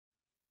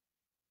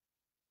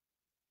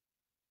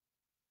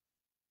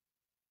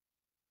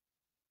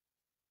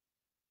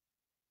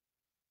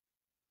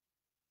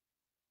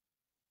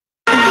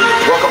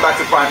back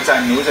to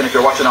Primetime News, and if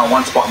you're watching on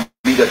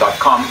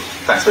onespotmedia.com,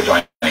 thanks for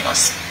joining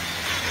us.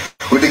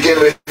 We begin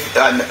with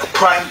a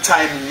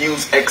Primetime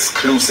News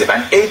exclusive.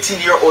 An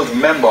 18-year-old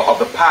member of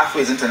the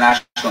Pathways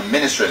International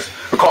Ministries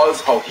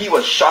recalls how he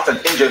was shot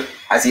and injured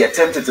as he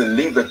attempted to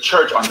leave the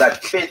church on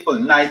that fateful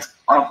night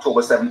on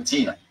October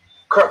 17.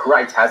 Kirk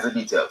Wright has the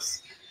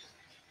details.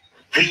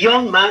 The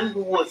young man,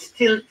 who was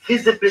still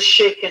visibly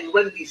shaken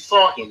when we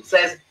saw him,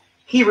 says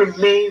he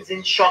remains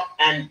in shock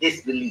and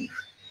disbelief.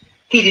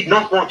 He did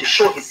not want to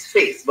show his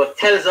face, but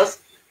tells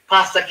us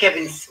Pastor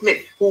Kevin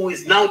Smith, who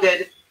is now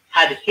dead,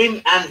 had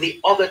him and the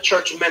other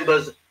church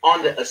members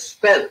under a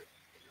spell.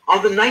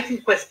 On the night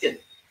in question,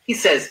 he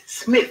says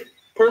Smith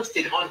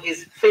posted on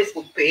his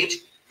Facebook page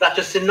that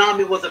a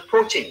tsunami was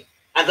approaching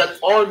and that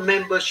all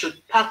members should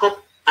pack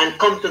up and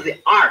come to the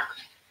ark,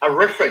 a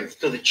reference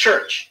to the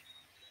church.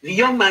 The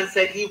young man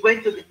said he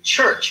went to the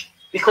church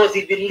because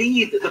he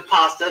believed the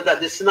pastor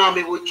that the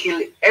tsunami would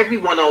kill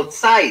everyone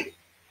outside.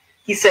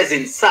 He says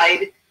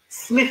inside,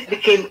 Smith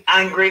became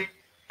angry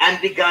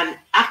and began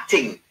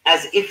acting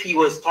as if he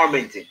was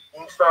tormented.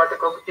 He started a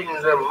couple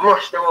things,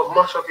 mash them up,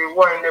 mash up the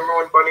wine, them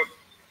around on it,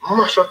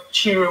 mash up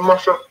cheer,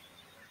 mash up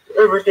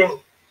everything.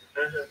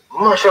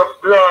 Mash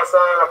up glass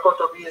and I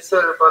cut up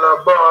himself and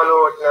a ball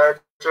out in the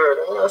church.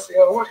 And I say,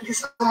 what is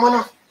this,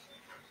 man?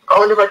 I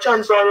want to have a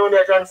chance around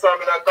there, chance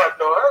I'm in a God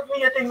now. I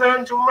mean, you think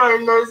I'm to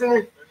mind now, isn't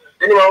it?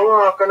 Then I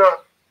walk and I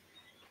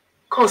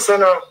cuss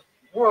and I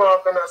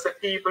walk and I say,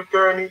 people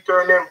turn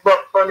them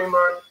back on him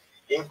and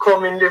him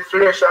come in the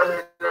flesh and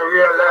he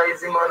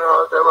realize him and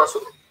all that. So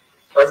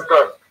that's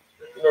God.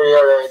 He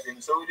realize him.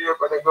 So we do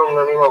up on the ground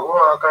and him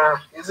walk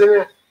and,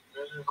 isn't it?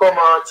 Come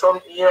out,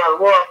 something here,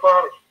 walk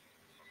out.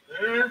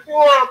 The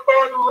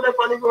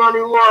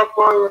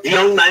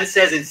young man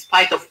says in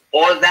spite of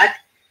all that,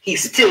 he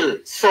still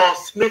saw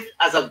Smith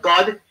as a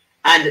god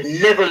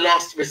and never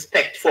lost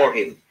respect for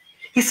him.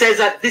 He says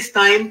at this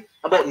time,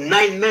 about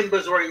 9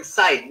 members were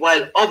inside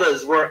while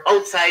others were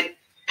outside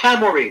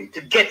clamoring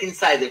to get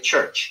inside the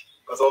church.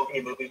 Because some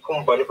people will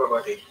come for the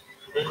property.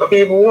 Because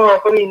people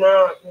walk in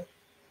now.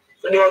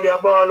 So they have their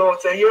ball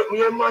out, say,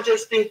 Your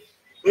Majesty,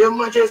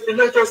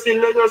 let us in,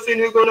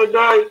 we're going to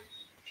die.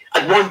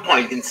 At one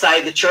point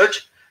inside the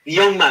church, the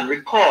young man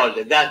recalled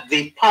that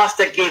the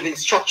pastor gave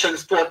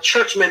instructions to a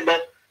church member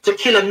to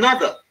kill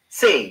another,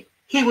 saying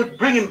he would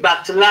bring him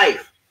back to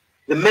life.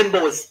 The member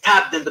was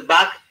stabbed in the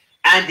back,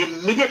 and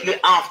immediately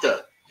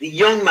after, the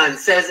young man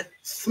says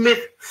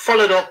Smith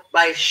followed up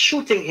by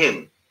shooting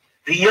him.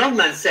 The young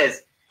man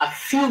says a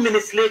few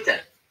minutes later,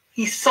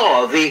 he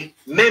saw the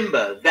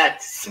member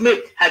that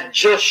Smith had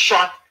just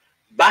shot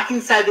back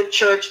inside the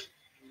church,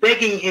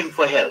 begging him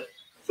for help.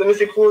 So,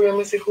 Mr.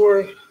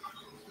 Corey,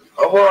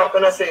 I walk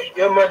and I say,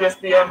 Your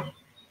Majesty, I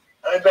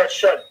got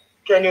shot.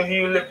 Can you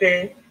heal the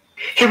pain?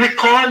 He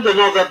recalled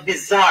another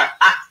bizarre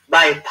act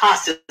by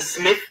Pastor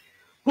Smith,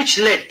 which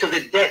led to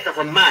the death of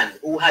a man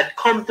who had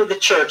come to the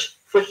church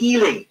for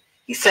healing.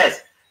 He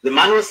says the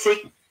man was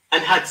sick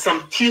and had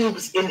some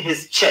tubes in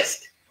his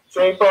chest.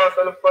 So he passed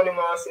and looked on him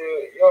and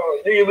said,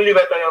 Yo, do you believe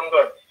that I am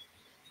God?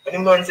 And the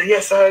man said,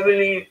 Yes, I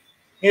believe.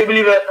 Do you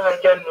believe that I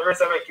can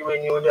resurrect you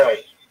when you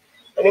die?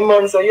 And the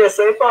man said, Yes,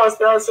 I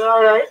passed. I said,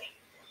 all right.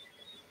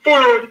 Pull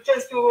out the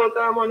chest over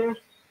time on him.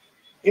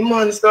 The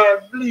man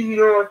started bleeding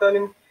out on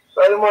him.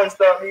 While the man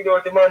started bleeding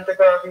out, the man take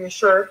off his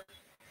shirt,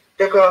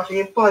 take off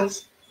his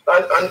pants,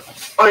 and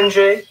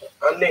Andre,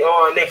 and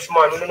the next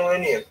man, we don't know his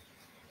name.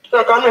 So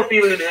I can't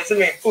feel it, see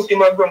me, put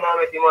him on the ground and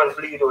let the man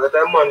bleed out.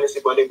 That man is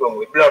on the ground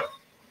with black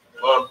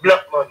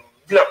man,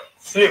 black,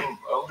 slim,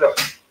 and black.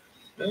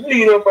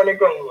 Bleed up on the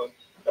ground, man.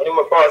 And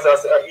the pastor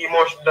said, he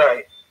must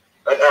die.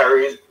 And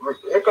I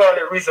they call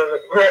it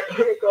resurrect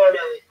him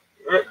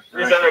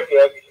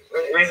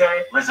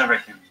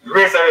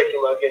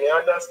again, you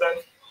understand?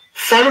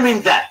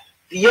 Following that,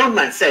 the young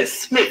man says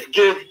Smith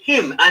gave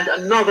him and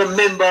another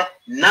member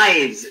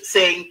knives,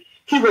 saying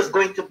he was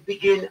going to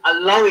begin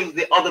allowing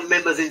the other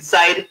members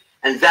inside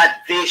and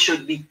that they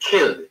should be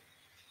killed.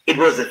 It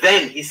was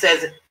then, he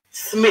says,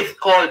 Smith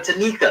called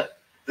Tanika,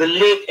 the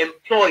late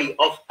employee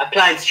of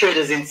appliance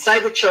traders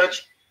inside the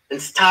church,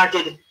 and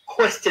started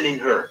questioning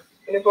her.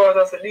 And the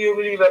pastor said, Do you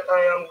believe that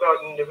I am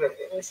God in the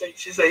flesh?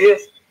 She said,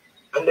 Yes.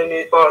 And then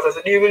the pastor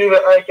said, Do you believe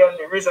that I can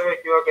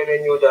resurrect you again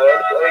when you die?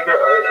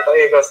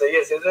 I said,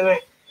 Yes, isn't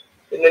it?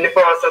 And then the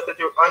pastor said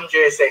to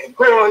Andre, saying,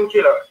 Go on,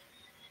 kill her.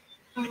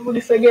 But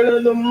this girl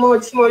is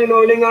much small, you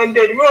know, I'm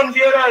dead. Run for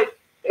your life.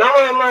 Now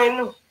my mind,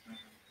 no.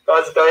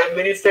 Because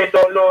when he said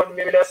out loud,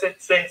 maybe that said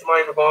sense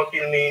mind about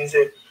kill me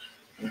instead.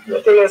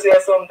 I tell us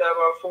you're some type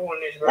of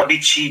foolish, bro. What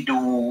did she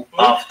do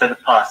after the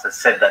pastor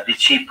said that? Did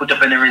she put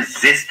up any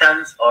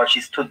resistance or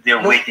she stood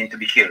there waiting to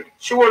be killed?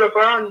 She hold up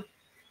her hand.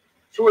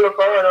 She hold up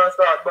her hand and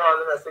start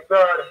bawling and I said,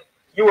 God,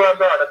 you are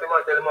God. That's the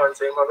man tell the man,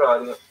 say, my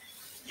God,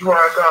 you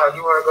are God,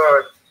 you are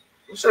God.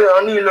 You say,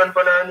 I kneel on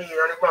for the knee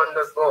and the man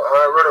just go,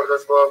 I run up,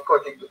 just go and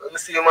cut it. You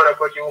see the man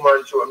cut the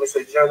woman throat. I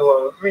said, John,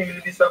 really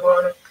this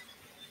about it?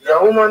 The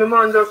woman, the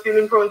man just came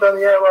in front of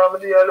me, I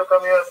look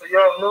at me and say,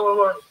 yo,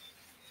 no man.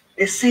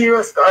 It's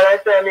serious. All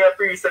that time I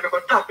priest said, I go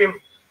tap him.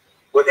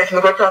 But if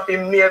I go tap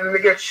him, maybe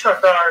we get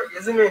shot or,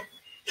 isn't it?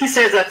 He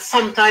says that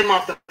sometime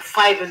after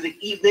 5 in the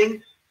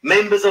evening,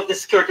 members of the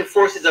security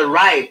forces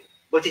arrived,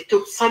 but it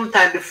took some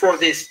time before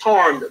they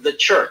stormed the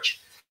church.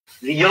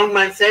 The young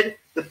man said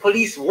the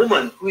police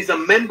woman, who is a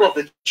member of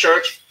the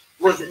church,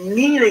 was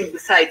kneeling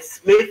beside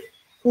Smith,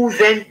 who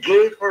then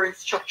gave her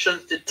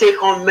instructions to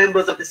take on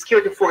members of the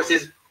security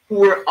forces who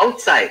were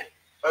outside.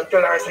 And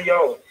tell her, say,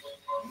 yo,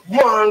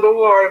 go and go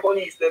war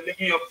police, let me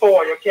give you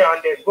power, you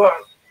can't dead, go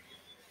on.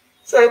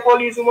 So the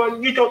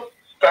policeman get up,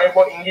 type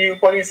out and give the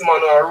policeman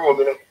a robe,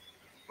 you know.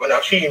 When a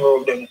female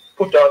robe, then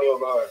put on your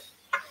bar.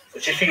 So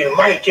she feel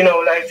mighty, you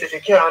know, like so she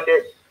can't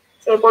dead.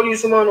 So the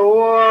policeman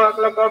walk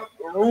like a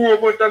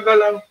robe with a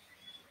gallon.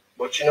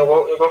 But you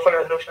know, you go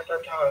find no shot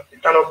at all. You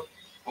turn up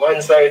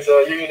one side,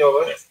 so you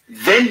know.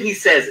 Then he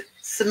says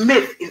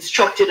Smith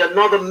instructed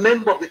another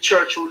member of the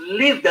church who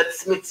lived at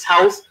Smith's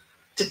house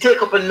to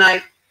take up a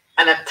knife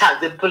and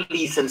attack the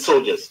police and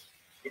soldiers.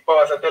 The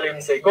pastor tell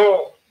him, say,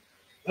 go.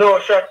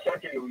 No shot can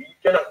kill you. You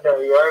cannot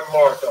die. You are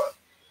immortal.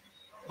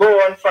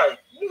 Go and fight.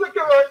 You go to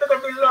take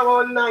up his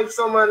long knife,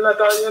 someone like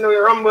a, you know,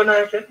 a Rambo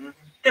knife.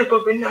 Take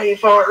up a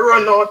knife and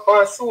run out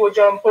for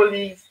soldier and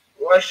police.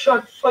 What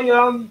shot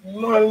fire,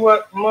 man,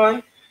 what,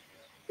 man?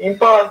 In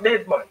past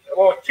dead, man.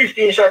 About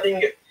 15 shots in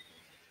there.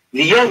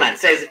 The young man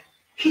says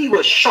he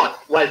was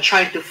shot while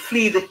trying to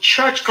flee the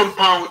church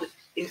compound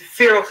in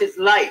fear of his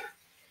life.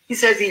 He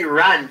says he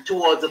ran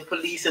towards the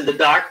police in the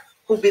dark,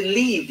 who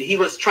believed he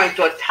was trying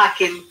to attack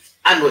him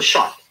and was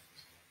shot.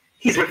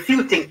 He's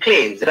refuting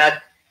claims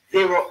that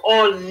they were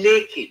all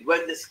naked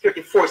when the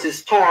security forces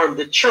stormed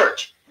the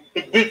church.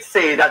 It did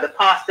say that the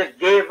pastor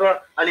gave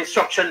an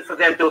instruction for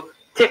them to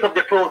take off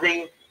their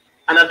clothing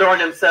and adorn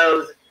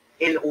themselves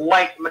in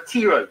white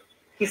material.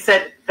 He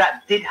said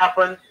that did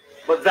happen,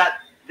 but that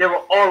they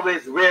were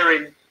always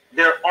wearing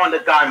their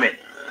undergarment.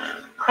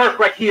 Kirk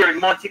right here in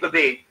Montego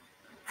Bay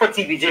for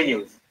TVJ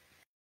News.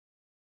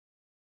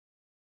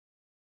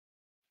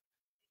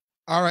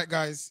 All right,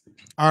 guys.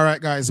 All right,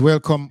 guys.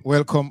 Welcome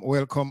to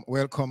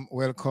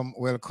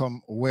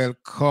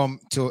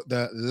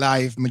the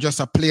live. Me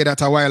just played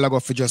that a while ago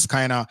for just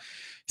kind of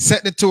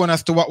set the tone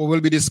as to what we will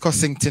be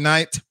discussing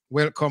tonight.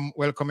 Welcome,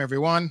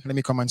 everyone. Let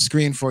me come on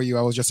screen for you.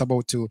 I was just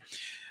about to,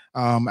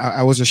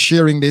 I was just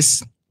sharing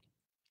this.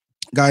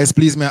 Guys,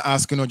 please may I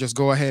ask, just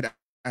go ahead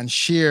and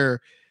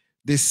share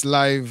this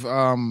live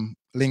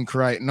link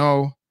right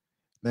now.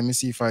 Let me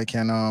see if I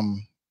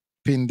can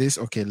pin this.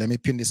 Okay, let me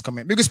pin this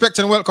comment. Big respect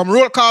and welcome.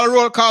 Roll call.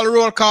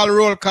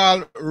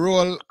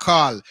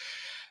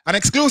 An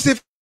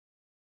exclusive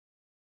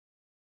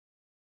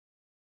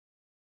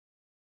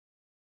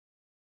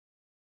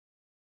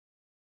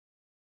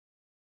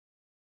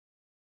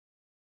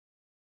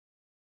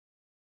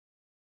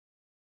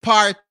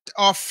part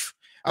of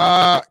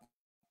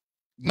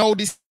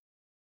this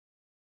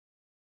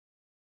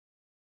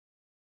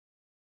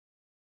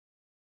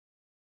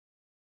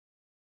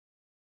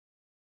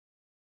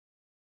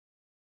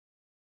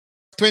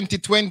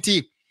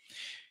 2020.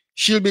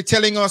 She'll be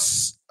telling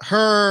us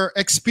her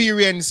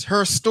experience,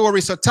 her story.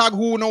 So tag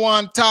who no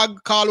one, tag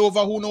call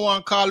over who no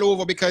one call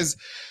over, because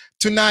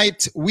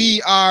tonight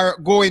we are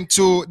going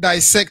to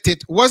dissect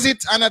it. Was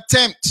it an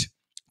attempt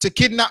to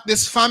kidnap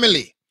this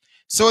family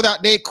so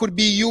that they could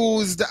be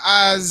used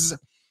as,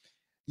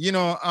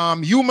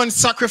 human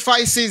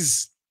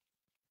sacrifices?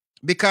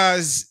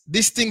 Because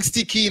this thing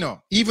sticky,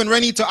 Even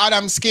Renito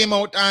Adams came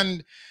out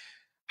and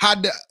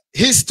had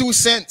his 2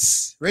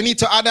 cents.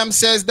 Renito Adams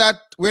says that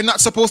we're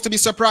not supposed to be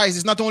surprised.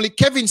 It's not only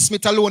Kevin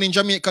Smith alone in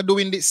Jamaica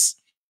doing this.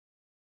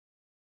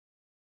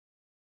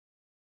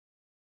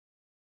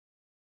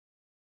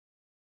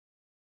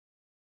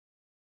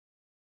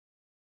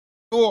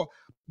 Oh,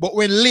 but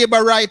when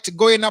labor right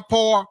go in a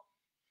power,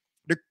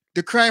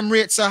 the crime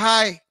rates are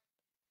high.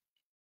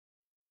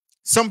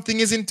 Something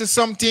is into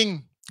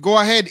something. Go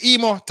ahead,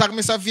 Emo. Tag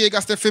Mr.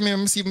 Vegas to film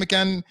him. See if we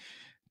can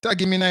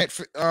tag him in night.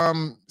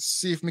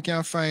 See if we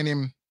can find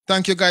him.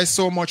 Thank you guys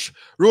so much.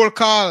 Roll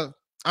call.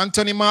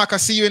 Anthony Mark, I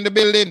see you in the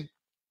building.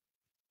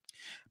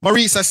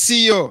 Maurice, I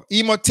see you.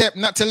 Emo Tep,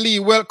 Natalie,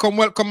 welcome,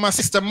 my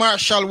sister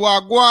Marshall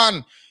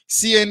Wagwan.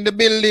 See you in the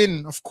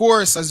building. Of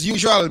course, as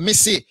usual,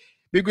 Missy.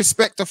 Big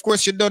respect, of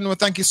course, you don't know.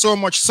 Thank you so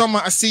much.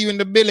 Summer, I see you in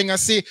the building. I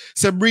see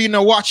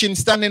SaBrina watching,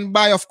 standing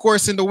by, of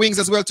course, in the wings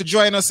as well to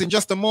join us in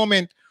just a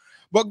moment.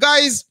 But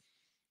guys,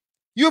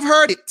 you've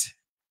heard it.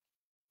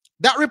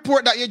 That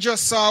report that you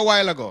just saw a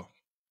while ago.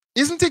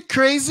 Isn't it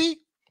crazy?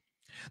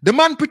 The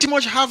man pretty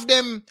much have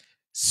them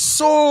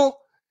so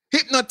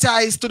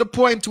hypnotized to the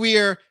point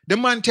where the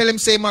man tell him,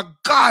 say, my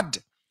God,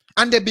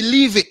 and they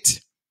believe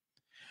it.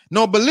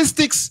 Now,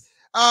 ballistics,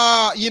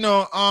 I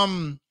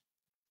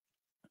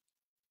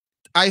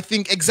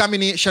think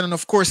examination and,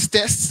 of course,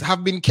 tests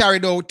have been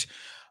carried out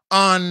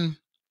on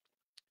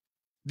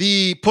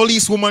the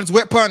policewoman's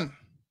weapon.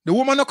 The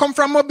woman don't come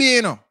from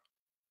Mobile,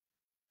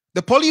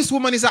 The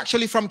policewoman is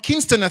actually from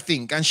Kingston, I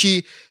think, and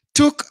she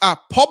took a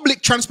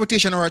public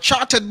transportation, or a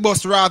chartered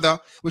bus rather,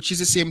 which is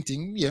the same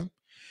thing,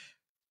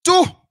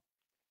 to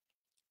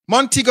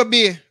Montego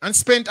Bay and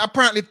spent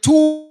apparently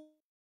 2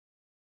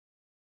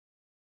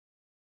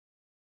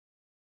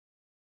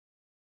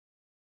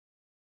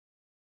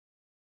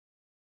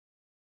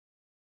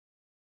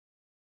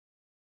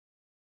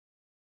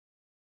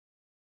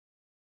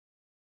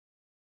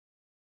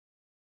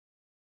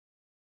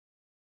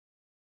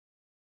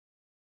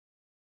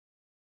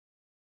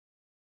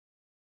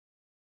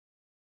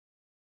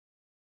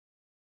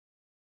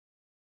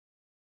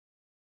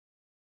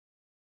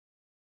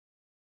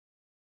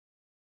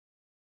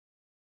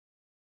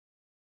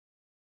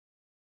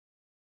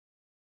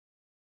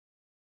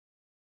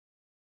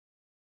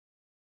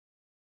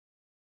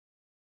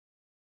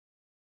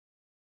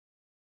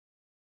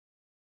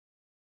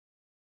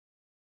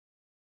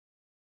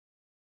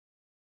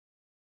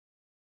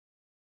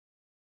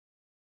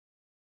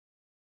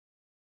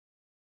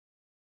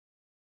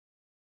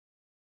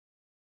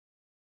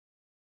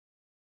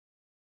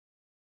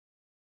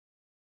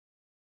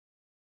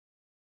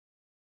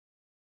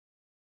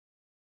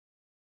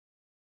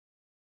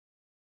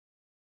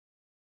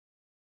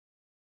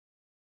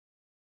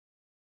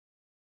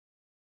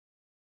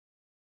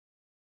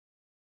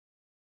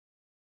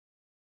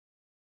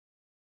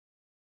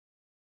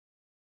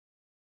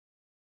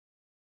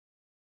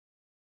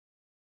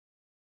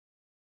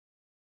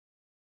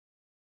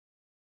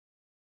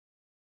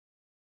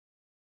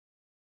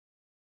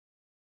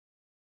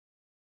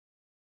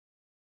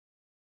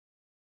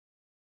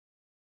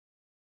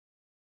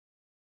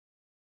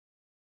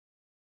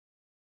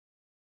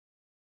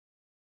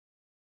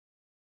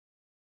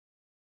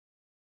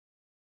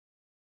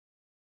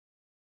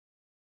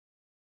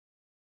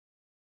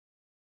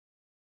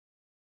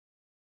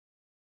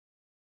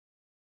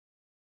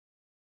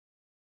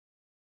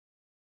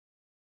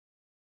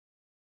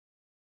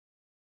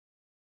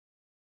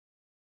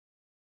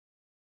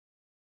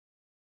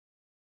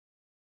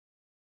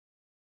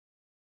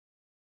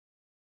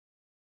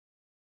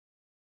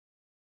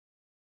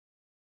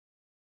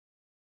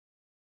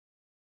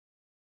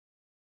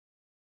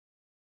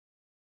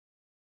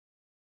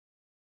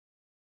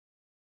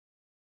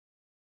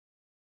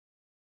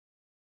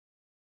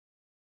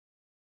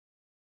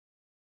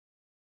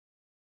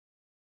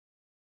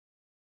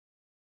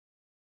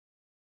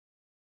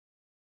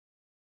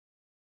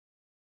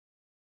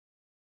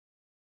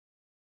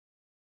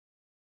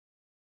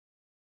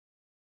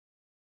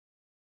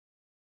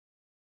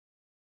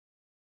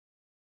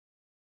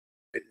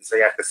 So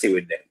you have to see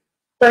with them.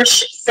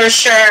 For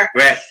sure.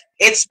 Right.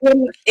 It's been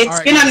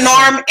a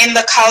norm in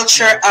the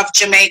culture of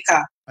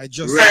Jamaica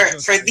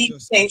for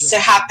these things to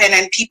happen,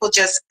 and people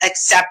just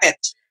accept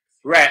it.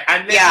 Right.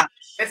 And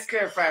let's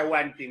clarify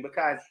one thing,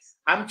 because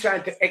I'm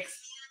trying to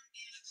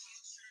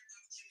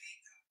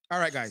all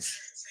right, guys.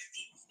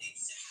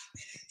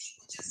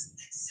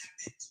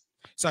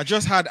 So I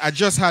just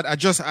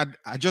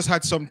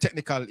had some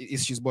technical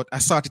issues, but I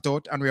sorted it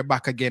out, and we're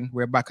back again.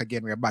 We're back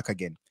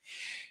again.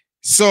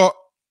 So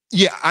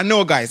yeah, I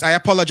know, guys. I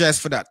apologize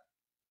for that.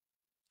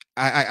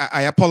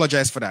 I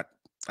apologize for that.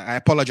 I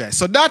apologize.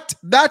 So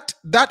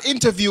that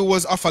interview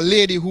was of a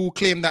lady who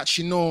claimed that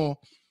she know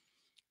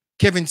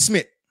Kevin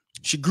Smith.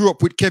 She grew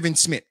up with Kevin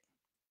Smith.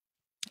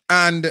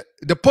 And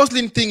the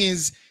puzzling thing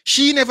is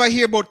she never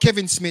hear about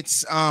Kevin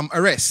Smith's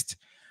arrest.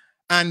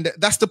 And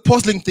that's the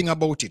puzzling thing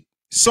about it.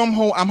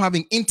 Somehow I'm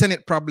having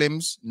internet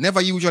problems.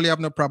 Never usually have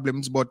no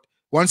problems, but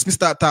once we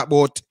start talking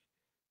about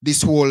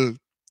this whole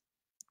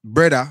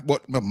brother,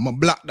 but I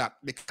block that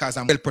because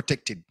I'm well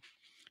protected.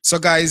 So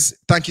guys,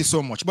 thank you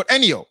so much. But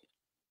anyhow,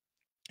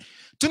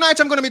 tonight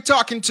I'm going to be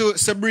talking to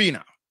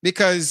SaBrina,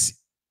 because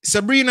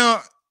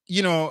SaBrina,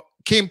 you know,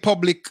 came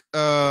public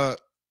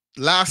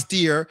last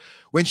year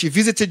when she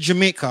visited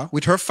Jamaica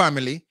with her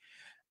family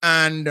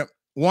and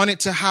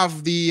wanted to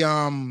have the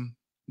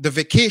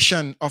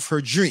vacation of her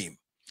dream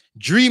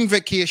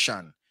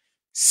vacation,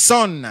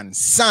 sun and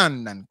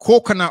sand and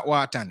coconut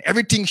water, and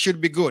everything should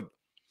be good.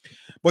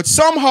 But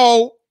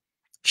somehow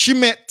she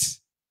met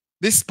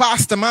this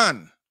pastor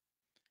man,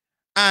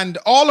 and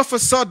all of a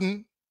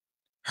sudden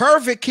her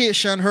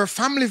vacation, her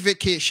family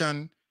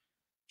vacation,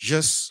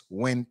 just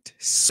went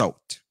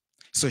south.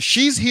 So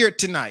she's here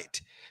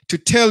tonight to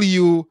tell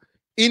you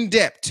in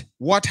depth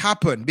what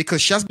happened,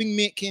 because she has been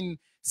making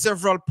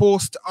several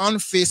posts on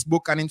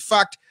Facebook, and in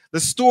fact the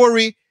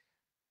story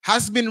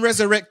has been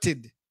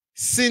resurrected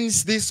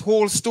since this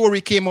whole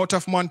story came out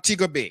of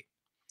Montego Bay.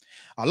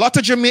 A lot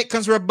of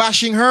Jamaicans were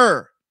bashing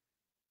her.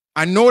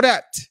 I know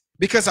that,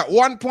 because at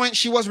one point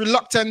she was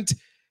reluctant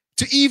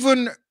to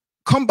even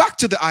come back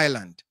to the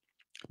island.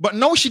 But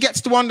now she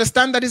gets to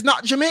understand that it's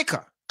not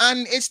Jamaica,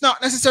 and it's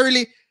not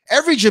necessarily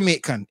every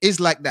Jamaican is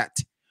like that.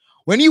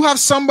 When you have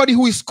somebody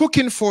who is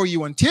cooking for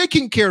you and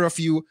taking care of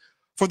you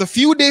for the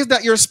few days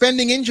that you're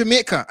spending in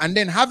Jamaica, and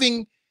then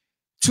having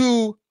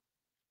to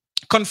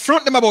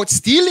confront them about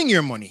stealing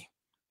your money,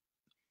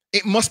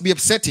 it must be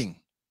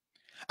upsetting.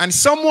 And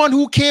someone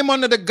who came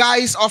under the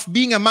guise of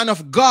being a man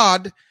of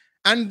God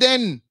and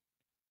then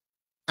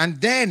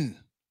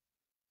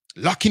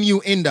locking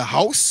you in the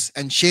house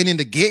and chaining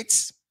the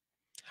gates.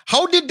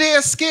 How did they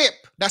escape?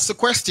 That's the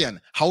question.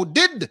 How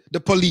did the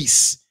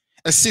police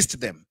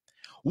assist them?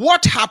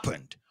 What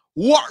happened?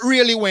 What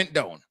really went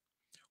down?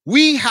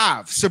 We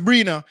have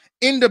SaBrina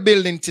in the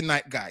building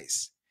tonight,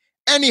 guys.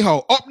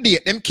 Anyhow,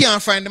 update. Them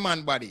can't find the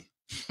man body.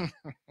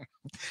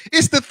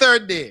 It's the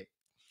third day.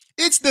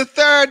 It's the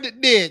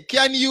third day.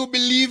 Can you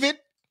believe it?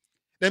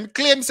 Them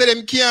claims that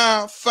them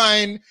can't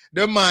find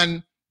the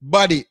man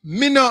body.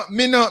 Me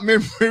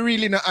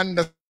really not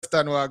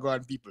understand what I go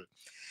on, people.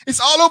 It's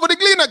all over the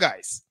Gleaner,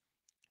 guys.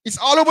 It's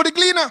all over the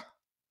Gleaner.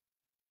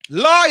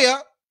 Lawyer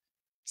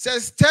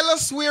says, tell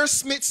us where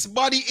Smith's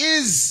body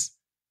is.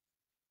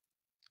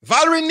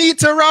 Valerie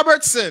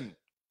Robertson,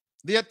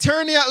 the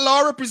attorney at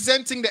law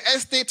representing the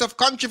estate of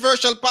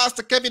controversial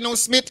Pastor Kevin O.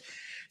 Smith,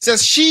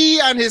 says she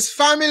and his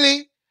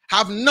family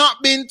have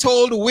not been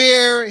told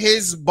where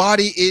his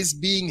body is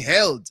being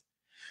held.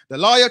 The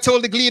lawyer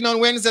told the Gleaner on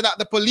Wednesday that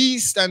the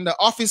police and the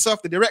Office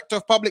of the Director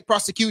of Public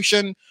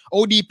Prosecution,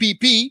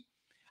 ODPP,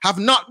 have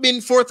not been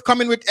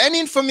forthcoming with any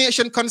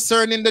information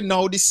concerning the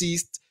now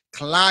deceased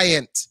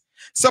client.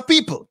 So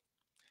people,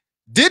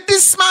 did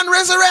this man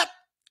resurrect?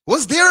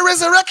 Was there a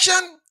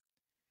resurrection?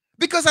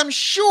 Because I'm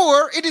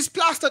sure it is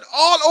plastered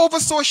all over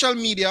social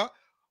media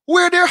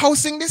where they're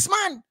housing this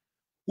man.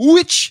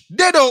 Which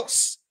dead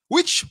house,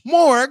 which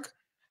morgue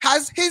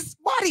has his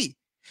body?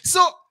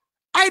 So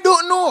I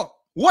don't know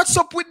what's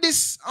up with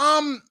this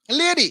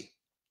lady.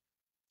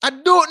 I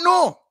don't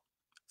know.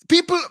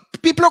 People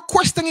are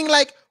questioning,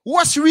 like,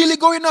 what's really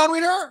going on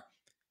with her?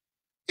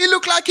 It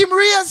looked like him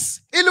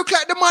raised. It looked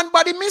like the man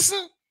body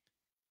missing.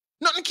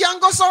 Nothing can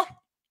go so.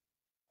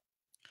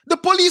 The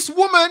police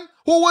woman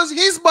who was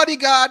his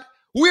bodyguard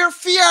wear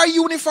fair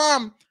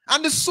uniform,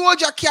 and the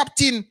soldier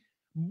captain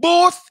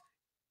both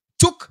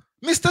took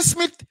Mr.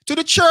 Smith to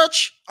the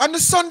church on the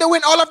Sunday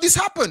when all of this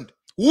happened,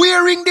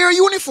 wearing their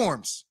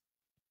uniforms.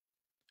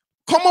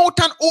 Come out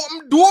and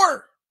open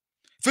door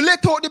to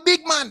let out the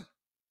big man.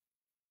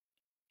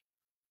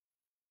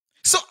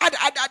 So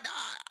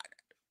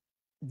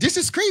this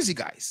is crazy,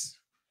 guys.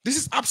 This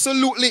is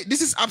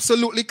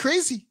absolutely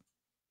crazy.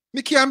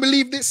 Me can't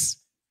believe this.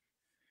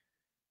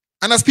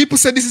 And as people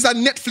said, this is a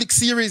Netflix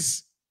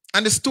series,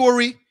 and the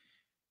story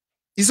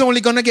is only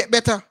gonna get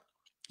better.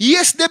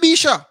 Yes,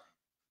 Debisha.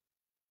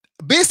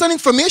 Based on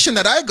information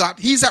that I got,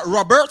 he's at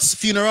Robert's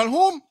funeral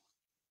home.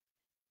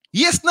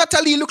 Yes,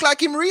 Natalie look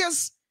like him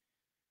raised.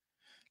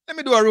 Let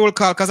me do a roll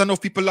call because I know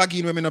people log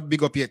in when me not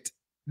big up yet.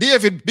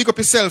 David, big up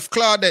yourself.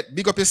 Claudette,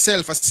 big up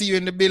yourself. I see you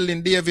in the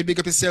building. David, big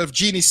up yourself.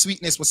 Jeannie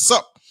Sweetness, what's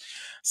up?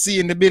 See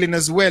you in the building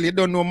as well. You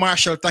don't know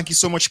Marshall, thank you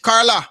so much.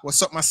 Carla,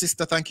 what's up, my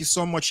sister? Thank you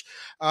so much.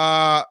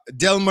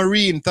 Del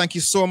Marine, thank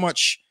you so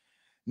much.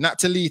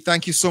 Natalie,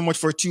 thank you so much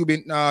for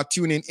tuning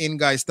in,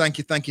 guys. Thank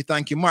you, thank you,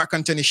 thank you. Mark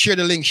Anthony, share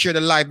the link, share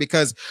the live,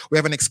 because we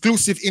have an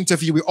exclusive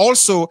interview. We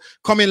also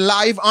coming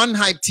live on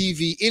Hype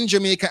TV in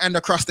Jamaica and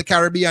across the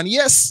Caribbean.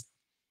 Yes,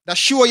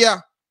 that's sure, yeah.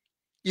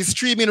 Is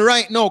streaming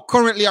right now,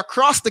 currently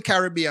across the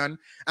Caribbean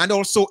and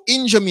also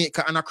in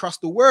Jamaica and across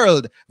the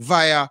world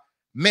via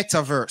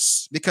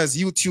Metaverse, because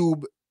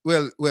YouTube,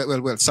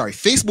 sorry,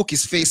 Facebook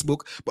is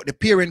Facebook, but the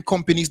parent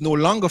company is no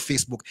longer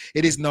Facebook.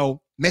 It is now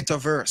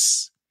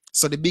Metaverse.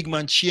 So the big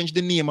man changed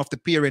the name of the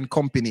parent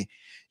company.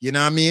 You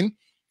know what I mean?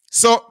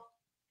 So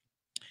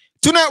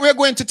tonight we're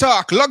going to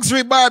talk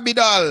luxury Barbie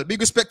doll. Big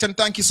respect and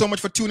thank you so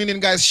much for tuning in,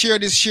 guys. Share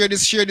this, share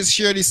this, share this,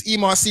 share this.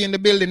 Emo, I see in the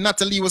building.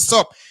 Natalie, what's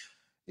up?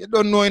 You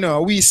don't know, you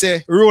know, we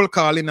say roll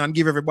call in and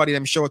give everybody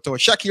them shout out.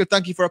 Shaquille,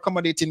 thank you for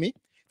accommodating me.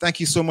 Thank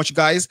you so much,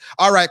 guys.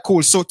 All right,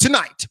 cool. So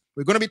tonight,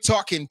 we're going to be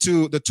talking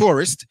to the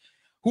tourist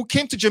who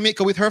came to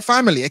Jamaica with her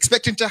family,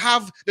 expecting to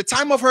have the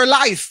time of her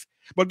life.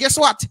 But guess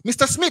what?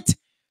 Mr. Smith,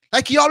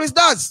 like he always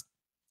does,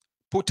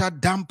 put a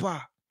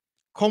damper.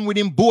 Come with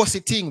him, bossy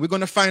thing. We're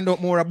going to find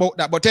out more about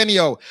that. But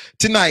anyhow,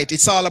 tonight,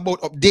 it's all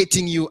about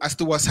updating you as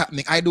to what's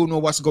happening. I don't know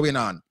what's going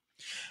on.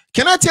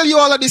 Can I tell you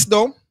all of this,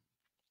 though?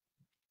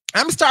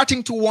 I'm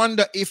starting to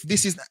wonder if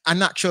this is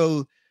an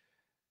actual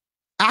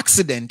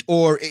accident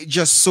or it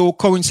just so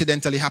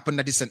coincidentally happened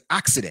that it's an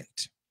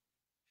accident.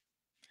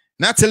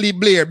 Natalie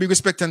Blair, big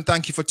respect and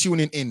thank you for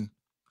tuning in.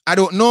 I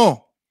don't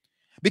know,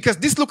 because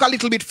this look a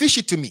little bit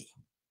fishy to me.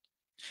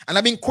 And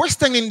I've been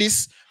questioning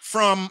this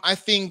from, I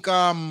think,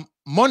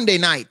 Monday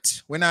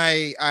night when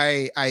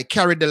I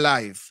carried the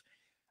live.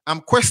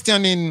 I'm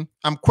questioning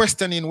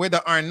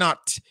whether or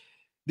not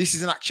this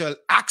is an actual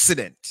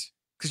accident.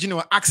 Because, you know,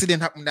 an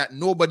accident happened that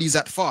nobody's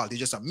at fault. It's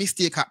just a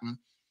mistake happened.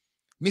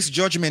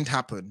 Misjudgment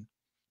happened.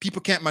 People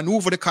can't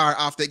maneuver the car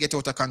after they get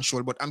out of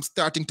control. But I'm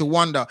starting to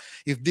wonder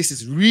if this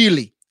is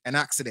really an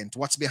accident.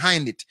 What's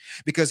behind it?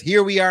 Because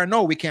here we are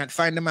now. We can't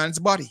find the man's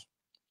body.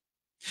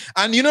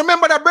 And you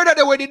remember that brother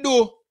that way they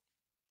do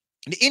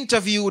the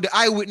interview, the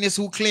eyewitness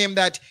who claimed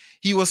that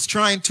he was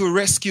trying to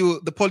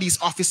rescue the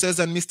police officers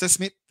and Mr.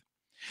 Smith?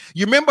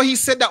 You remember he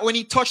said that when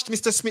he touched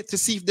Mr. Smith to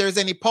see if there's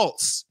any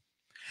pulse,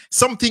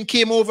 something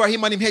came over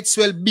him and him head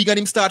swell big and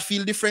him start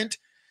feel different.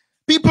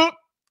 People,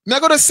 I'm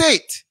going to say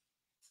it.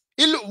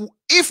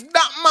 If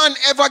that man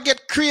ever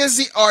get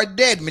crazy or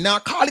dead, me now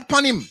call it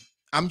upon him.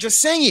 I'm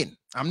just saying.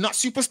 I'm not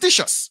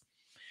superstitious.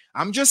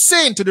 I'm just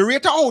saying to the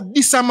rate of how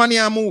this man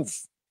here move.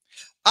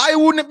 I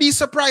wouldn't be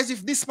surprised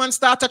if this man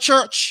start a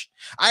church.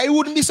 I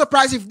wouldn't be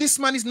surprised if this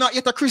man is not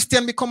yet a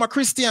Christian, become a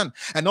Christian,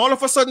 and all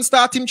of a sudden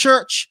start him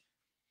church.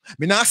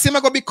 Me not say I'm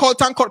going to be called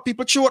and cut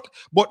people short,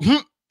 but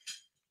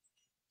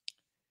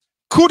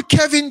could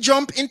Kevin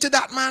jump into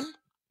that, man?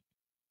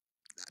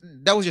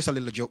 That was just a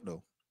little joke,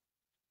 though.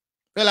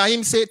 Well,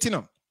 I'm saying it, you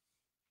know.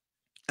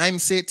 I'm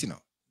saying it, you know.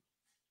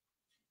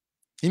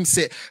 Him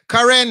say,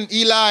 Karen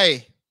Eli,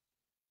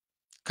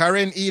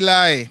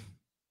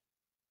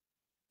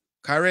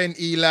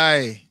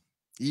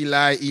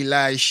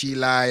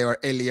 Sheila, or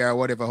Elia, or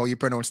whatever, how you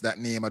pronounce that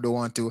name. I don't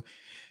want to,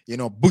 you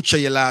know, butcher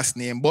your last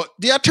name. But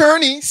the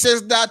attorney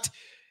says that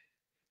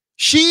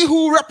she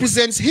who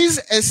represents his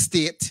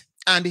estate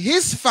and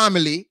his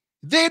family,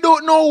 they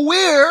don't know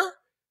where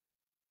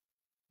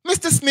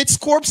Mr. Smith's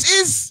corpse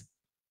is.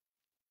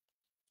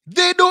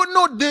 They don't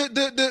know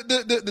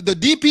the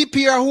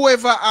DPP or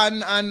whoever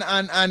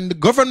and the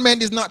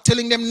government is not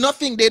telling them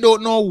nothing. They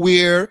don't know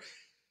where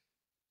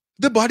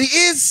the body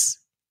is.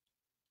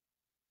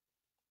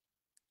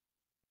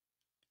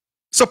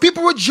 So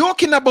people were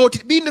joking about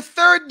it being the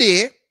third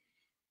day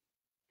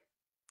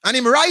and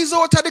him rise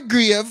out of the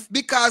grave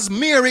because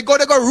Mary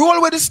got to go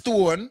roll with the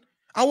stone.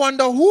 I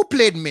wonder who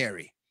played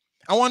Mary.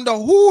 I wonder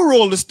who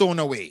rolled the stone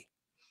away.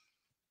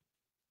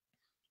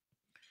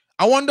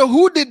 I wonder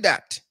who did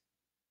that.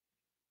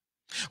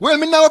 Well,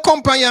 me now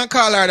come here and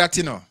call her that,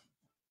 you know.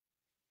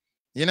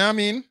 You know what I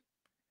mean?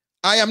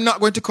 I am not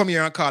going to come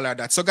here and call her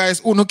that. So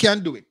guys, Uno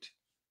can do it.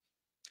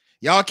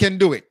 Y'all can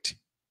do it.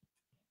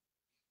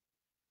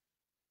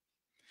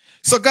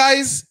 So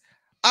guys,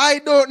 I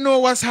don't know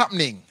what's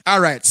happening.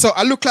 All right, so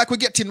I look like we're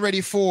getting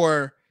ready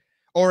for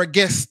our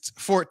guest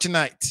for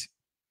tonight.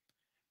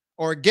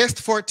 Our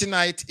guest for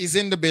tonight is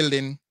in the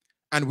building,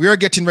 and we're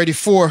getting ready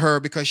for her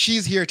because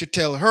she's here to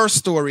tell her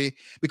story,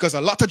 because a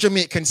lot of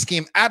Jamaicans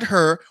came at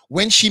her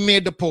when she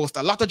made the post.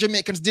 A lot of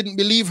Jamaicans didn't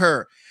believe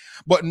her,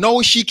 but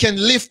now she can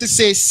live to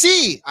say,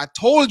 see, I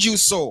told you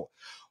so.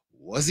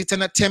 Was it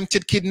an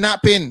attempted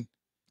kidnapping?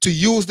 To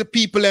use the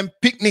people and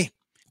picnic,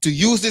 to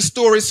use the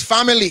story's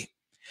family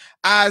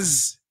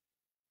as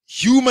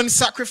human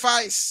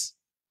sacrifice?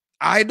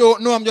 I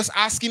don't know. I'm just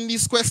asking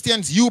these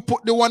questions. You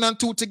put the 1 and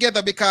 2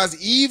 together,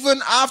 because even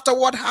after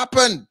what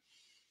happened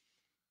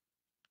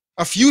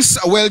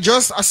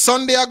just a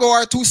Sunday ago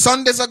or 2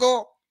 Sundays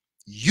ago,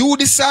 you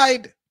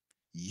decide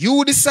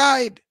You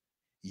decide.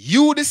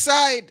 You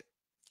decide.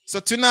 So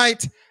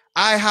tonight,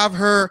 I have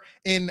her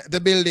in the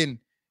building.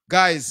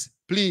 Guys,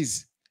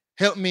 please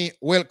help me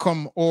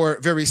welcome our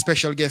very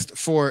special guest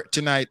for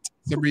tonight,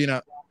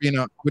 SaBrina.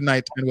 Good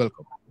night and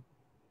welcome.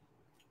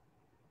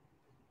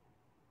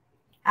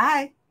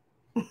 Hi.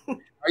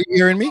 Are you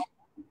hearing me?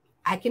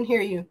 I can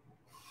hear you.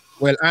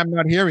 Well, I'm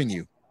not hearing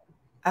you.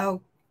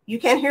 Oh, you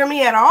can't hear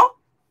me at all?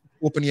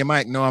 Open your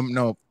mic. No,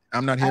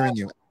 I'm not hearing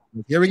you.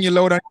 I'm hearing you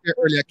loud and clear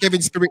earlier.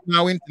 Kevin's Spirit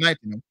now win tonight,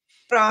 you know.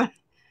 Hold on.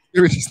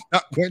 Spirit is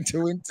not going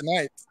to win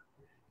tonight.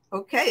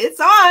 Okay, it's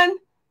on.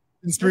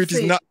 Spirit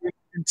is not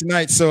winning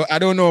tonight, so I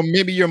don't know.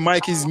 Maybe your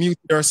mic is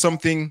muted or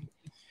something.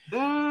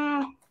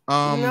 No,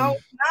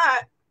 it's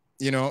not.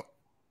 You know,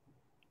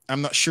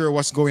 I'm not sure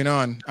what's going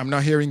on. I'm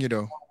not hearing you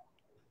though.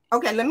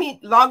 Okay, let me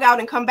log out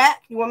and come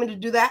back. You want me to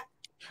do that?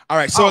 All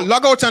right, so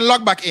log out and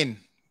log back in.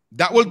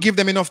 That will give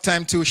them enough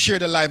time to share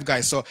the live,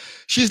 guys. So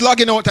she's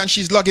logging out and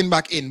she's logging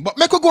back in. But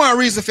make her go and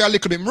reason for a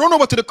little bit. Run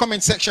over to the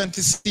comment section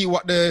to see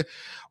what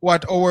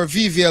our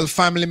VVL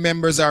family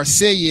members are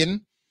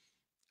saying.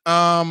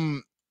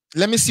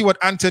 Let me see what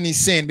Anthony's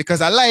saying,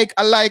 because I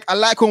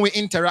like when we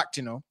interact,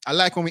 you know. I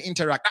like when we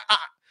interact.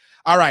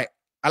 All right,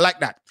 I like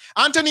that.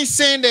 Anthony's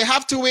saying they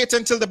have to wait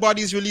until the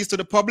body is released to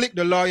the public.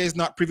 The lawyer is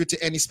not privy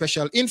to any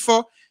special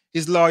info.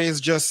 His lawyer is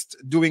just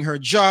doing her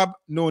job.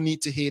 No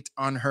need to hate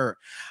on her.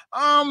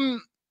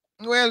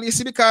 Well, you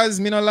see, because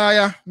me no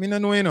liar, me no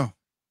know, you know.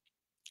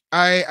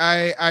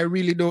 I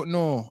really don't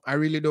know. I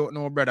really don't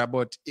know, brother,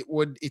 but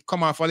it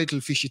come off a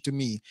little fishy to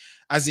me.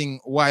 As in,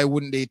 why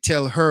wouldn't they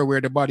tell her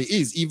where the body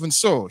is? Even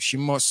so, she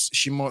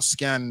must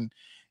can,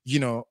 you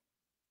know,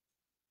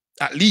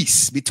 at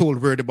least be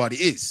told where the body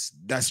is.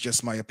 That's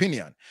just my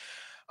opinion.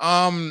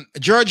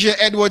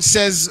 Georgia Edwards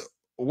says,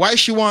 why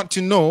she want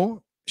to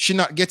know? She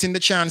not getting the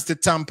chance to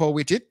tamper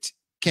with it.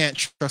 Can't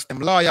trust them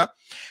lawyer.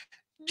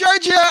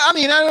 Georgia, I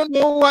mean, I don't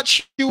know what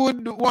she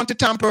would want to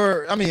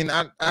tamper. I mean,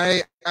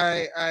 I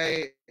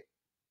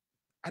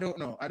don't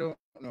know. I don't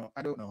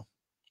know.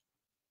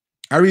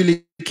 I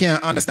really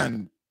can't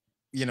understand,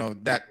 you know,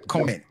 that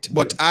comment.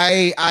 But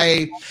I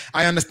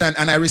understand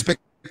and I respect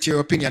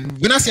your opinion.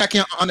 When I say I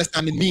can't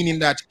understand the meaning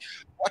that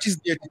what is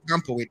there to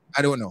tamper with,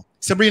 I don't know.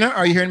 SaBrina,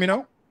 are you hearing me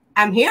now?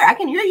 I'm here. I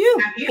can hear you.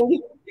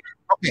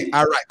 Okay.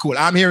 All right. Cool.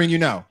 I'm hearing you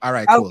now. All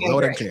right. Cool. Okay,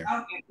 Loud and clear.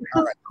 Okay.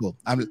 All right. Cool.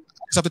 I just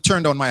have to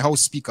turn down my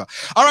house speaker.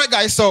 All right,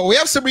 guys. So we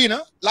have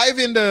SaBrina live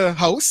in the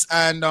house,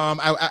 and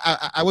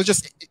I was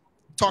just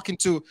talking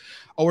to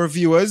our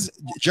viewers.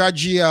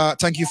 Georgia,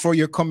 thank you for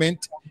your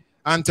comment.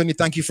 Anthony,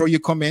 thank you for your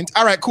comment.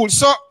 All right. Cool.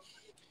 So,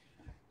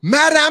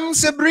 Madam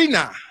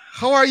SaBrina,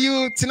 how are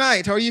you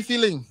tonight? How are you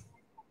feeling?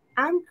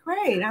 I'm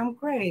great. I'm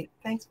great.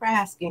 Thanks for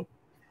asking.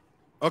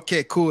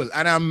 Okay, cool.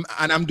 And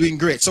I'm doing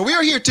great. So we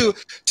are here to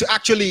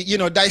actually, you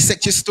know,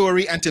 dissect your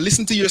story and to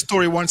listen to your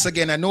story once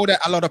again. I know that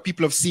a lot of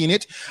people have seen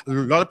it. A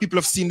lot of people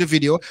have seen the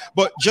video.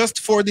 But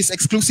just for this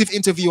exclusive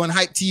interview on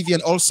Hype TV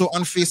and also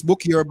on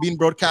Facebook, you're being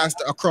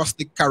broadcast across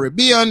the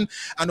Caribbean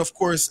and, of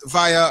course,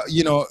 via,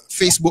 you know,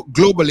 Facebook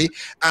globally.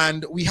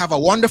 And we have a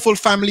wonderful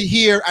family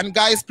here. And,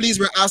 guys, please,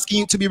 we're asking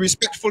you to be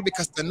respectful,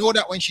 because I know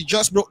that when she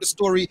just broke the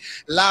story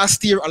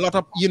last year, a lot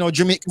of, you know,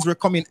 Jamaicans were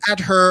coming at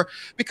her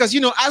because,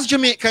 you know, as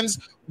Jamaicans,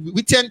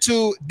 we tend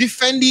to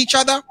defend each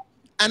other.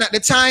 And at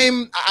the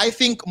time, I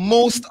think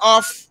most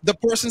of the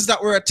persons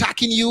that were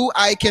attacking you,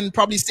 I can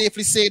probably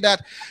safely say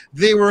that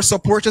they were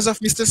supporters of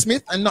Mr.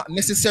 Smith and not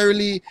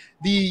necessarily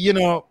the, you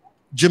know,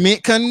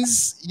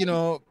 Jamaicans, you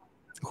know,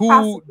 who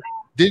possibly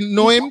didn't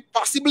know him.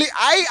 Possibly.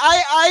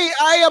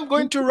 I am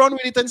going to run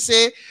with it and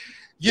say,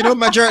 you know,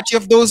 majority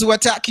of those who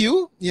attack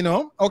you, you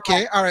know,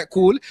 okay, all right,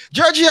 cool.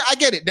 Georgia, I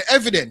get it. The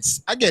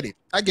evidence. I get it.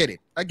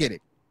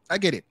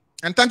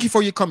 And thank you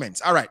for your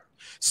comments. All right.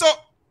 So,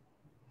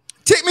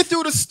 take me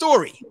through the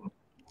story.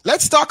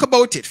 Let's talk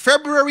about it.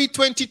 February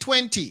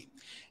 2020.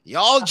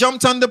 Y'all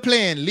jumped on the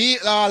plane,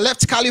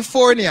 left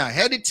California,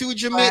 headed to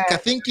Jamaica,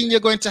 thinking you're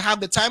going to have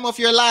the time of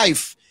your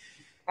life.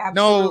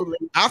 Absolutely.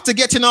 Now, after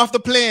getting off the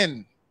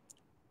plane,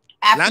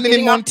 landing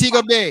in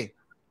Montego Bay,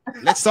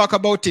 let's talk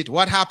about it.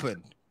 What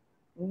happened?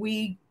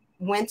 We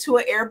went to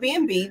an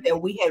Airbnb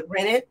that we had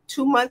rented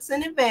 2 months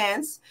in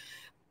advance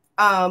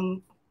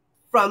from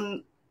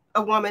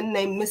a woman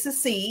named Mrs.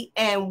 C,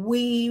 and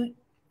we,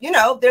 you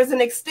know, there's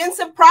an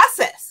extensive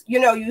process.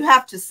 You know, you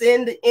have to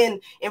send in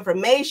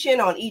information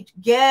on each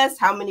guest.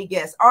 How many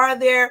guests are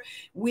there?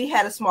 We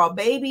had a small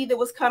baby that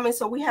was coming,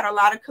 so we had a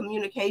lot of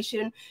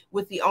communication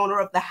with the owner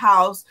of the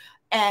house.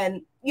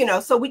 And, you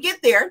know, so we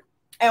get there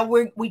and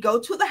we go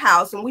to the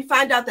house and we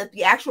find out that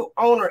the actual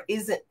owner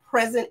isn't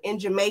present in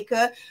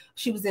Jamaica.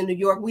 She was in New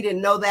York. We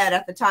didn't know that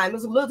at the time. It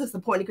was a little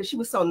disappointing because she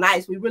was so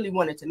nice. We really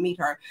wanted to meet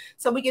her.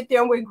 So we get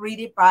there and we're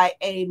greeted by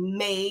a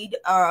maid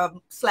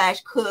slash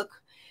cook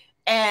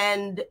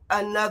and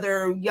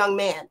another young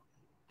man,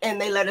 and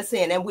they let us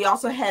in. And we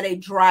also had a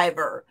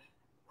driver.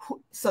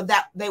 So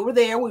that they were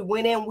there. We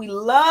went in. We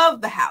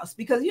loved the house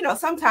because, you know,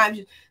 sometimes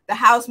the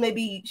house may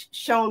be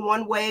shown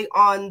one way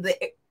on the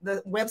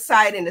the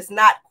website, and it's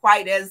not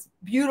quite as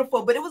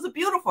beautiful, but it was a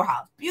beautiful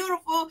house,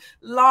 beautiful,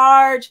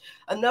 large,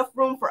 enough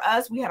room for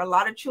us. We had a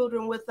lot of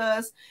children with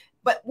us,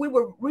 but we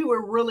were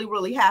really,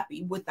 really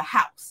happy with the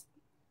house.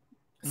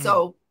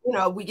 So, you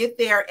know, we get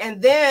there, and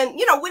then,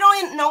 you know, we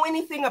don't know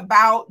anything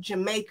about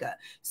Jamaica.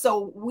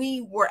 So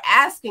we were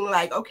asking,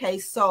 like, okay,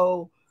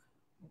 so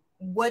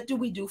what do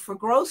we do for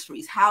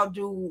groceries? How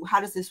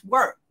does this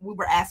work? We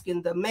were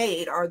asking the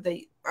maid or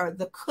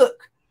the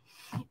cook,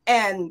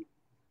 and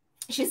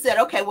she said,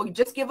 okay, well,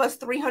 just give us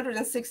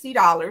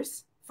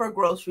 $360 for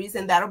groceries,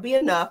 and that'll be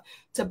enough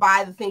to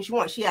buy the things you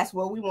want. She asked,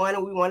 well, we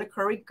wanted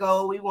curry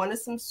goat, we wanted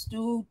some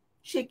stewed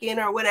chicken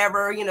or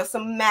whatever, you know,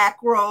 some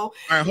mackerel. All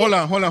right, hold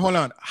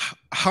on.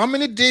 How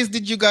many days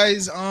did you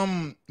guys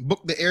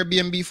book the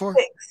Airbnb for?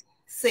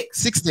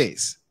 6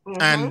 days.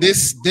 And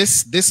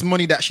this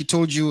money that she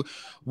told you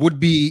would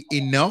be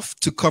enough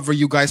to cover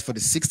you guys for the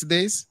 6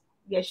 days?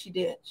 Yes, she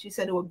did. She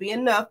said it would be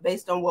enough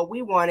based on what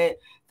we wanted,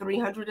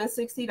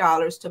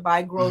 $360 to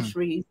buy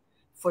groceries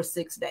for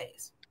 6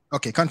 days.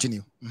 Okay,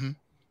 continue.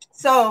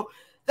 So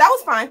that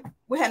was fine.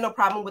 We had no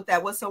problem with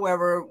that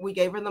whatsoever. We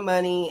gave her the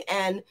money,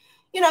 and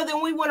you know,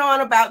 then we went on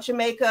about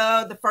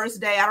Jamaica the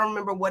first day. I don't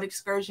remember what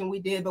excursion we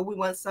did, but we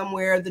went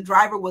somewhere. The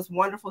driver was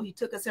wonderful. He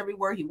took us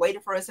everywhere. He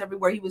waited for us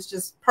everywhere. He was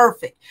just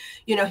perfect.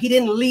 You know, he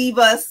didn't leave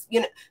us, you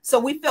know, so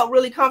we felt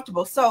really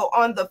comfortable. So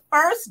on the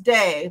first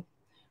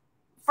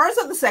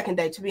or the second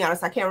day, to be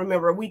honest, I can't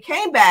remember. We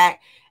came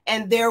back,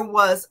 and there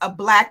was a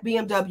black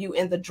BMW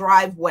in the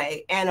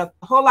driveway and a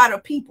whole lot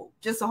of people,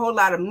 just a whole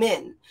lot of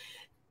men.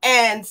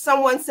 And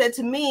someone said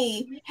to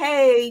me,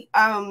 hey,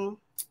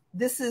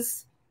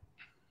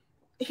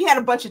 he had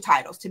a bunch of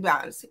titles, to be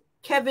honest.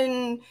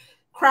 Kevin,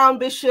 Crown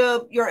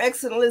Bishop, Your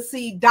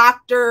Excellency,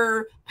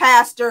 Doctor,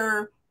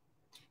 Pastor.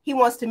 He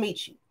wants to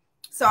meet you.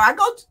 So I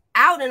go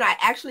out and I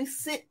actually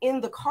sit in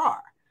the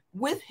car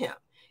with him.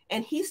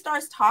 And he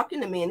starts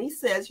talking to me, and he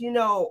says, you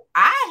know,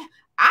 I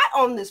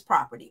own this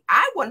property.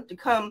 I wanted to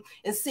come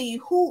and see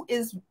who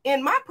is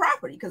in my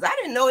property because I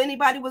didn't know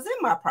anybody was in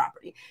my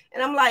property.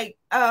 And I'm like,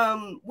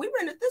 we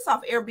rented this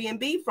off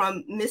Airbnb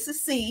from Mrs.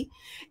 C.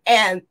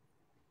 And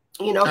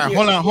you know,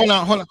 hold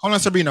on,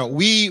 Sabrina.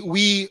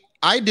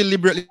 I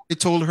deliberately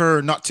told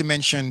her not to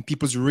mention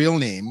people's real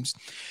names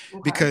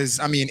because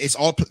I mean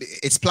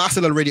it's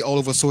plastered already all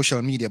over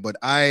social media. But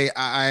I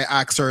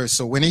asked her.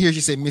 So when I hear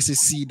she say Mrs.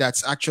 C,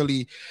 that's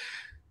actually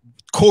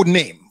code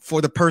name for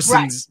the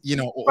person's you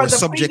know or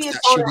subject that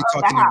she'll be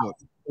talking about.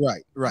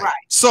 Right.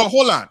 So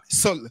hold on.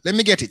 So let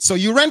me get it. So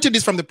you rented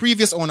this from the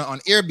previous owner on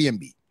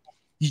Airbnb.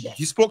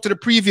 You spoke to the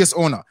previous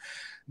owner.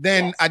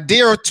 Then a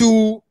day or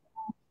two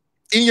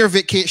in your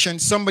vacation,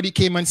 somebody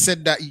came and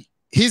said that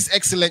His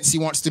Excellency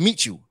wants to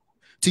meet you.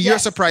 To your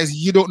surprise,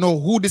 you don't know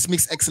who this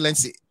Miss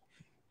Excellency,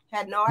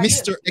 had no idea.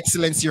 Mr.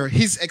 Excellency or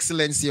His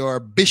Excellency or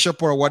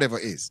Bishop or whatever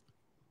is.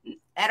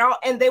 At all.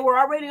 And they were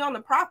already on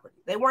the property.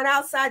 They weren't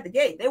outside the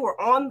gate. They were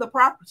on the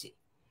property.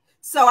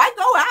 So I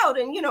go out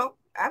and, you know,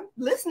 I'm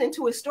listening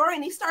to his story,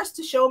 and he starts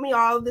to show me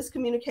all of this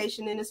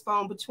communication in his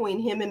phone between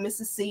him and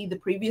Mrs. C, the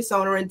previous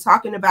owner, and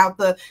talking about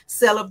the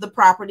sale of the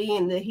property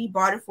and that he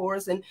bought it for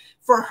us and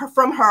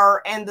from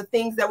her and the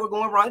things that were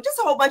going wrong. Just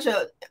a whole bunch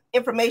of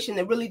information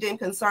that really didn't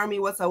concern me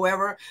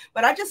whatsoever.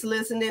 But I just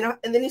listened, and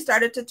then he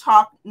started to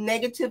talk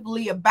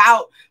negatively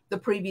about the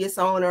previous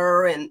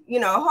owner and, you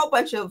know, a whole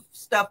bunch of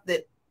stuff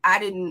that I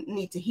didn't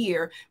need to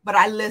hear. But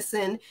I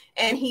listened,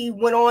 and he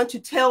went on to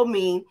tell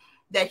me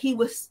that he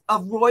was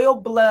of royal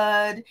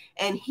blood,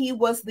 and he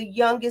was the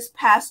youngest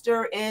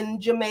pastor in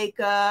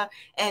Jamaica,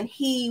 and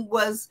he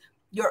was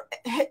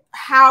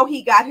how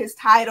he got his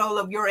title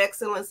of Your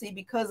Excellency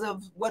because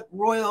of what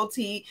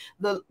royalty,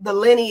 the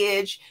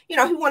lineage. You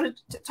know, he wanted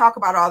to talk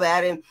about all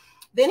that. And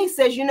then he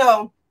says, you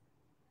know,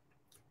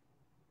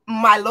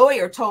 my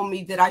lawyer told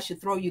me that I should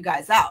throw you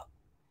guys out.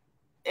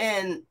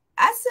 And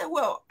I said,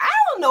 well, I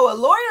don't know a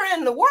lawyer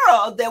in the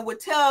world that would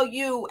tell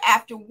you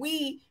after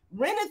we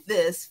rented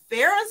this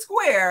fair and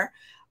square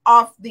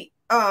off the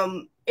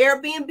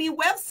Airbnb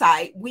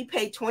website, we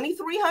paid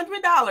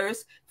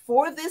 $2,300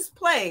 for this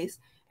place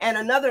and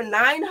another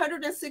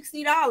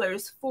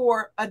 $960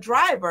 for a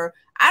driver.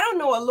 I don't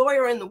know a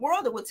lawyer in the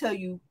world that would tell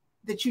you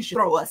that you should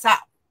throw us out.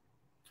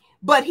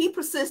 But he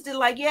persisted,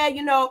 like, yeah,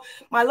 you know,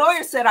 my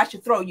lawyer said I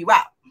should throw you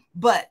out,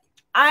 but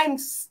I'm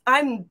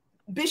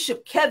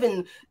Bishop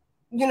Kevin,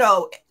 you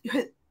know,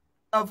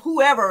 of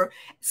whoever,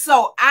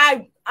 so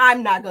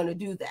I'm not going to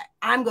do that.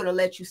 I'm going to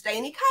let you stay.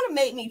 And he kind of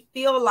made me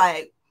feel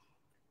like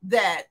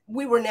that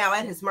we were now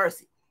at his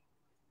mercy.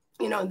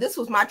 You know, this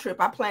was my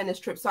trip. I planned this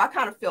trip, so I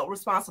kind of felt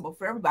responsible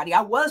for everybody.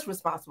 I was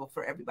responsible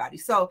for everybody.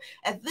 So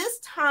at this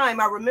time,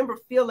 I remember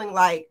feeling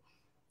like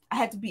I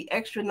had to be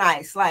extra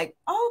nice. Like,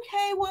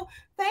 okay, well,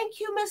 thank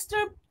you,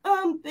 Mr.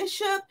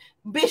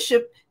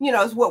 Bishop, you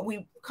know, is what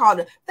we called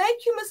it.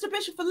 Thank you, Mr.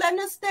 Bishop, for letting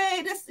us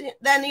stay. This,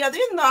 that, and the other.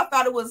 Even though I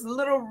thought it was a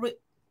little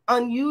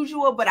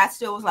unusual, but I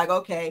still was like,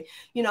 okay,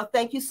 you know,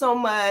 thank you so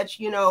much.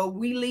 You know,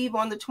 we leave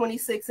on the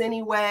 26th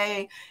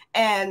anyway.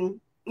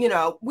 And, you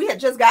know, we had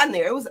just gotten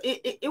there.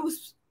 It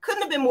was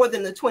couldn't have been more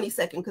than the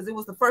 22nd because it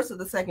was the first or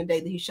the second day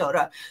that he showed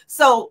up.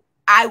 So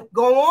I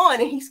go on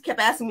and he kept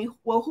asking me,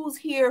 well, who's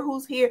here?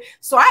 Who's here?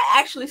 So I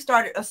actually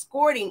started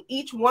escorting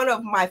each one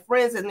of my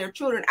friends and their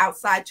children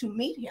outside to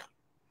meet him.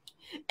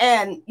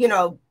 And, you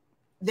know,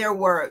 there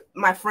were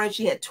my friend,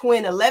 she had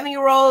twin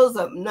 11-year-olds,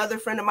 another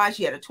friend of mine,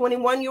 she had a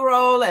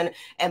 21-year-old,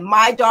 and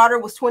my daughter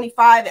was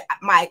 25,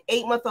 my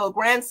 8-month-old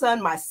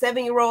grandson, my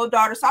 7-year-old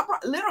daughter. So I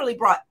literally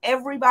brought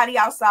everybody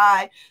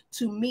outside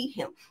to meet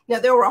him. Now,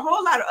 there were a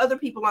whole lot of other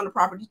people on the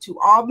property too,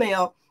 all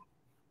male.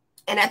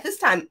 And at this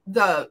time,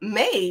 the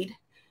maid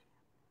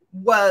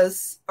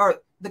was, or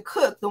the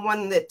cook, the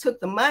one that took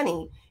the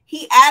money,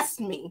 he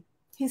asked me,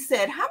 he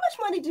said, how much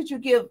money did you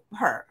give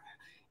her?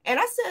 And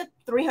I said,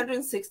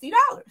 $360.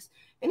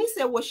 And he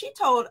said, well, she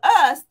told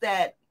us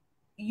that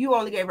you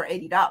only gave her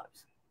 $80.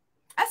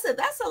 I said,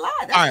 that's a lie.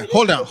 That's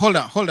all right,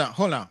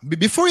 hold on.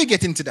 Before you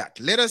get into that,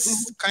 let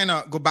us kind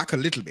of go back a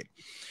little bit.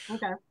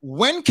 Okay.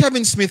 When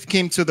Kevin Smith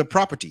came to the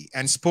property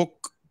and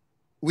spoke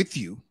with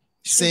you,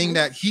 saying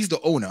that he's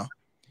the owner,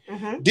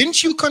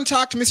 didn't you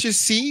contact Mr.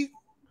 C?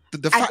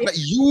 The fact that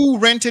you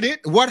rented it,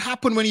 what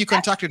happened when you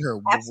contacted her?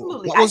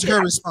 Absolutely. What was her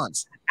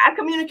response? I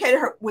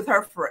communicated with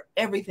her for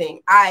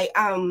everything.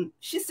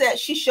 She said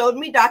she showed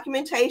me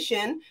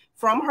documentation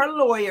from her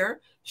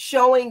lawyer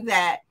showing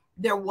that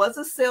there was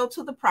a sale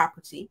to the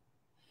property,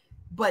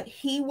 but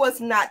he was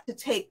not to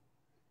take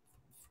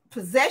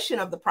possession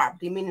of the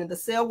property, meaning the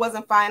sale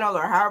wasn't final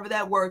or however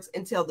that works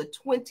until the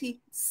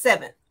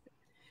 27th.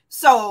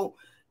 So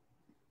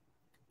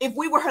if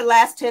we were her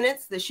last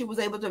tenants that she was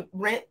able to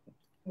rent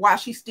while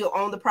she still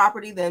owned the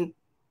property, then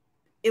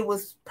it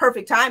was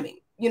perfect timing.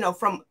 You know,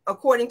 from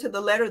according to the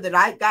letter that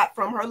I got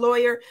from her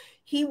lawyer,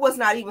 he was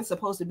not even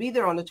supposed to be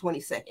there on the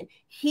 22nd.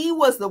 He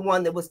was the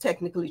one that was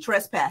technically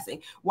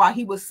trespassing while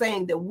he was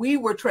saying that we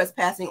were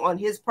trespassing on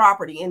his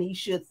property and he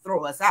should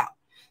throw us out.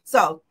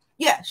 So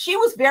yeah, she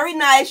was very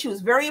nice. She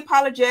was very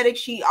apologetic.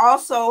 She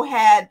also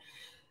had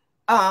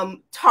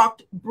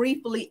talked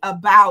briefly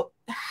about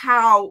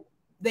how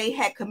they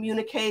had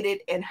communicated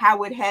and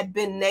how it had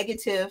been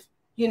negative,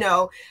 you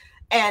know,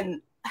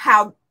 and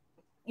how,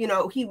 you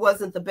know, he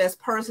wasn't the best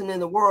person in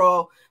the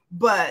world,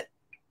 but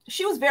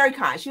she was very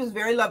kind. She was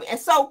very loving. And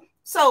so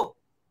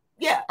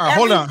yeah.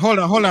 Hold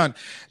on.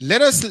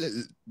 Let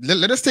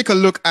us take a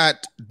look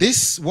at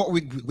this. What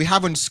we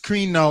have on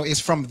screen now is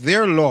from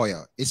their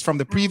lawyer. It's from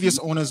the previous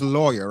owner's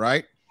lawyer,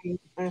 right?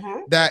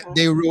 That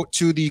they wrote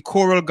to the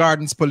Coral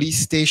Gardens police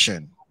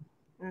station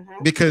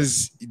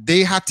because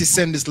they had to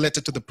send this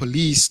letter to the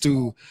police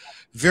to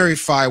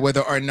verify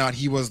whether or not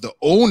he was the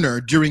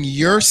owner during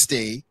your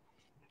stay,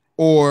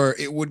 or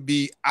it would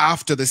be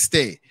after the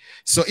stay.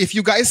 So if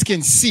you guys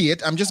can see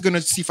it, I'm just going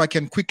to see if I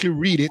can quickly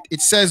read it.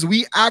 It says,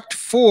 we act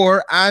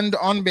for and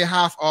on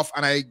behalf of,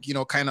 and I, you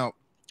know, kind of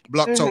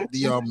blocked out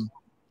the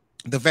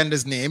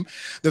vendor's name,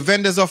 the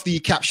vendors of the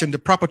caption, the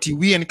property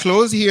we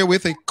enclose here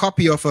with a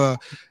copy of a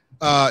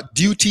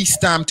duty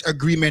stamped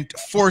agreement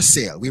for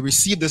sale. We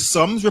received the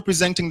sums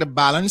representing the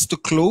balance to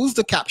close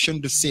the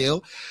caption, the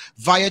sale,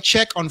 via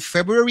check on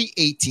February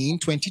 18,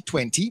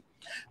 2020.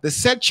 The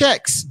said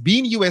checks,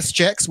 being U.S.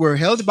 checks, were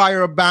held by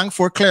our bank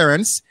for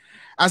clearance,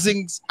 as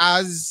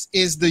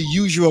is the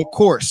usual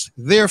course.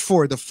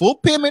 Therefore, the full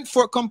payment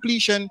for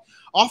completion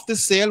of the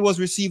sale was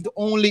received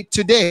only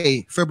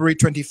today, February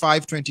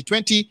 25,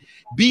 2020,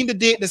 being the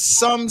date the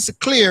sums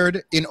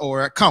cleared in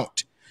our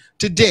account.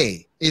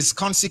 Today is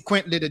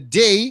consequently the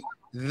day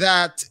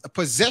that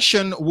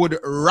possession would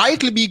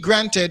rightly be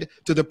granted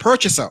to the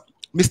purchaser,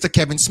 Mr.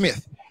 Kevin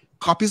Smith.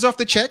 Copies of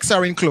the checks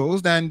are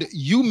enclosed, and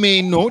you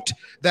may note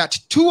that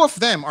 2 of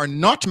them are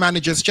not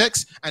manager's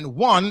checks and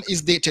 1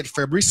 is dated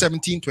February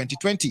 17,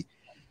 2020.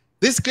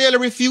 This clearly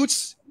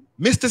refutes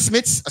Mr.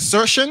 Smith's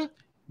assertion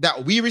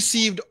that we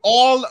received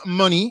all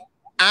money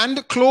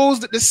and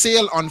closed the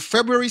sale on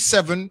February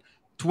 7,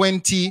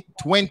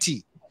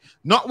 2020.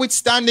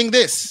 Notwithstanding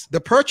this, the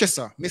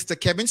purchaser, Mr.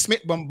 Kevin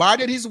Smith,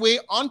 bombarded his way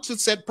onto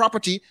said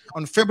property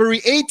on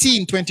February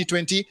 18,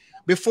 2020,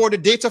 before the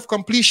date of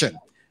completion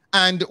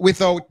and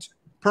without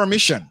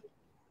permission.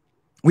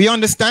 We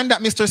understand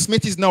that Mr.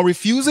 Smith is now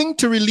refusing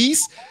to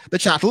release the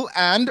chattel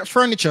and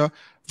furniture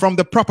from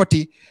the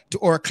property to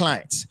our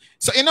clients.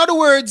 So in other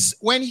words,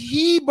 when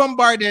he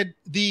bombarded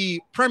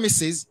the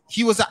premises,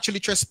 he was actually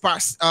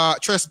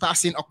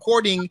trespassing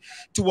according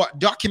to what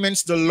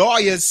documents the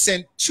lawyers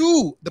sent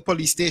to the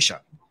police station.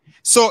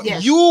 So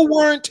yes. You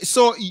weren't,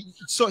 so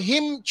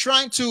him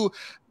trying to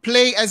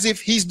play as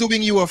if he's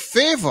doing you a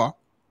favor,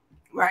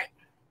 right,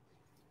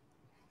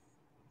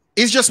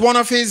 is just one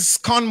of his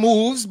con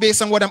moves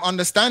based on what I'm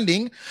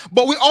understanding.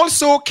 But we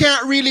also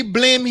can't really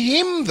blame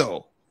him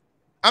though.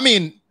 I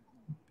mean,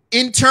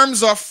 in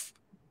terms of,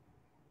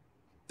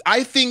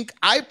 I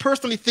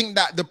personally think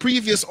that the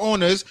previous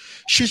owners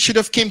should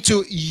have came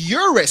to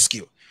your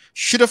rescue,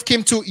 should have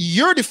came to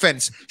your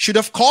defense, should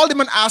have called him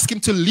and asked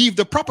him to leave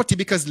the property,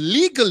 because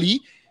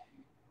legally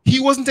he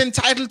wasn't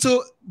entitled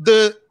to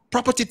the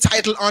property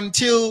title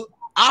until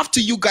after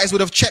you guys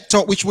would have checked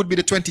out, which would be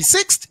the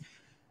 26th.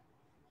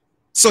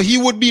 So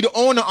he would be the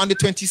owner on the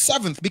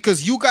 27th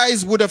because you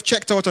guys would have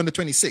checked out on the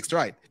 26th,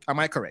 right? Am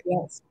I correct?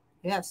 Yes.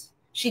 Yes.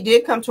 She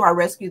did come to our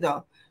rescue,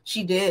 though.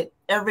 She did.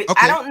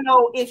 I don't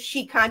know if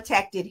she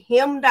contacted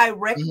him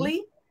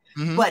directly,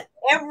 but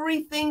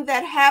everything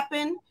that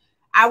happened,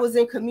 I was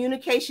in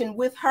communication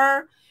with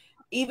her.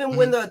 Even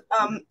when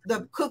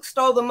the cook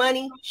stole the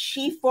money,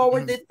 she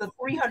forwarded the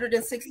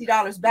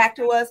 $360 back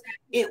to us.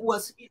 It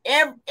was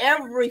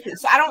everything.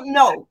 So I don't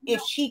know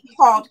if she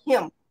called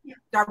him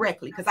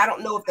directly because I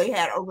don't know if they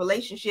had a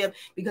relationship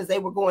because they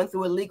were going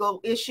through a legal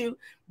issue.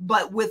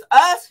 But with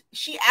us,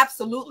 she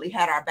absolutely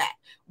had our back.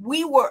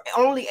 We were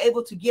only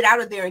able to get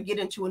out of there and get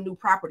into a new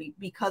property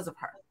because of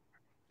her.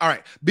 All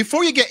right.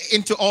 Before you get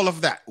into all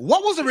of that,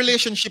 what was the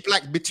relationship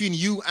like between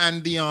you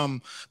and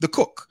the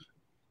cook?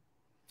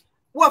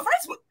 Well,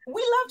 first,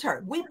 we loved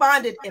her. We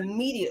bonded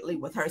immediately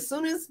with her. As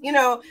soon as, you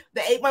know,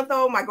 the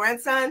 8-month-old, my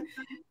grandson,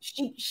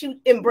 she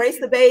embraced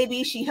the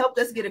baby. She helped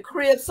us get a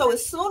crib. So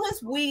as soon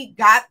as we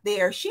got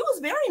there, she was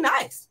very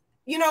nice.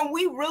 You know,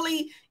 we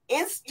really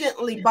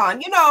instantly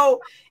bond. You know,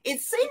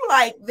 it seemed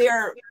like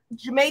they're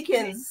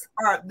Jamaicans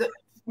are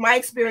my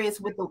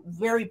experience with the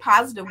very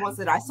positive ones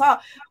that I saw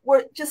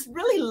were just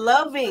really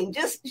loving.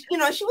 Just, you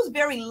know, she was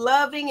very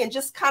loving and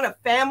just kind of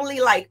family,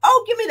 like,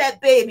 oh, give me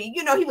that baby.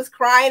 You know, he was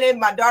crying and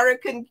my daughter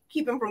couldn't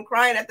keep him from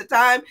crying at the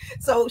time.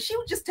 So she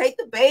would just take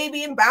the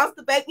baby and bounce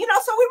the baby, you know,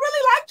 so we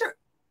really liked her.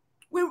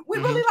 We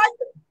really liked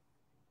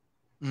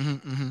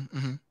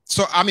her.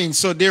 So, I mean,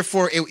 so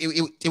therefore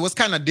it was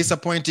kind of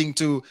disappointing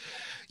to,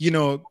 you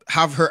know,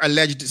 have her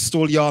alleged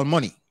stole y'all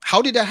money.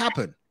 How did that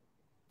happen?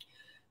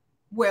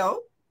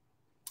 Well,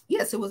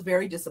 yes, it was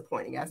very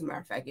disappointing. As a matter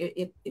of fact,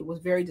 it was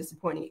very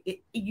disappointing.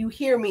 You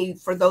hear me,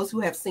 for those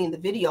who have seen the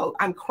video,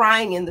 I'm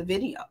crying in the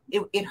video.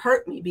 It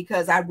hurt me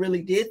because I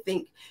really did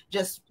think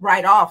just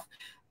right off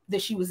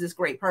that she was this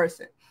great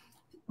person.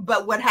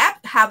 But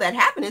how that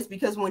happened is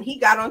because when he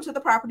got onto the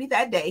property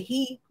that day,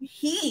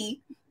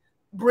 he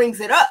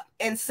brings it up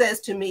and says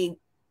to me,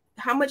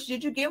 how much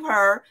did you give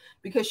her?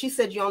 Because she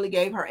said you only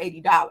gave her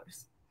 $80.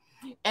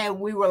 And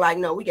we were like,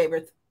 no, we gave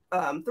her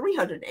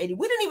 $380.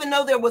 We didn't even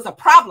know there was a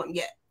problem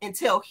yet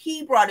until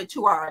he brought it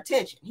to our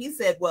attention. He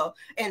said, well,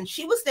 and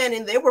she was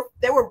standing, they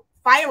were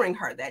firing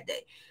her that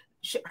day.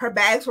 Her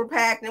bags were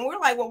packed and we're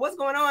like, well, what's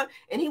going on?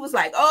 And he was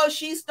like, oh,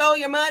 she stole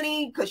your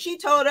money because she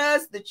told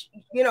us that,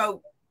 you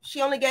know,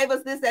 she only gave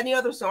us this, that, and the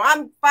other. So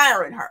I'm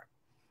firing her,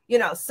 you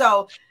know.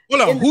 So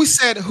hold on, who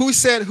said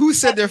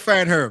they're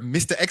firing her?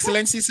 Mr.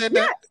 Excellency said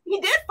that? Yes, he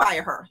did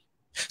fire her.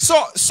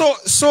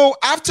 So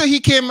after he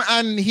came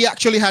and he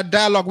actually had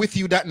dialogue with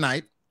you that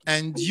night,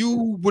 and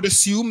you would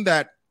assume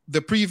that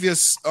the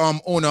previous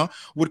owner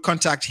would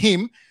contact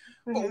him.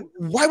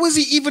 Why was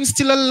he even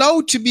still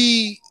allowed to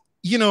be,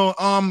 you know,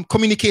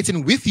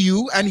 communicating with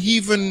you and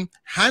even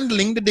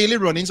handling the daily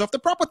runnings of the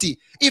property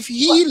if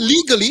he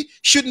legally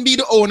shouldn't be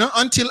the owner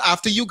until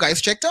after you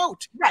guys checked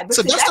out? Right.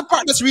 So that's the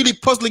part that's really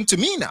puzzling to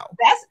me now.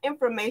 That's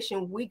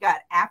information we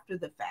got after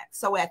the fact.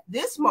 So at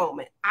this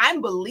moment,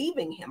 I'm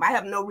believing him. I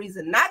have no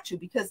reason not to,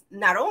 because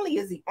not only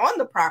is he on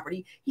the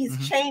property,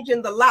 he's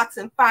changing the locks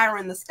and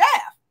firing the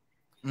staff.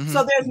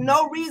 So there's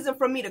no reason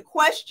for me to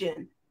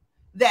question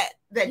that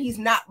he's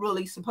not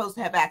really supposed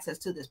to have access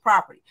to this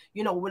property.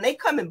 You know, when they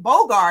come in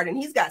Bogart and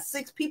he's got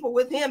 6 people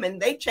with him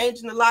and they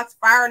changing the locks,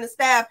 firing the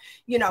staff,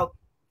 you know,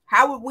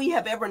 how would we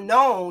have ever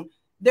known?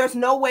 There's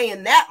no way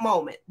in that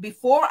moment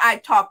before I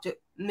talked to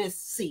Miss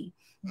C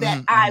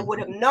that I would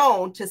have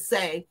known to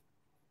say,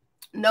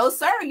 no,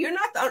 sir, you're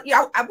not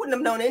I wouldn't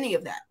have known any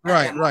of that.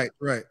 Right.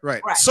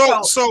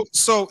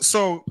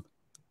 So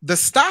the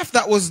staff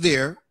that was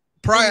there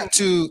prior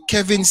to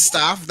Kevin's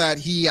staff that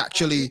he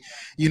actually,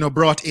 you know,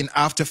 brought in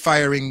after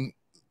firing,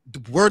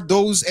 were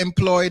those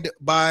employed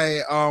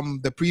by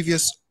the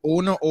previous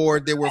owner,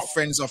 or they were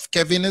friends of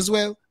Kevin as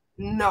well?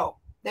 No,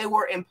 they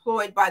were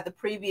employed by the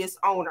previous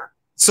owner.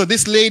 So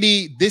this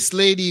lady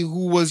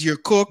who was your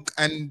cook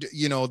and,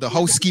 you know, the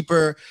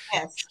housekeeper,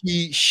 yes,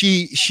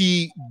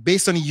 she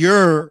based on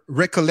your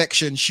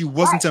recollection, she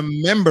wasn't a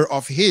member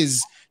of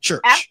his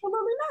church.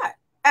 Absolutely not.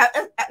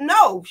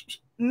 No,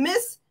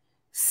 Miss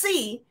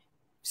C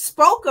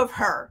spoke of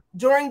her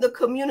during the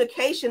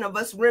communication of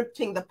us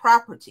renting the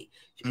property.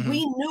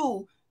 We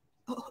knew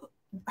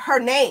her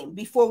name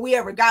before we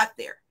ever got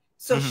there.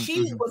 So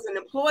she was an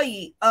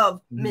employee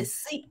of Miss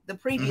C, the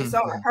previous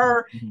owner,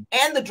 her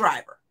and the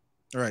driver.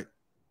 Right.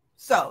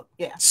 So,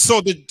 yeah.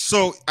 So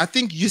I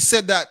think you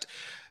said that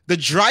the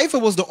driver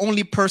was the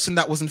only person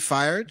that wasn't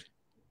fired.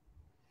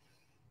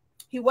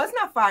 He was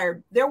not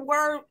fired. There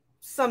were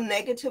some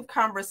negative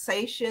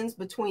conversations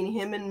between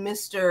him and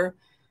Mr.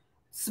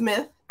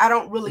 Smith. I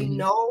don't really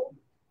know.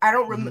 I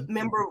don't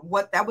remember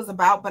what that was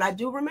about, but I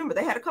do remember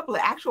they had a couple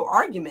of actual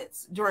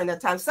arguments during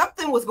that time.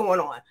 Something was going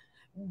on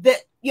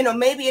that, you know,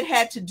 maybe it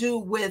had to do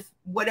with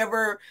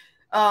whatever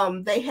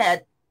they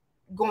had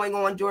going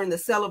on during the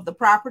sale of the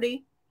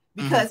property,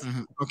 because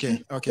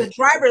the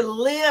driver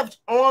lived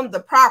on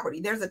the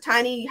property. There's a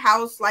tiny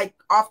house like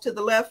off to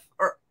the left,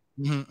 or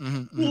he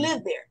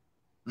lived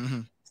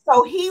there.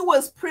 So he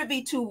was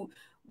privy to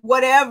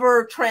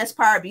whatever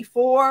transpired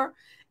before.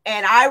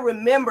 And I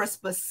remember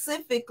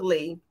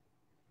specifically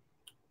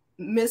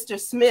Mr.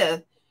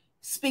 Smith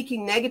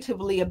speaking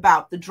negatively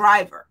about the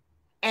driver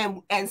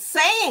and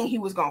saying he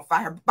was going to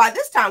fire her. By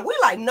this time, we're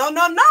like, no,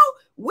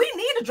 we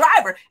need a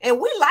driver and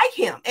we like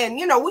him. And,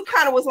 you know, we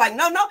kind of was like,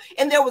 no.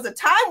 And there was a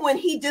time when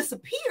he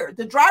disappeared.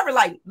 The driver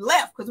like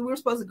left because we were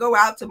supposed to go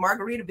out to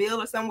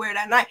Margaritaville or somewhere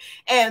that night.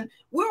 And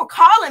we were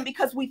calling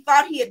because we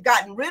thought he had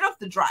gotten rid of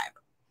the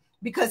driver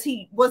because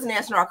he wasn't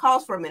answering our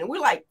calls for a minute.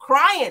 We're like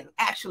crying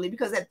actually,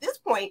 because at this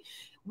point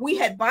we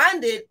had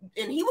bonded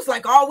and he was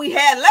like all we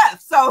had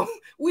left. So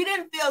we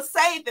didn't feel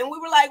safe. And we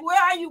were like,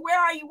 where are you? Where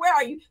are you? Where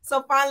are you?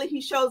 So finally he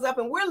shows up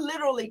and we're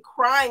literally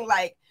crying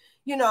like,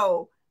 you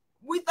know,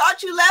 we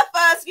thought you left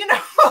us, you know,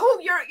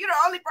 you're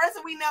the only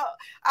person we know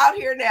out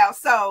here now.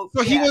 So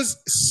yeah.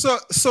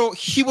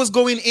 he was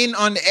going in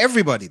on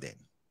everybody then.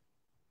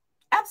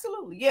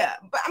 Absolutely. Yeah.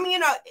 But I mean, you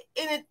know,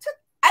 and it took,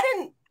 I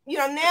didn't, you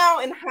know, now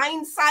in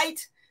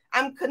hindsight,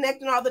 I'm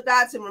connecting all the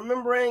dots and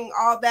remembering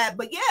all that.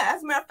 But yeah,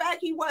 as a matter of fact,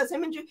 he was,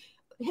 him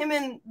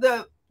and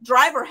the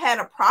driver had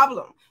a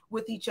problem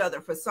with each other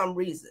for some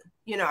reason.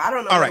 You know, I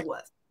don't know what it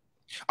was.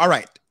 All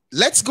right.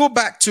 Let's go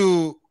back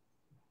to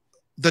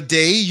the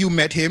day you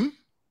met him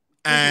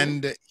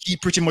and he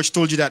pretty much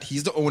told you that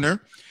he's the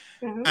owner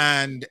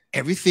and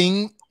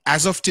everything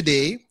as of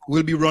today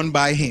will be run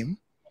by him.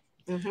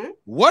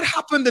 What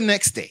happened the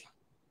next day?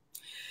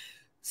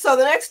 So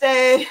the next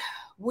day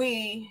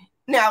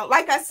now,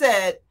 like I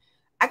said,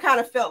 I kind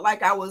of felt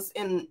like I was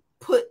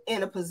put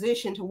in a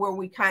position to where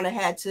we kind of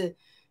had to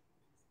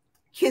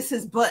kiss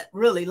his butt,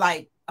 really.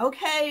 Like,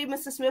 okay,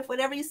 Mr. Smith,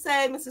 whatever you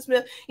say, Mr.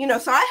 Smith. You know,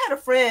 so I had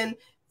a friend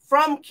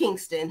from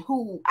Kingston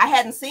who I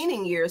hadn't seen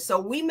in years. So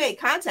we made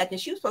contact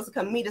and she was supposed to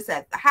come meet us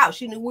at the house.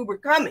 She knew we were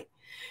coming.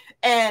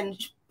 And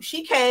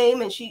she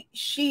came and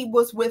she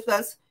was with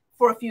us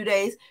for a few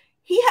days.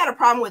 He had a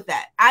problem with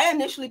that. I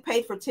initially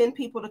paid for 10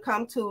 people to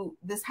come to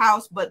this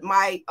house, but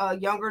my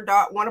younger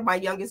daughter, one of my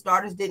youngest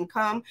daughters didn't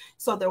come.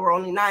 So there were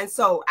only 9.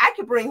 So I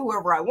could bring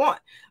whoever I want.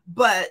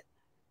 But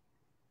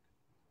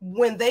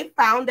when they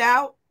found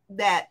out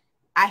that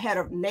I had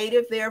a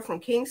native there from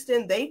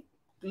Kingston, they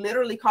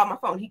literally called my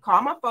phone. He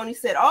called my phone. He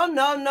said, oh,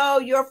 no,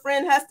 your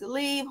friend has to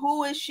leave.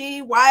 Who is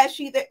she? Why is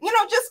she there? You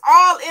know, just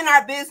all in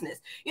our business.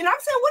 You know, I'm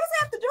saying, what does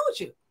that have to do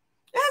with you?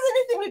 It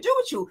has anything to do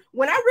with you.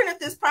 When I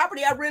rented this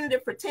property, I rented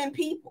it for 10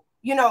 people.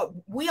 You know,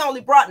 we only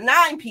brought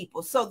 9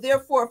 people. So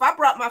therefore, if I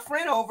brought my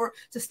friend over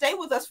to stay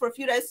with us for a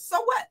few days, so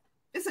what?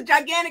 It's a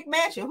gigantic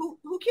mansion.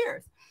 Who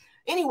cares?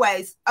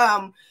 Anyways,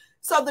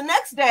 so the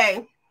next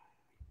day,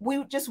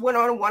 we just went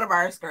on one of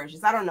our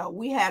excursions. I don't know.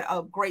 We had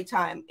a great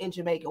time in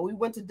Jamaica. We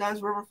went to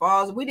Dunn's River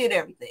Falls. We did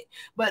everything.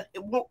 But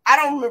I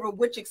don't remember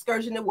which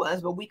excursion it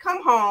was. But we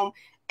come home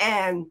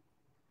and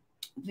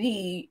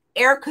the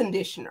air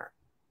conditioner,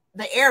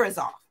 the air is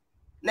off.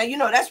 Now, you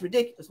know, that's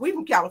ridiculous. We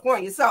from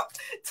California. So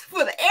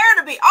for the air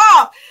to be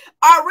off,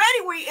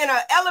 already we're in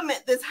an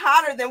element that's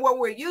hotter than what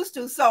we're used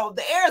to. So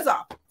the air is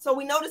off. So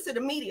we notice it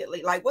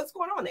immediately. Like, what's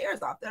going on? The air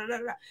is off.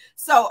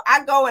 So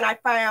I go and I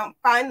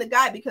find the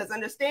guy because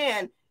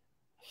understand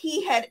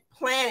he had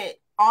planted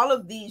all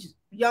of these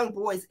young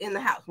boys in the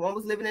house. One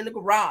was living in the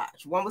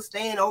garage. One was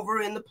staying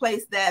over in the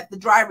place that the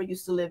driver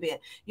used to live in.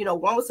 You know,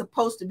 one was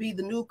supposed to be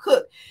the new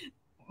cook.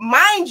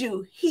 Mind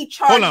you, he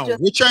charged. Hold on.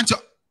 We're trying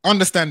to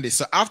understand this.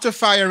 So after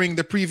firing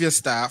the previous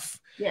staff,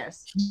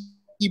 yes,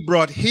 he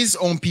brought his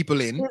own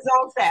people in. His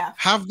own staff.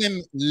 Have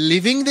them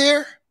living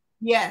there?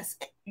 Yes,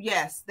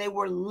 they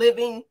were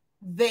living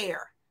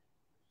there.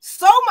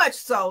 So much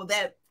so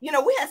that, you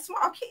know, we had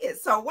small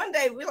kids. So one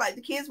day we like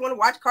the kids want to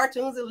watch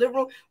cartoons in the living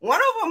room. One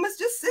of them is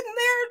just sitting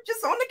there,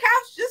 just on the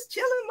couch, just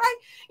chilling, like,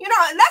 you know,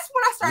 and that's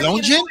when I started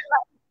lounging. Like,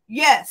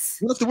 yes.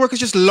 What if the workers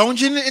just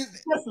lounging?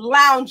 Just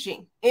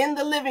lounging in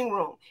the living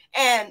room.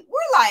 And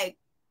we're like,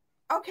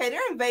 okay, they're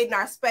invading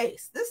our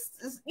space. This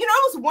is, you know,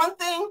 it was one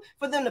thing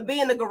for them to be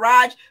in the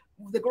garage.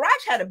 The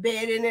garage had a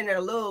bed in it and a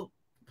little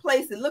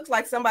place that looks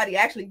like somebody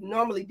actually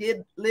normally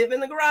did live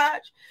in the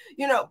garage,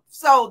 you know.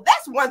 So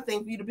that's one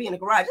thing for you to be in the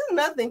garage. It's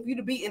another thing for you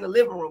to be in the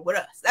living room with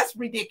us. That's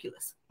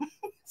ridiculous.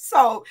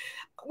 So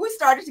we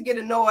started to get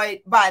annoyed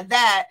by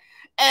that.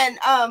 And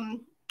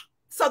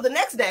so the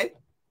next day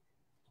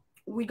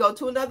we go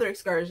to another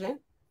excursion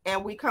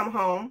and we come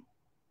home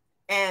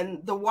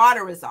and the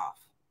water is off.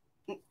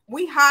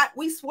 We hot,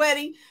 we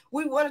sweaty,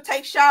 we want to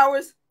take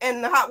showers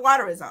and the hot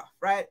water is off,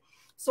 right?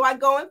 So I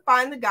go and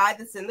find the guy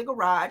that's in the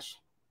garage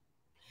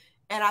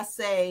and I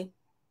say,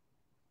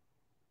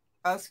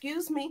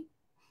 excuse me,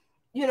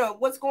 you know,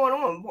 what's going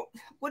on?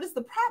 What is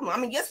the problem? I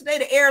mean, yesterday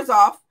the air's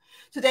off,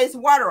 today's the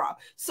water off.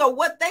 So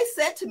what they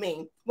said to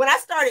me, when I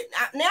started,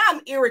 now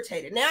I'm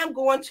irritated. Now I'm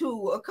going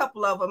to a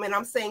couple of them and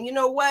I'm saying, you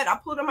know what? I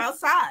pulled them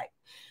outside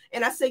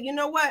and I said, you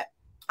know what?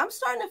 I'm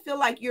starting to feel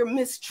like you're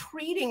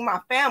mistreating my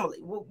family.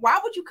 Well, why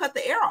would you cut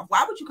the air off?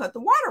 Why would you cut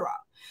the water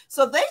off?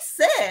 So they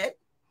said,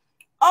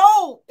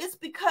 oh, it's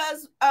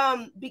because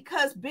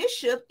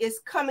Bishop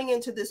is coming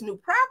into this new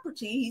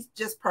property he's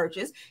just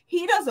purchased.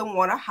 He doesn't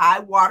want a high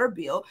water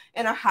bill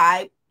and a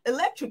high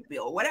electric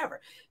bill,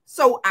 whatever.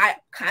 So I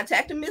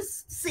contacted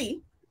Miss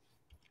C,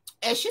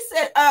 and she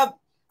said,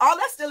 all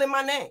that's still in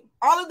my name.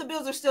 All of the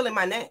bills are still in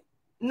my name.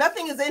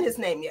 Nothing is in his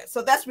name yet.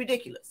 So that's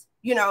ridiculous,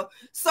 you know?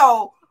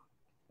 So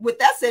with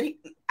that said,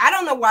 I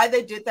don't know why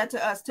they did that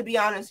to us, to be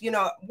honest. You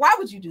know, why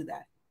would you do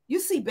that? You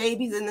see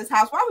babies in this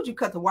house. Why would you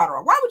cut the water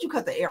off? Why would you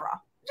cut the air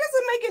off? It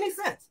doesn't make any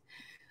sense,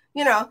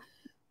 you know?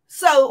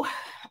 So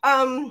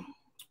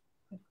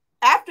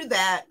after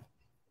that,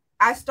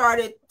 I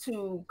started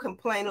to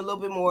complain a little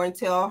bit more and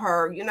tell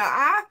her, you know,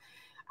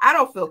 I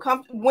don't feel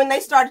comfortable. When they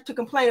started to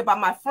complain about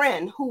my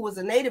friend who was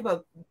a native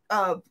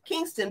of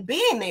Kingston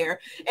being there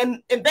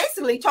and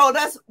basically told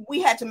us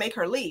we had to make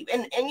her leave.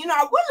 And you know,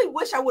 I really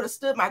wish I would have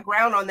stood my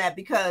ground on that,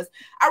 because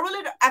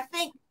I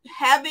think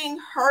having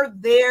her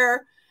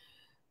there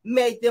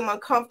made them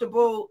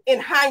uncomfortable in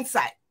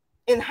hindsight.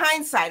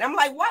 I'm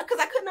like, why? Because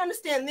I couldn't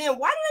understand then.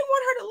 Why do they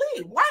want her to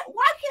leave? Why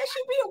can't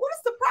she be here? What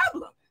is the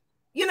problem?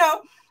 You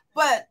know,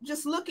 but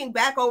just looking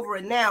back over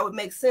it now, it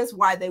makes sense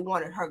why they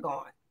wanted her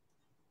gone.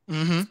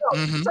 So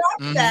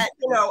after that,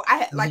 you know,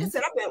 like I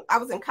said, I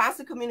was in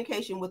constant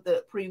communication with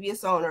the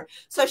previous owner.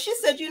 So she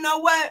said, you know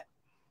what?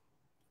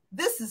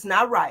 This is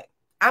not right.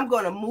 I'm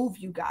going to move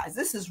you guys.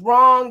 This is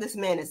wrong. This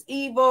man is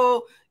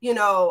evil. You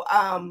know,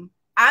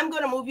 I'm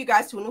going to move you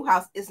guys to a new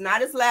house. It's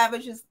not as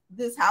lavish as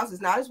this house.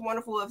 It's not as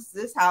wonderful as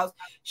this house.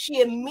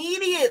 She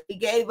immediately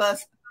gave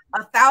us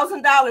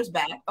 $1,000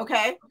 back.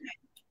 Okay.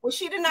 Well,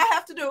 she did not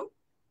have to do.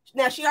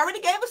 Now, she already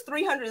gave us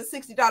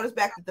 $360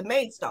 back that the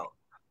maid stole.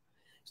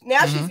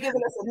 Now she's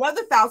giving us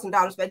another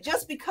 $1,000 back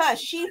just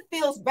because she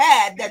feels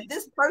bad that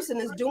this person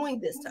is doing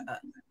this to us.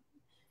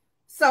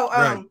 So,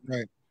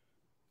 right.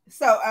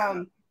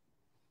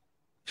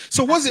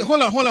 So was it,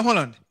 hold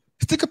on.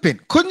 Stick a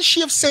pin. Couldn't she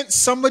have sent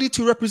somebody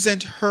to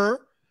represent her?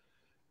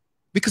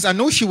 Because I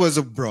know she was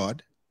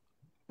abroad,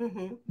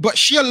 but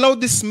she allowed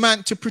this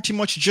man to pretty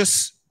much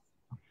just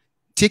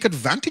take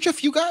advantage of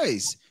you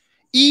guys,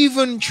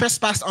 even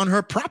trespass on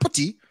her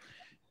property,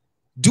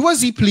 do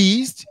as he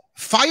pleased,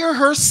 fire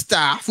her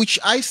staff, which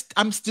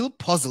I'm still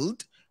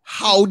puzzled.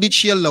 How did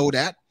she allow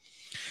that?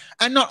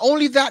 And not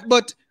only that,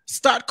 but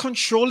start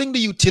controlling the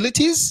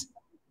utilities.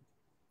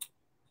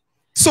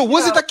 So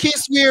was it a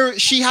case where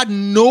she had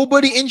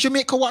nobody in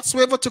Jamaica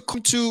whatsoever to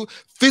come to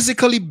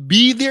physically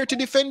be there to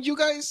defend you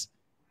guys?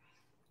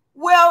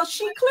 Well,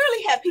 she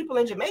clearly had people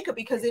in Jamaica,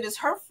 because it is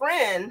her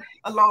friend,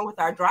 along with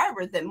our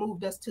driver, that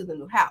moved us to the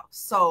new house.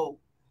 So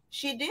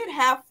she did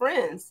have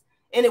friends,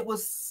 and it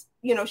was,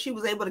 you know, she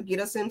was able to get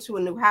us into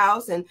a new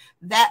house, and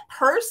that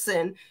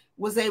person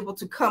was able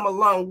to come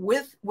along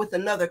with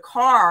another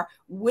car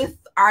with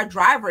our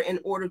driver in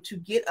order to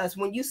get us.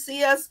 When you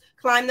see us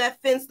climb that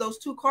fence, those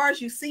two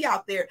cars you see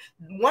out there,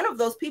 one of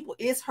those people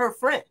is her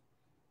friend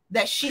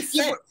that she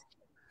sent.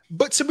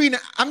 But SaBrina,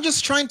 I'm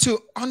just trying to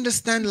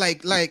understand,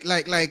 like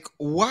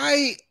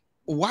why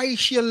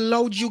she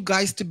allowed you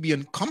guys to be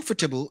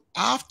uncomfortable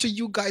after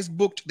you guys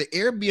booked the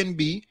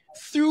Airbnb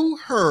through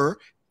her,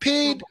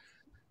 paid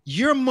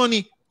your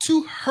money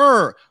to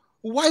her.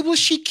 Why was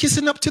she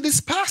kissing up to this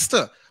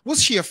pastor?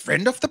 Was she a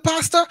friend of the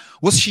pastor?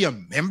 Was she a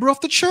member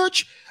of the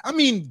church? I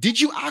mean, did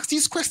you ask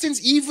these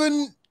questions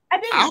even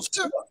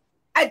after?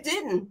 I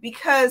didn't,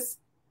 because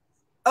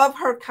of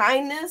her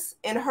kindness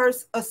and her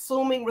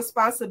assuming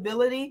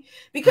responsibility,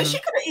 because she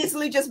could have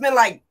easily just been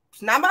like,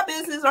 it's not my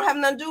business, don't have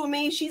nothing to do with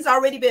me. She's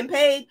already been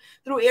paid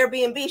through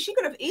Airbnb. She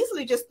could have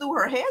easily just threw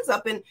her hands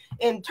up and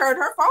turned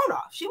her phone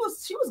off. She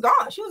was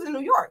gone. She was in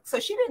New York. So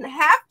she didn't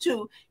have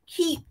to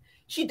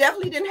she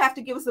definitely didn't have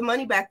to give us the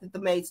money back that the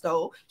maid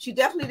stole. She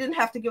definitely didn't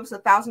have to give us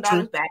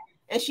 $1,000 back.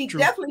 And she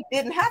definitely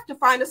didn't have to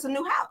find us a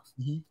new house.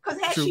 Because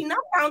had she not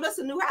found us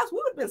a new house, we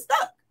would have been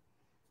stuck.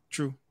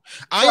 True.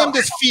 I am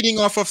just feeding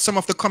off of some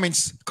of the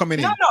comments coming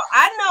in. No,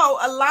 I know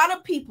a lot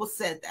of people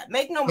said that.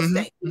 Make no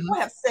mistake. People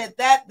have said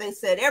that. They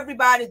said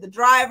everybody, the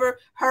driver,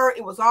 her,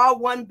 it was all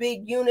one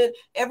big unit.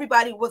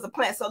 Everybody was a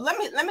plan. So let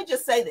me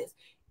just say this.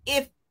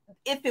 If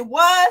it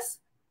was,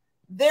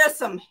 there's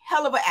some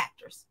hell of a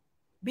actors,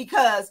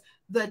 because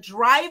the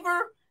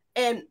driver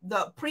and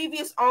the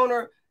previous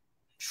owner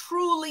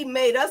truly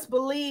made us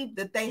believe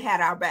that they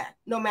had our back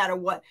no matter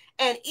what.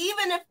 And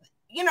even if,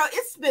 you know,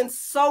 it's been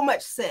so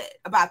much said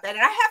about that.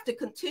 And I have to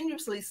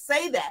continuously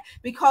say that,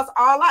 because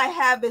all I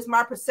have is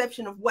my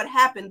perception of what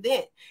happened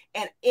then.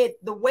 And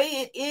the way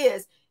it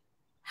is,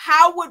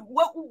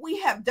 what would we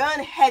have done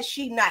had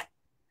she not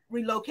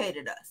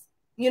relocated us?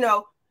 You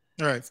know?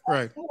 Right.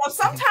 You know,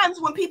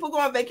 sometimes when people go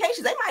on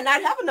vacation, they might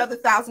not have another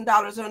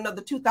 $1,000 or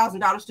another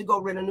 $2,000 to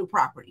go rent a new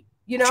property,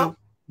 you know?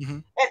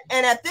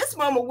 And at this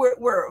moment,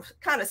 we're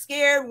kind of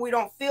scared. We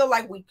don't feel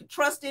like we could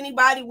trust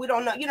anybody. We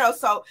don't know, you know.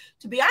 So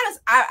to be honest,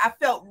 I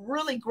felt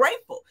really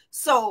grateful.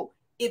 So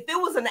if it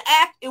was an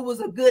act, it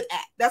was a good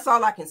act. That's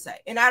all I can say.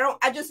 And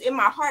I just in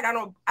my heart, I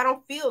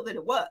don't feel that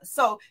it was.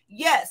 So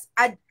yes,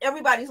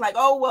 everybody's like,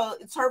 oh, well,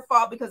 it's her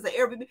fault because the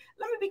Airbnb.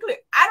 Let me be clear.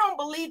 I don't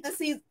believe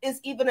this is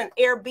even an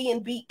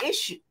Airbnb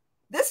issue.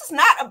 This is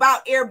not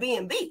about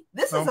Airbnb.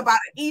 This is about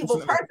an evil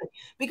person,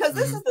 because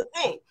this is the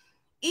thing.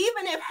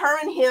 even if her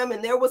and him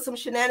and there was some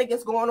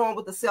shenanigans going on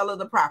with the sale of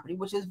the property,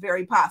 which is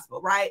very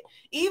possible, right?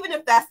 Even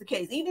if that's the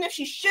case, even if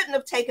she shouldn't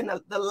have taken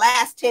the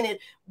last tenant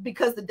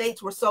because the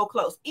dates were so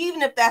close,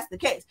 even if that's the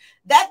case,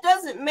 that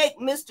doesn't make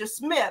Mr.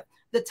 Smith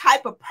the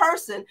type of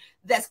person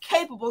that's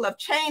capable of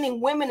chaining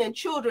women and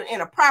children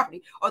in a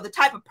property, or the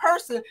type of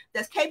person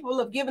that's capable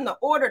of giving the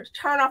order to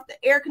turn off the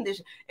air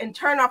conditioner and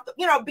turn off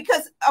the,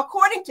 because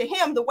according to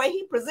him, the way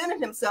he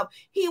presented himself,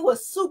 he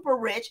was super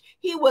rich.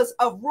 He was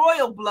of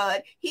royal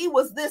blood. He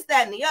was this,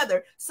 that, and the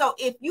other. So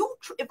if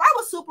I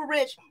was super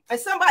rich and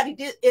somebody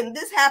did, and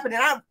this happened,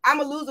 and I'm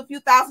gonna lose a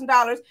few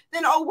 $1,000s,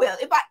 then oh well.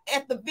 If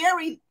at the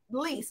very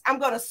least, I'm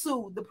gonna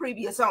sue the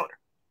previous owner.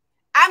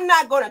 I'm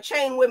not going to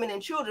chain women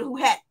and children who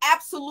had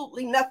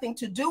absolutely nothing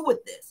to do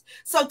with this.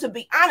 So to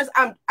be honest,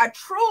 I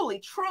truly,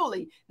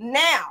 truly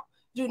now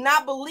do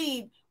not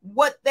believe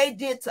what they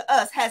did to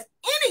us has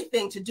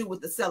anything to do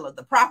with the sale of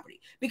the property,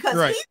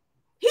 because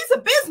he's a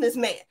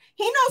businessman.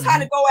 He knows how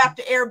to go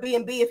after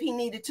Airbnb if he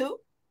needed to.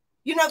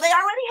 They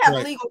already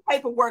have legal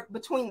paperwork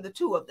between the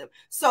two of them.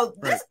 So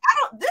this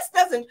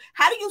doesn't,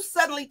 how do you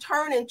suddenly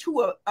turn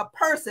into a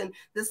person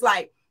that's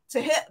like, to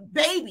hit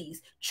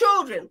babies,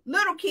 children,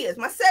 little kids,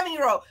 my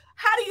 7-year-old,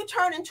 how do you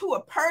turn into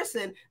a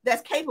person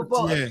that's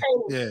capable of training?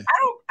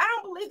 I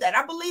don't believe that.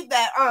 I believe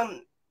that,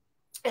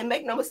 and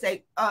make no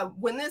mistake,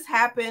 when this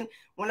happened,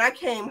 when I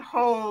came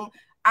home,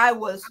 I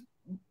was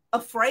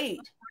afraid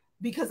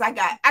because I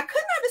couldn't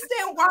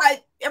understand why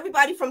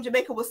everybody from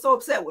Jamaica was so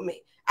upset with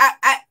me.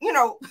 I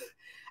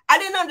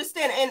didn't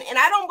understand. And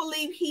I don't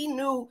believe he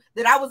knew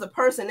that I was a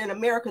person in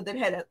America that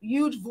had a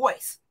huge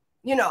voice.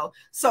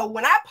 So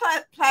when I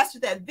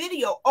plastered that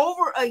video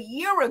over a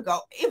year ago,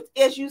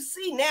 as you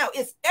see now,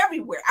 it's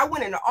everywhere. I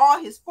went into all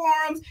his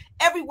forums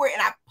everywhere,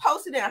 and I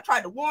posted it. I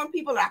tried to warn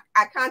people.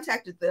 I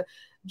contacted the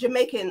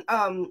Jamaican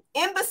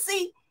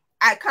embassy.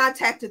 I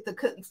contacted the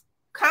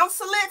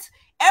consulate.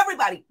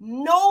 Everybody,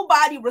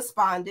 nobody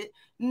responded.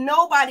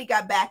 Nobody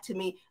got back to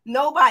me.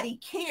 Nobody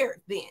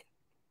cared then,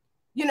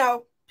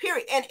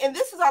 period. And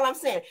this is all I'm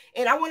saying.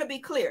 And I want to be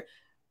clear.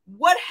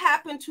 What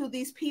happened to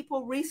these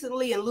people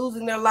recently and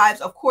losing their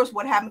lives, of course,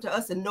 what happened to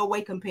us in no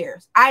way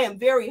compares. I am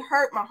very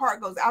hurt. My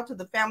heart goes out to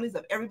the families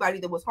of everybody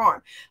that was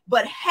harmed.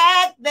 But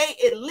had they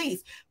at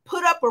least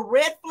put up a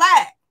red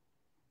flag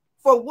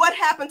for what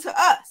happened to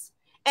us,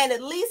 and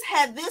at least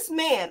had this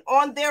man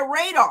on their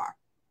radar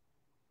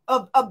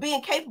of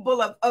being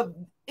capable of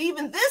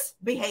even this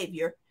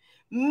behavior,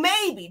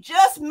 maybe,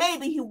 just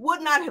maybe, he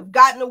would not have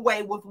gotten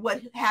away with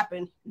what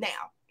happened now.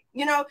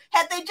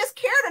 Had they just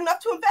cared enough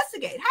to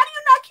investigate. How do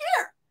you not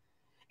care?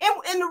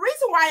 And the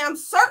reason why I'm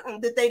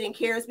certain that they didn't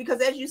care is because,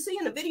 as you see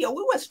in the video,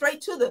 we went straight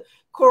to the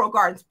Coral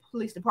Gardens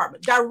Police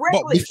Department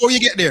directly. But before you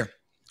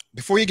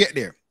get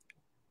there,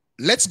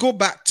 let's go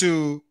back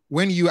to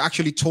when you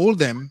actually told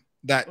them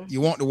that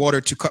you want the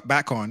water to cut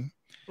back on.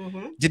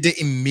 Did they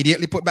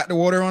immediately put back the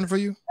water on for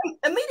you?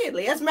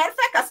 Immediately. As a matter of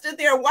fact, I stood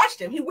there and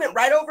watched him. He went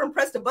right over and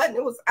pressed a button.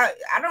 It was, I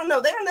don't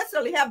know, they don't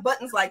necessarily have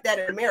buttons like that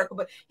in America,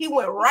 but he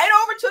went right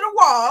over to the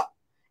wall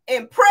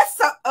and pressed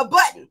a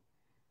button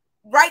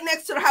right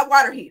next to the hot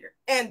water heater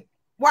and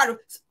water,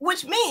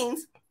 which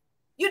means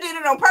you did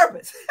it on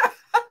purpose.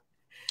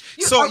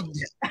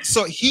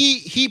 So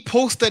he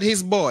posted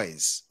his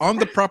boys on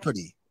the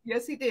property.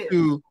 Yes, he did.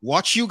 To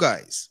watch you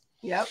guys.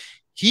 Yep.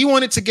 He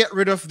wanted to get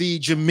rid of the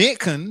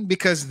Jamaican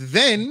because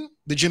then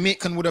the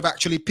Jamaican would have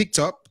actually picked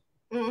up.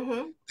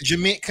 The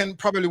Jamaican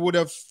probably would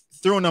have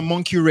thrown a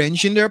monkey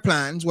wrench in their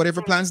plans,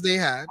 whatever plans they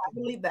had. I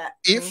believe that.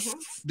 If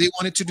they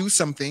wanted to do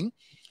something,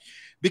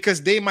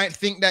 because they might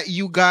think that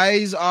you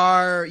guys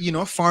are,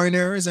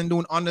 foreigners and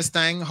don't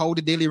understand how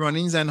the daily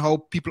runnings and how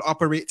people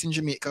operate in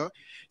Jamaica.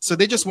 So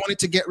they just wanted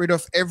to get rid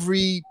of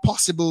every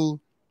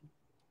possible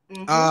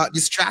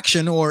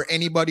distraction or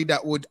anybody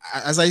that would,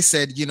 as I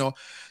said,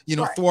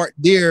 thwart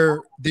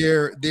their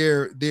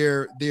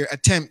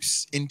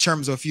attempts in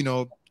terms of,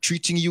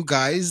 treating you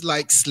guys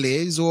like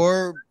slaves,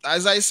 or,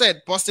 as I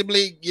said,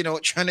 possibly,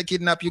 trying to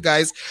kidnap you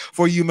guys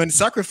for human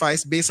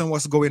sacrifice based on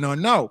what's going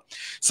on now.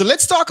 So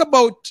let's talk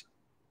about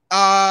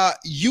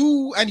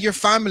you and your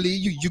family.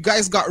 You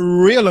guys got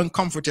real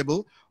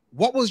uncomfortable.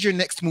 What was your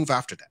next move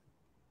after that?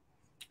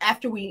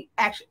 After we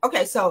actually,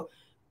 okay, so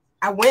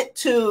I went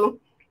to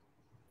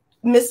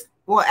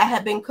I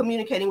had been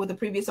communicating with the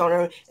previous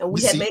owner, and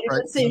we had made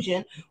a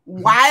decision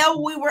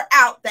while we were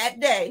out that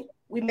day.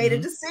 We made a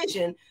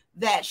decision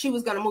that she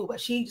was going to move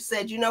us. She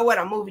said, you know what,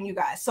 I'm moving you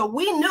guys. So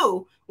we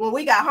knew when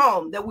we got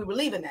home that we were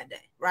leaving that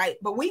day, right?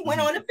 But we went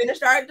on and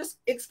finished our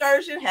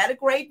excursion, had a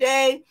great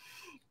day.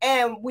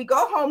 And we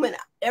go home, and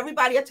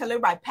I tell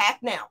everybody, pack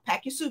now,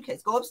 pack your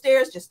suitcase, go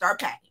upstairs, just start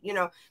packing.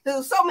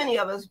 There's so many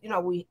of us,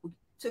 we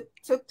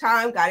took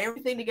time, got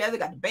everything together,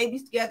 got the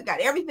babies together, got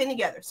everything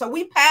together. So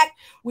we packed,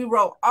 we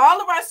rolled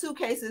all of our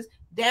suitcases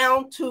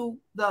down to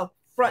the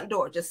front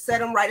door, just set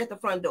them right at the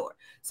front door.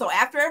 So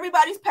after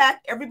everybody's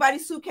packed,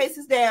 everybody's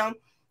suitcases down,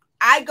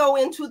 I go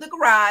into the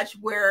garage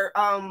where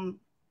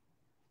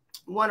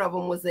one of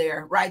them was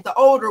there, right? The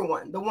older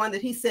one, the one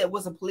that he said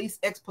was a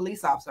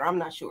ex-police officer. I'm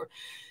not sure.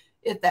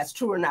 if that's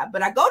true or not.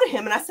 But I go to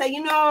him and I say,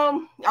 you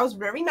know, I was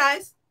very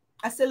nice.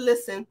 I said,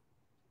 listen,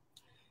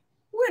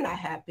 we're not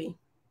happy.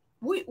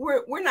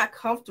 We're not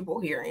comfortable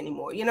here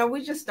anymore. You know,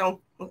 we just don't,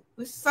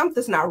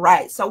 something's not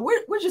right. So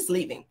we're just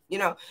leaving. You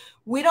know,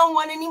 we don't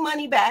want any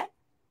money back.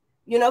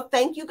 You know,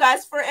 thank you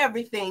guys for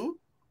everything.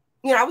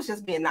 You know, I was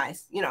just being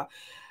nice, you know,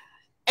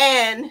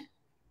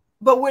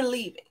 but we're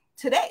leaving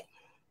today.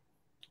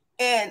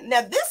 And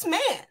now this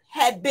man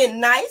had been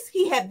nice.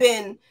 He had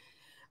been,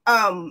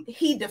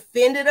 he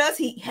defended us.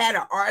 He had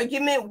an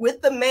argument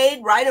with the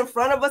maid right in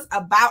front of us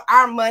about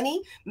our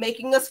money,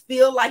 making us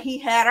feel like he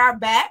had our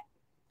back.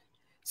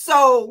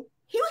 So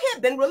he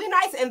had been really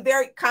nice and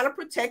very kind of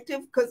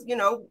protective because, you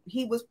know,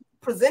 he was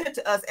presented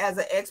to us as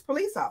an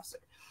ex-police officer.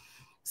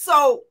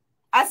 So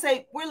I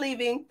say, we're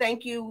leaving.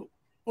 Thank you.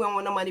 We don't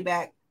want no money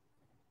back.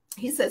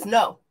 He says,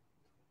 no.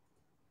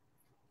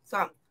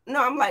 So,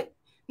 I'm like,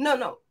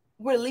 no,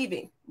 we're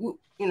leaving. We're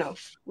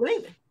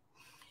leaving.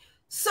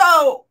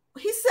 So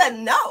he said,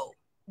 no,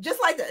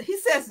 just like that. He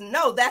says,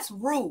 no, that's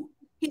rude.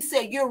 He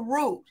said, you're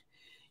rude.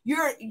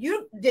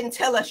 You didn't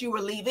tell us you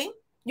were leaving.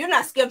 You're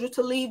not scheduled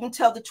to leave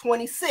until the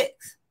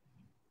 26th.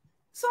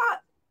 So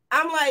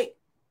I'm like,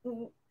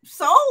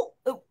 so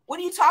what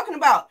are you talking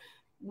about?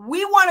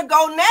 We want to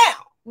go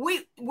now.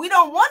 We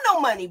don't want no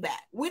money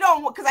back. We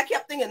don't want, because I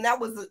kept thinking that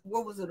was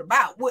what was it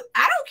about?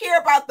 I don't care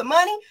about the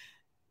money.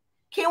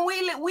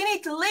 We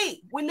need to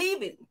leave. We're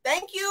leaving.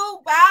 Thank you.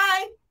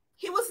 Bye.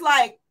 He was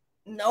like,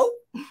 no.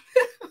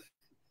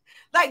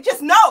 Like,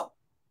 just no.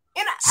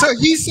 And so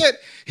he said,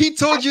 he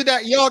told you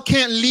that y'all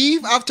can't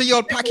leave after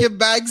y'all pack your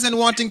bags and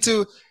wanting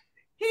to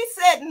he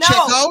said no. Check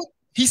out?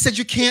 He said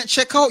you can't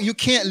check out? You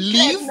can't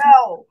leave?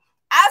 No.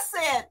 I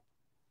said,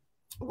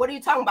 what are you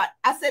talking about?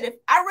 I said, if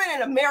I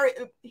rented a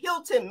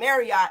Hilton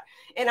Marriott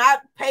and I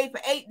paid for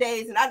 8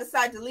 days and I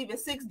decided to leave in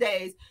 6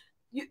 days,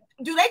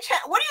 do they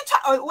change? What are you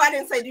talking? Well, I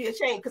didn't say do you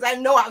change because I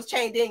know I was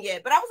chained in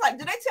yet, but I was like,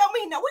 did they tell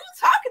me? No, what are you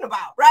talking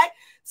about? Right?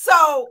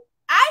 So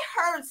I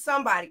heard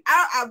somebody.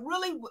 I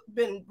really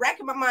been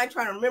racking my mind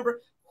trying to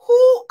remember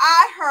who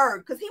I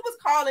heard because he was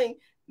calling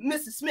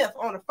Mrs. Smith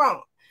on the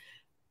phone.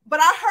 But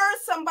I heard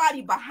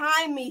somebody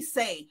behind me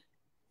say,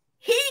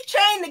 he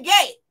chained the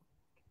gate,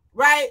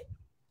 right?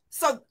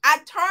 So I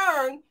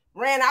turned,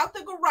 ran out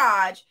the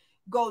garage,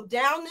 go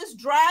down this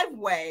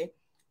driveway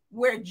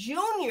where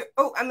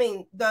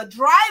the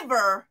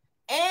driver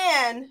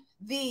and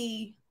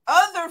the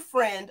other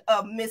friend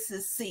of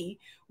Mrs. C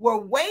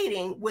were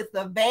waiting with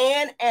the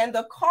van and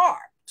the car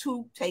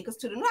to take us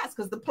to the nuts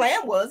because the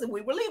plan was that we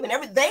were leaving.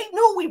 They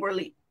knew we were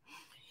leaving,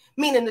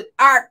 meaning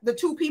the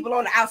two people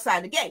on the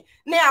outside the gate.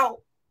 Now,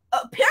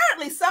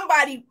 apparently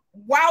somebody,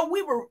 while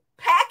we were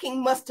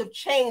packing, must have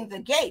chained the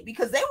gate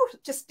because they were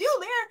just still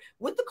there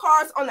with the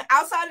cars on the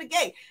outside of the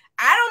gate.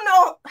 I don't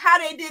know how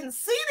they didn't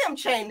see them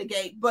chain the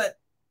gate, but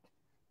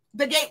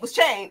the gate was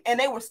chained and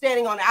they were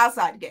standing on the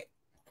outside the gate.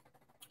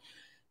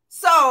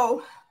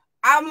 So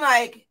I'm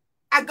like,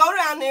 I go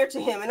down there to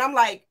him and I'm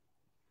like,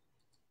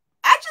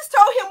 I just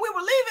told him we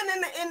were leaving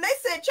and they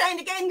said chain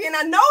the gate. And then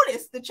I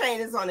noticed the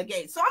chain is on the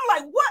gate. So I'm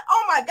like, what?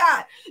 Oh my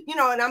God.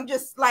 And I'm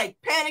just like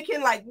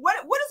panicking, like what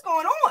is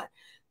going on?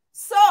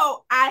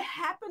 So I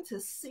happened to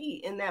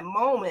see in that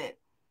moment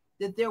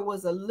that there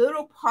was a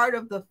little part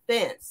of the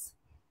fence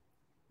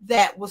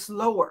that was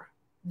lower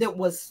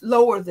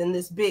than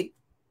this big,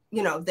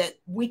 that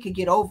we could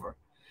get over.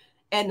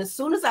 And as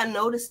soon as I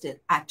noticed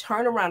it, I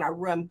turn around, I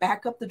run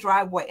back up the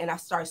driveway and I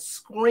start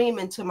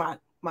screaming to my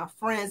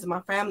friends and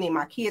my family and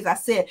my kids. I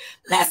said,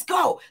 let's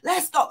go.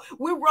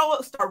 We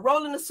start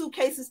rolling the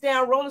suitcases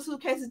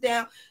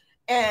down.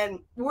 And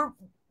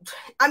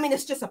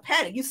it's just a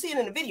panic. You see it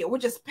in the video. We're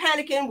just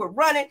panicking. We're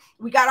running.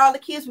 We got all the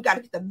kids. We got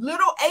to get the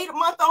little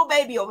 8-month-old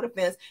baby over the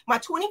fence. My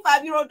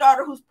 25-year-old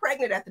daughter who's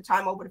pregnant at the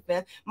time over the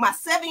fence. My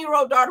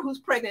 7-year-old daughter who's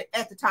pregnant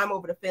at the time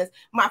over the fence.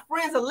 My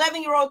friend's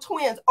 11-year-old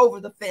twins over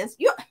the fence.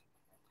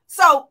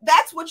 So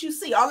that's what you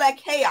see. All that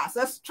chaos.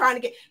 Us trying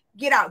to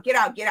get out.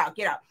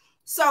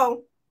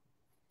 So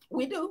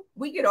we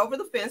get over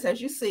the fence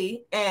as you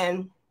see.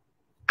 And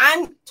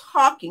I'm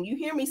talking. You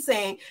hear me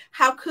saying,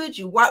 how could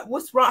you?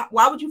 What's wrong?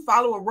 Why would you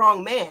follow a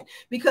wrong man?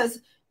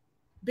 Because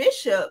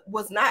Bishop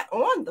was not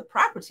on the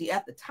property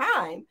at the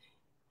time.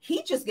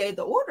 He just gave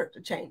the order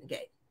to chain the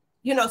gate.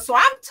 So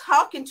I'm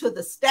talking to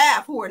the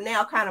staff who are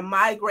now kind of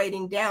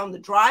migrating down the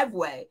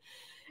driveway.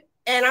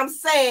 And I'm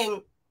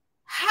saying,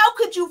 how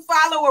could you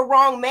follow a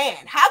wrong man?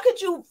 How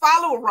could you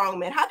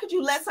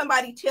let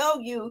somebody tell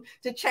you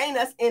to chain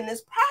us in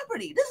this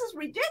property? This is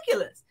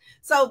ridiculous.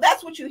 So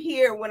that's what you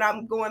hear when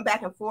I'm going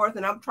back and forth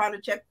and I'm trying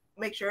to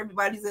make sure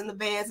everybody's in the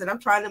vans and I'm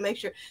trying to make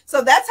sure.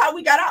 So that's how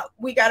we got out.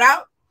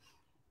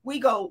 We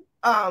go,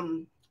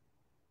 I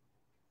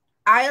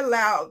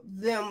allowed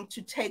them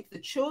to take the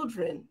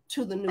children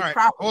to the new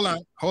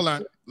property. Hold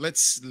on.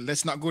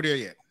 Let's not go there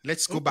yet.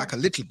 Let's go back a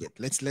little bit.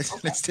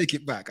 Let's take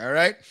it back. All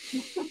right.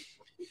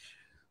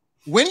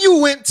 When you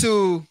went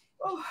to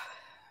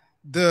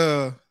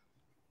the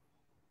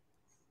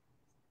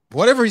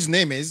whatever his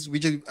name is,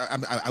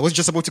 I was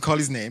just about to call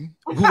his name,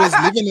 who was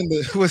living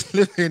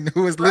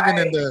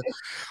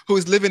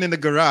in the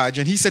garage,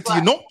 and he said to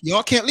you, no,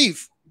 y'all can't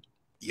leave.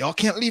 Y'all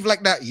can't leave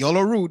like that. Y'all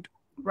are rude.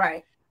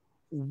 Right.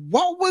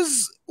 What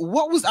was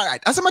all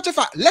right? As a matter of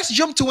fact, let's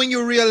jump to when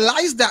you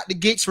realized that the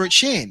gates were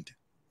chained.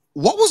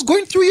 What was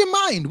going through your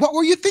mind? What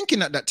were you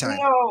thinking at that time?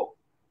 You know,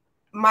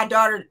 my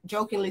daughter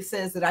jokingly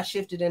says that I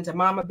shifted into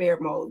mama bear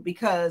mode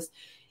because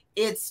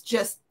it's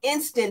just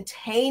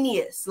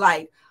instantaneous.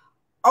 Like,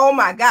 oh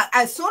my God.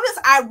 As soon as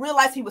I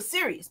realized he was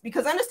serious,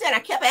 because understand, I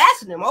kept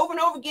asking him over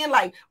and over again,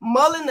 like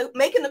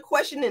making the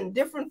question in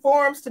different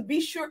forms to be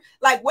sure.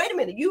 Like, wait a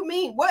minute, you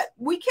mean what?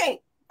 We can't.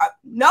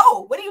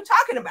 No, what are you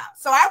talking about?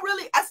 So I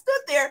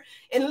stood there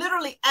and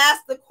literally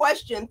asked the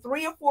question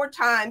 3 or 4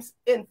 times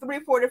in 3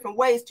 or 4 different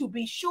ways to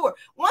be sure.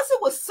 Once it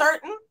was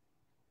certain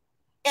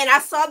and I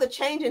saw the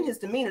change in his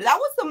demeanor, that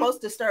was the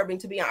most disturbing,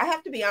 to be honest. I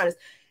have to be honest.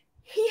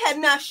 He had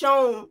not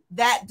shown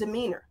that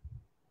demeanor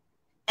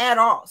at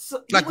all.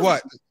 So like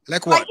what?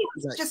 Like what? Like he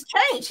was just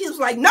changed. He was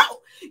like, no,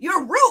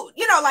 you're rude.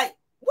 You know, like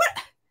what?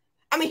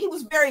 I mean, he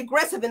was very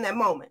aggressive in that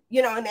moment,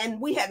 you know,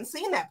 and we hadn't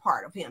seen that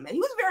part of him. And he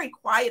was very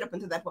quiet up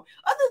until that point,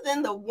 other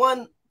than the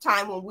one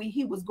time when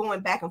he was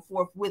going back and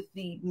forth with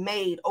the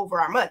maid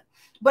over our money.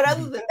 But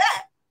other than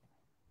that,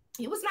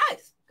 he was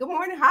nice. Good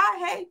morning.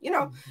 Hi. Hey, you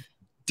know.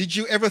 Did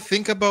you ever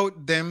think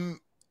about them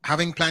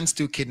having plans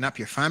to kidnap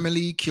your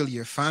family, kill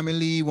your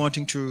family,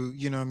 wanting to,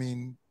 you know what I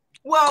mean?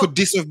 Well, could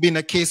this have been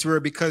a case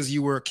where because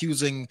you were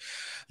accusing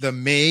the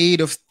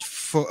maid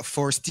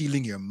for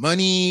stealing your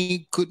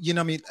money? Could, you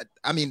know what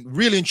I mean,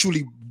 really and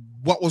truly,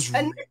 what was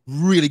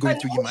really going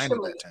through your mind at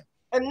that time?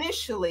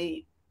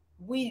 Initially,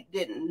 we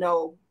didn't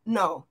know.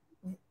 No,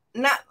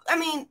 not. I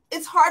mean,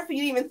 it's hard for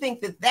you to even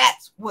think that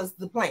was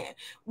the plan.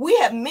 We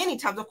have many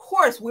times, of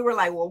course, we were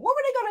like, well, what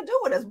were they going to do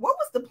with us? What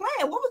was the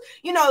plan? What was,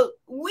 you know,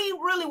 we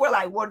really were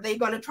like, were they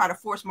going to try to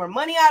force more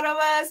money out of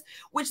us?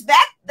 Which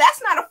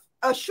that's not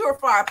a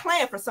surefire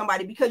plan for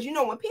somebody, because you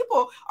know, when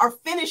people are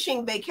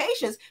finishing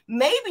vacations,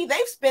 maybe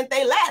they've spent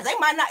their last. There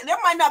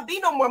might not be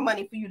no more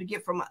money for you to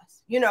get from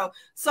us, you know.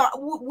 So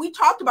we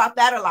talked about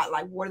that a lot.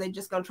 Like, were they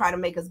just going to try to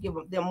make us give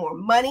them more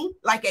money,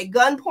 like at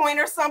gunpoint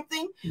or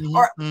something?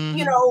 Or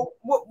you know,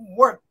 what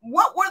were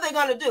they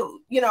going to do?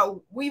 You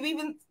know, we've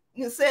even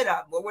said,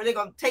 were they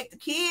going to take the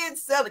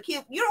kids, sell the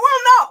kids? You don't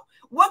know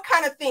what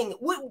kind of thing.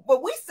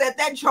 But we said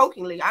that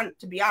jokingly.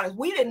 To be honest,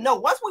 we didn't know.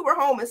 Once we were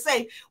home and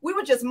safe, we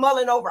were just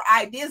mulling over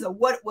ideas of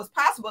what was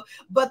possible.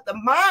 But the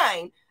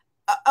mind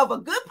of a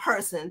good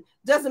person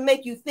doesn't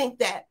make you think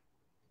that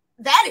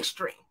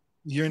extreme.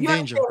 You're in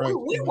danger, right?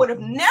 We would have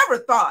never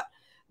thought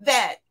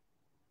that.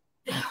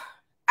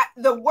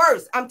 The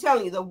worst, I'm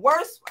telling you, the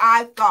worst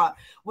I thought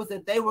was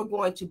that they were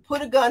going to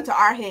put a gun to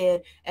our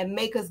head and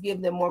make us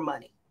give them more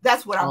money.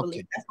 That's what I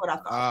believe. That's what I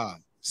thought.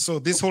 So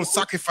this whole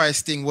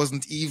sacrifice thing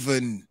wasn't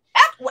even.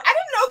 I didn't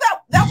know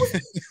that was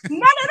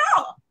not at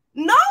all.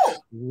 No.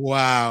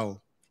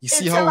 Wow. You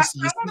see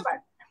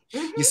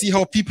you see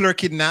how people are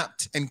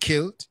kidnapped and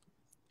killed,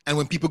 and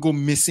when people go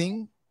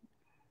missing,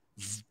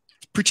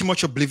 pretty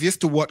much oblivious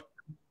to what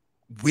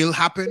will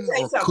happen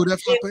or could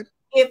have happened.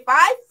 If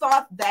I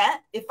thought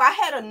that, if I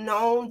had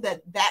known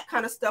that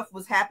kind of stuff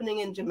was happening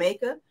in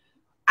Jamaica,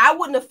 I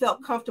wouldn't have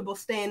felt comfortable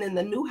staying in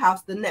the new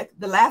house the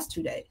last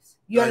 2 days.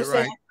 You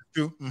understand? Right.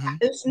 True.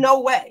 There's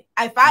no way.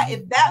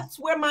 If that's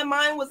where my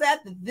mind was at,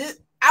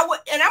 I would.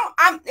 And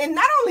and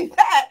not only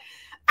that,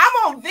 I'm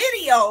on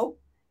video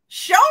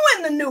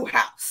showing the new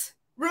house.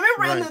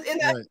 Remember,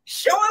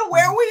 showing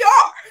where we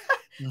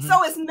are.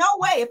 So it's no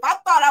way. If I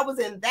thought I was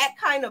in that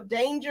kind of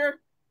danger,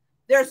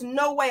 there's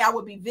no way I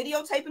would be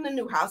videotaping the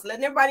new house,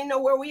 letting everybody know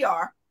where we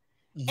are.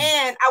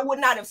 And I would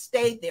not have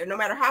stayed there. No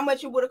matter how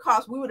much it would have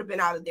cost, we would have been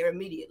out of there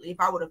immediately if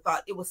I would have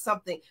thought it was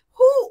something.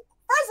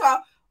 First of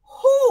all,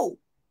 who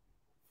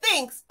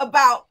thinks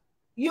about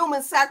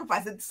human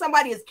sacrifice, that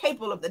somebody is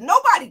capable of that?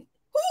 Nobody.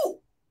 Who?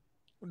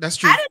 That's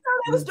true. I didn't know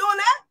they was doing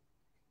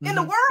that in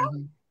the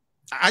world.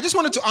 I just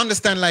wanted to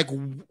understand, like,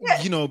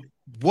 you know,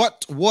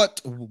 what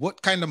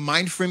kind of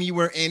mind frame you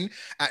were in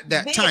at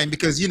that time,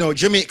 because, you know,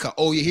 Jamaica,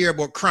 you hear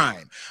about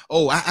crime.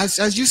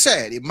 As you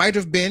said, it might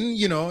have been,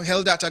 you know,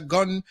 held up with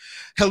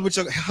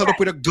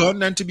a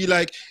gun, and to be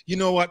like, you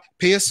know what,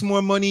 pay us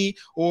more money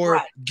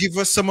or give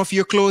us some of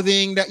your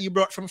clothing that you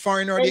brought from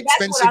foreign, or the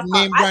expensive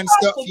name brand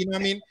stuff. You know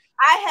what I mean?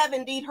 I have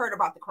indeed heard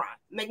about the crime.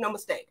 Make no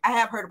mistake. I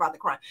have heard about the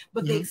crime.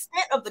 But the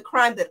extent of the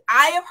crime that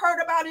I have heard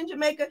about in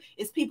Jamaica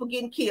is people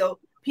getting killed,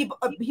 people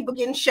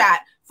getting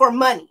shot for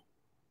money.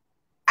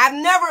 I've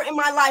never in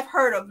my life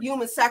heard of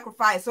human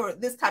sacrifice or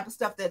this type of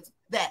stuff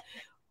that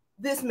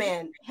this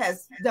man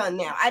has done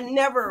now. I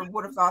never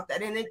would have thought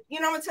that. And it, you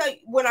know, I'm gonna tell you,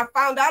 when I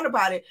found out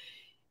about it,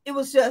 it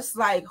was just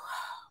like,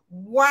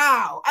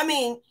 wow. I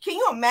mean, can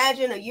you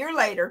imagine a year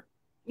later,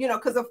 you know,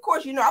 because of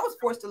course, you know, I was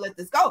forced to let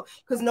this go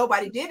because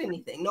nobody did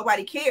anything.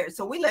 Nobody cared.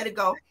 So we let it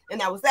go.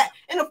 And that was that.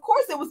 And of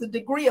course, there was a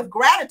degree of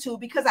gratitude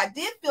because I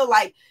did feel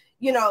like,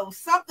 you know,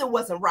 something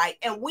wasn't right.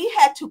 And we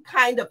had to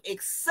kind of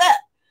accept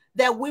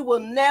that we will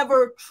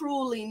never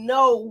truly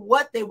know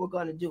what they were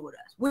going to do with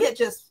us. We had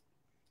just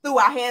threw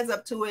our hands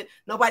up to it.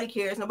 Nobody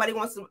cares. Nobody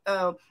wants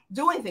to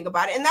do anything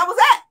about it. And that was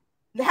that.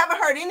 They haven't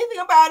heard anything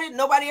about it.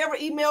 Nobody ever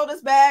emailed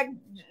us back.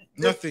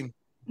 Nothing.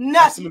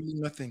 Nothing. Absolutely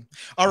nothing.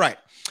 All right.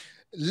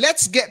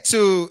 Let's get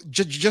to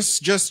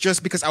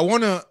just because I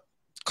want to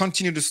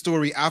continue the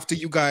story after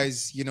you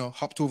guys, you know,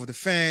 hopped over the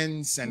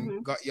fence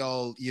and got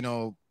y'all, you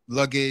know,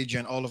 luggage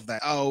and all of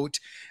that out.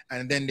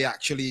 And then they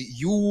actually,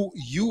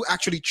 you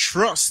actually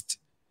trust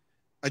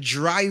a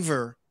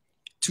driver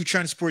to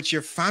transport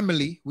your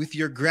family with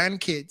your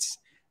grandkids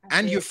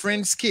and your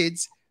friends'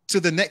 kids to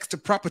the next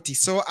property.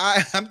 So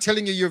I'm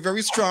telling you, you're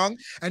very strong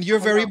and you're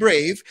very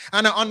brave.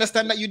 And I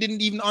understand that you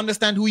didn't even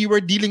understand who you were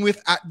dealing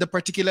with at the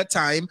particular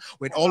time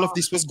when all of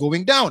this was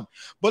going down.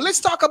 But let's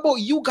talk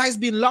about you guys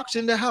being locked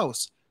in the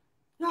house.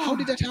 How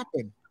did that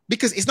happen?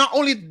 Because it's not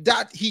only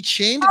that he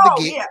chained the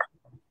gate,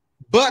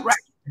 but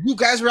you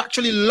guys were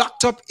actually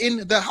locked up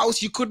in the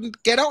house. You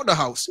couldn't get out the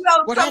house.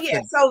 What happened?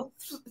 Yeah, so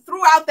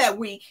throughout that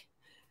week,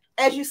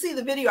 as you see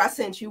the video I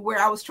sent you where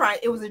I was trying,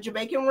 it was a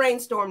Jamaican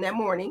rainstorm that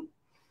morning.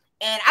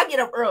 And I get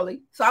up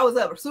early. So I was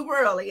up super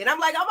early. And I'm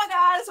like, oh my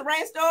God, it's a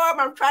rainstorm.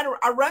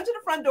 I run to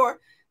the front door.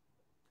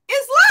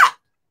 It's locked.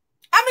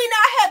 I mean,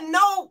 I had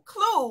no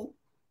clue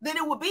that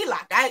it would be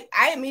locked.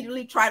 I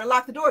immediately try to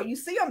lock the door. You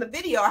see on the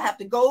video, I have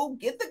to go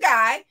get the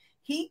guy.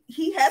 He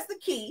has the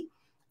key.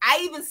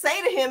 I even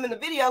say to him in the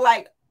video,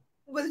 like,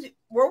 were we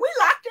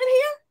locked in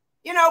here?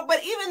 You know,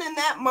 but even in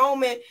that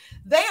moment,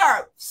 they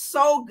are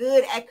so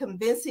good at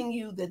convincing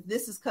you that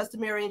this is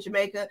customary in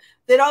Jamaica,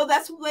 that, oh,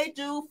 that's what they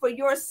do for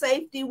your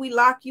safety. We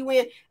lock you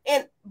in.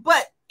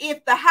 But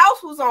if the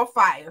house was on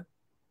fire,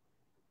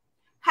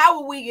 how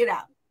would we get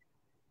out?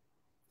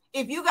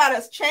 If you got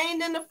us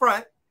chained in the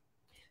front,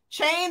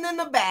 chained in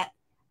the back,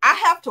 I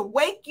have to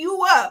wake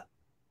you up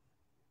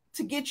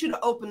to get you to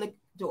open the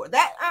door.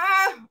 That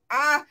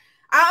I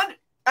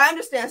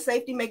understand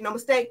safety, make no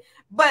mistake,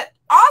 but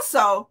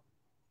also,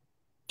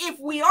 if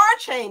we are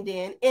chained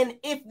in, and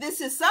if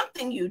this is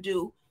something you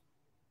do,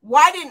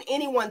 why didn't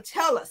anyone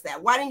tell us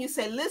that? Why didn't you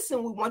say,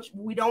 listen,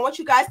 we don't want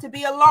you guys to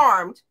be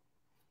alarmed,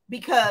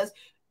 because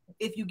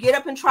if you get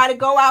up and try to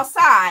go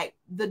outside,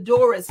 the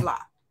door is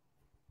locked.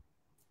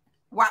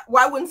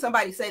 Why wouldn't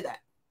somebody say that?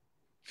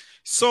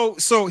 So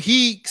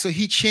he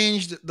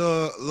changed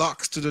the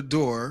locks to the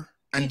door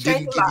and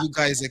didn't give you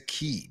guys a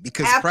key,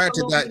 because prior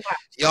to that,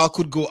 y'all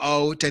could go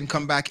out and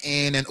come back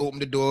in and open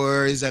the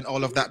doors and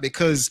all of that,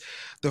 because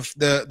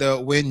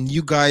the when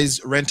you guys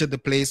rented the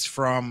place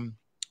from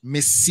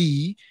Miss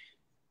C,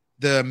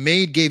 the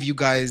maid gave you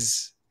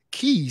guys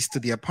keys to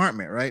the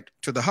apartment, right?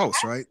 To the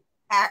house, right?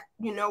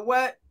 You know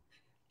what?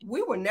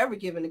 We were never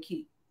given a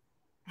key.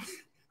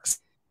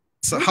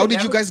 So how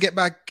did you guys get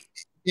back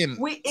in?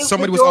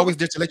 Somebody was always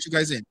there to let you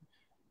guys in.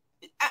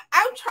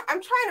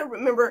 I'm trying to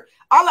remember.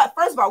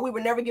 First of all, we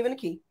were never given a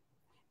key,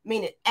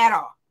 meaning at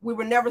all. We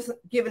were never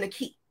given a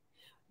key,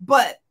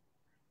 but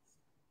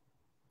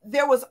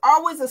there was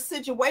always a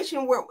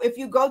situation where if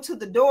you go to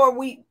the door,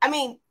 we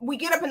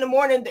get up in the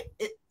morning,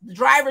 the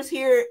driver's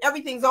here,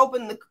 everything's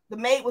open, the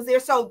maid was there,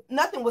 so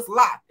nothing was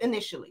locked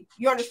initially.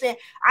 You understand?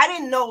 I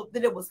didn't know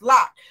that it was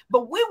locked,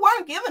 but we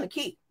weren't given a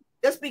key.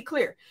 Let's be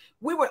clear.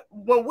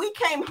 When we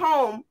came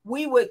home,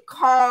 we would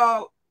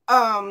call,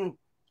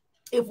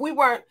 if we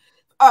weren't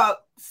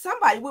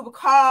somebody, we would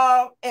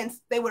call and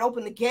they would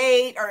open the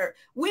gate, or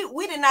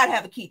we did not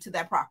have a key to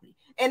that property.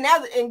 And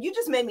you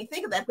just made me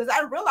think of that, because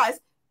I realized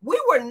we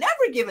were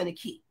never given a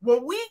key.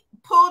 When we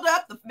pulled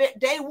up the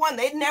day one,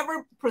 they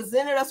never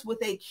presented us with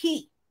a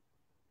key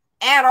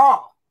at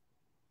all.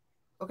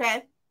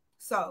 Okay,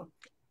 so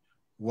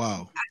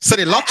wow. So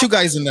they locked you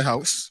guys in the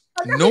house.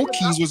 No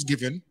keys was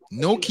given.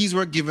 No keys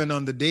were given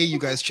on the day you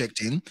guys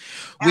checked in,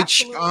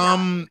 which,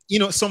 you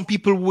know, some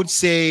people would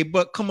say,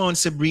 but come on,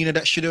 SaBrina,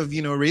 that should have,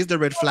 you know, raised the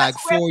red flag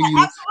for you.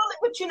 Absolutely.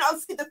 But, you know,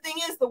 see, the thing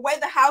is, the way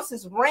the house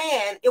is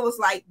ran, it was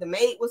like the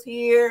maid was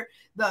here,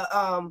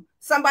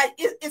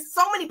 it's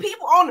so many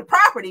people on the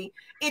property.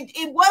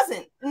 It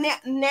wasn't.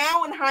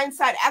 Now in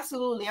hindsight,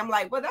 absolutely. I'm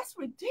like, well, that's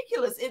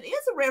ridiculous. It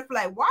is a red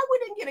flag. Why we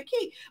didn't get a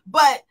key?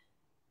 But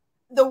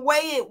the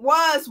way it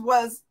was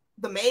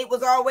the maid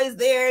was always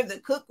there, the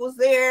cook was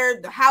there,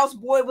 the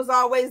houseboy was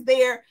always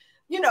there,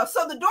 you know,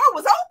 so the door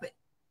was open.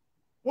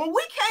 When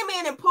we came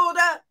in and pulled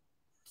up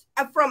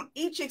from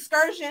each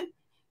excursion,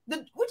 we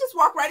just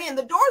walked right in.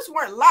 The doors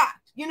weren't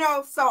locked, you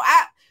know, so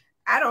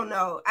I don't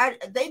know.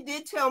 They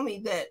did tell me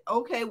that,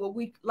 okay, well,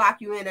 we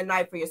lock you in at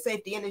night for your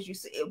safety. And as you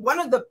see, one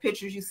of the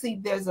pictures you see,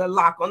 there's a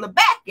lock on the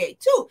back gate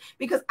too,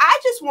 because I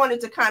just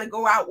wanted to kind of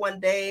go out one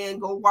day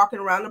and go walking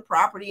around the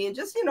property and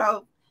just, you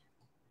know,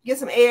 get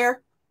some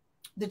air.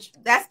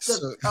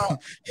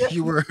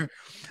 You were,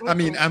 I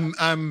mean,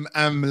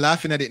 I'm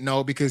laughing at it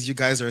now because you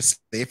guys are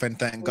safe and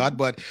thank God,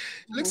 but it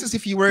looks as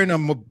if you were in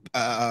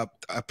a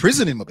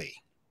prison in Mobay.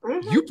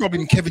 You're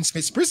probably in Kevin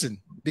Smith's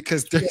prison,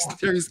 because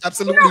there is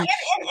absolutely, you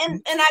know,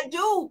 and I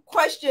do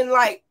question,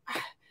 like,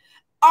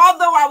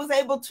 although I was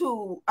able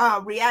to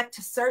react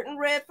to certain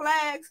red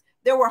flags,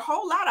 there were a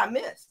whole lot I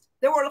missed.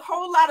 There were a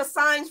whole lot of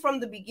signs from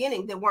the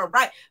beginning that weren't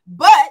right,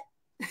 but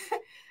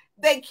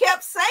they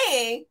kept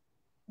saying,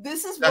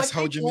 this is that's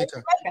what how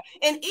Jamaica.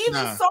 And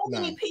even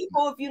many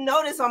people, if you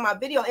notice on my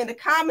video in the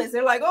comments,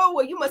 they're like, oh,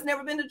 well, you must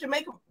never been to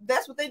Jamaica.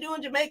 That's what they do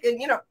in Jamaica,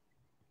 you know.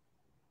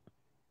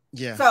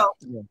 Yeah. So,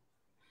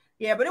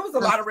 yeah, but it was a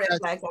lot of red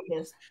flags on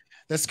this.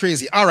 That's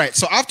crazy. All right.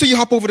 So after you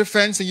hop over the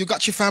fence and you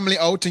got your family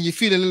out and you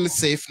feel a little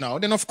safe now,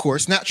 then of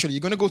course, naturally,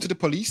 you're going to go to the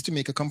police to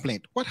make a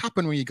complaint. What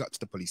happened when you got to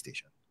the police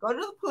station? Go to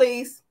the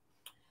police.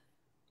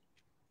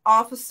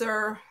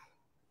 Officer,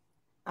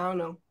 I don't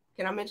know.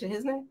 Can I mention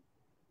his name?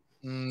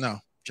 No,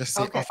 just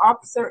say okay.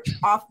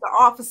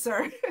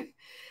 Officer.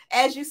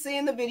 As you see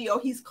in the video,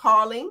 he's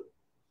calling.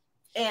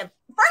 And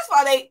first of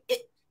all,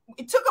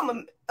 it took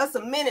us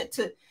a minute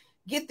to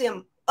get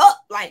them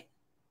up. Like,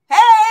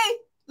 hey,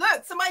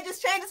 look, somebody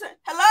just changed this.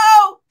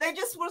 Hello. They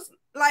just was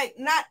like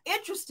not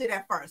interested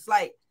at first,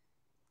 like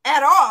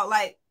at all.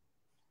 Like,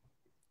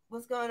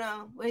 what's going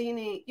on? What do you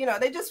need? You know,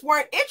 they just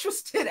weren't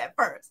interested at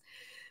first.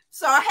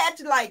 So I had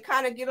to like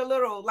kind of get a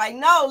little like,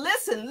 no,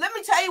 listen, let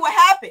me tell you what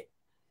happened.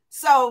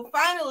 So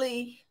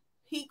finally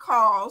he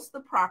calls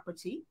the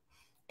property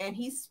and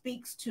he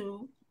speaks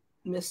to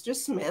Mr.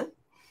 Smith.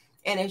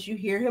 And as you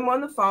hear him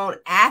on the phone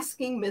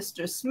asking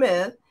Mr.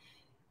 Smith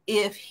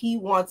if he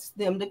wants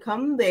them to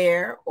come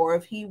there or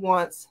if he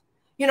wants,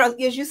 you know,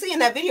 as you see in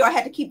that video, I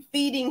had to keep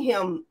feeding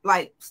him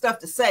like stuff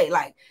to say,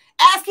 like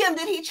ask him,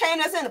 did he chain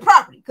us in the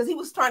property? Because he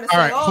was trying to say,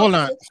 all right,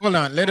 hold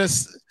on. Let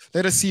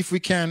us see if we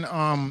can.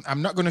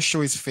 I'm not going to show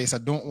his face. I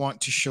don't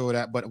want to show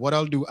that. But what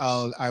I'll do,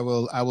 I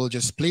will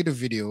just play the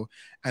video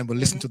and we'll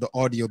listen to the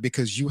audio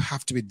because you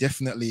have to be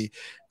definitely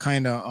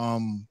kind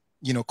of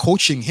you know,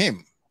 coaching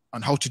him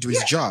on how to do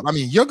his job. I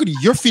mean,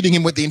 you're feeding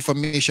him with the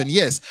information,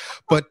 yes,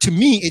 but to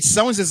me it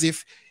sounds as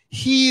if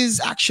he is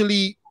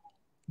actually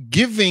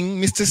giving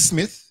Mr.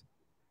 Smith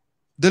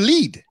the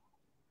lead.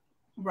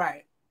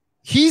 Right.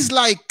 He's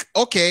like,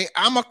 okay,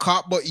 I'm a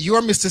cop, but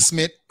you're Mr.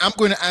 Smith. I'm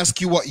going to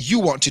ask you what you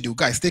want to do.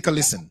 Guys, take a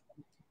listen.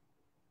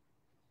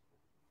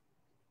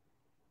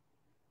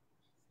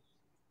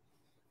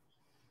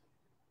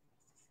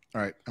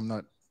 All right, I'm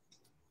not.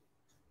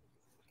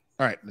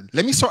 All right,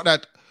 let me sort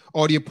that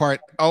audio part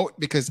out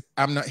because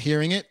I'm not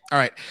hearing it. All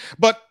right,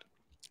 but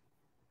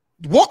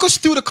walk us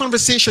through the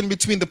conversation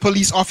between the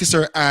police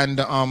officer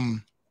and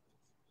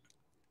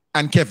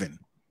Kevin.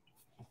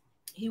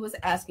 He was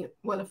asking,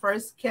 well, at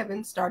first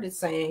Kevin started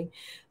saying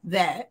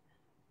that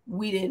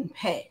we didn't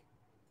pay.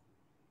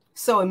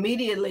 So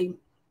immediately,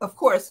 of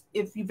course,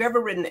 if you've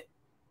ever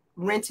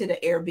rented an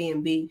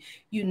Airbnb,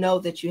 you know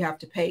that you have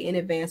to pay in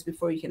advance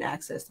before you can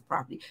access the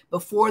property.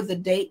 Before the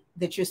date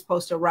that you're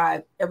supposed to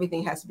arrive,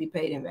 everything has to be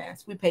paid in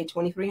advance. We paid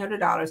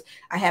 $2,300.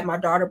 I had my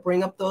daughter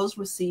bring up those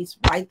receipts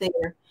right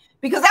there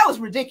because that was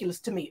ridiculous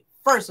to me,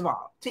 first of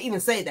all, to even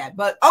say that.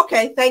 But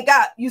okay, thank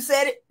God you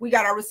said it. We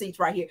got our receipts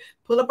right here.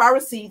 Pull up our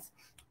receipts.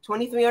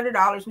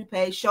 $2,300 we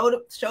paid. Showed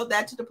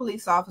that to the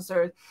police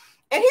officers.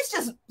 And he's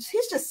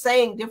just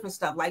saying different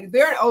stuff like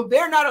they're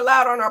not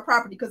allowed on our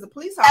property because the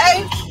police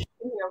officer.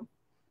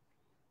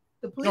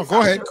 No,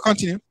 go ahead.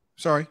 Continue.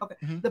 Sorry. Okay.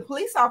 The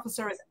police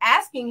officer is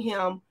asking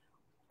him,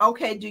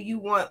 okay, do you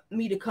want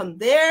me to come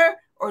there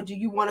or do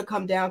you want to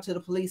come down to the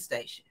police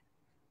station?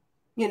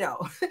 You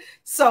know,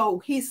 so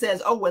he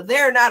says, oh, well,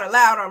 they're not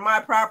allowed on my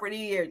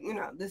property or, you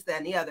know, this, that,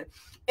 and the other.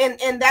 And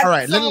that's all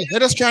right.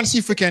 Let us try and see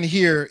if we can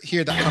hear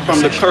that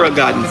from the Curragh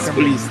Gardens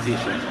police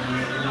station.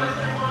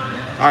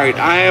 All right.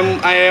 I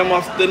am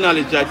of the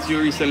knowledge that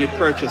you recently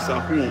purchased a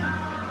home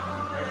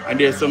and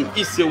there's some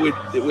issue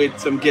with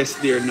some guests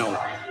there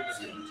now.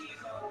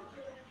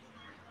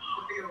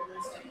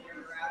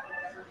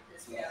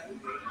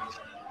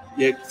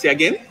 Yeah, say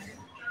again.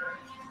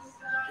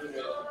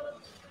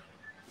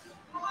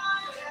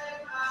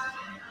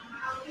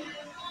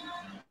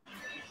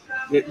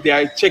 They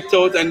are checked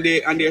out and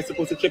they are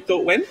supposed to check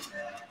out when?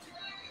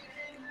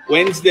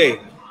 Wednesday.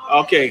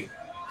 Okay.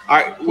 All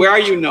right. Where are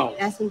you now?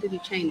 Ask them to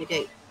chain the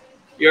gate.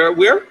 You're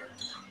where?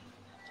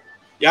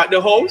 You're at the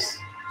house?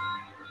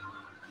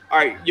 All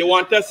right. You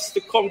want us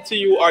to come to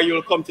you or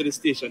you'll come to the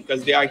station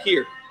because they are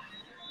here.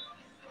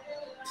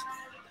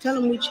 Tell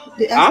them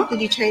ask them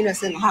to chain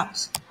us in the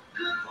house.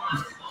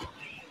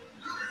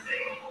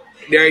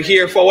 They're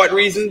here for what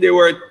reason? They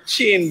were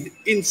chained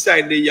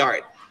inside the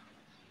yard.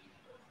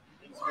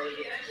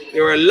 They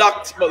were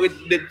locked, but with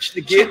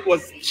the gate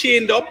was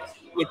chained up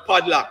with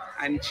padlock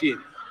and chain.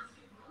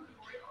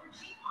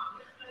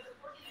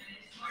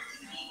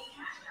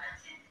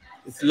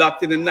 It's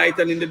locked in the night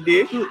and in the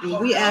day.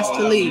 We asked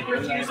to leave.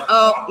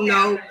 Oh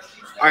no.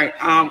 All right.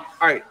 All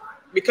right.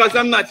 Because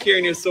I'm not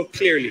hearing you so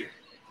clearly,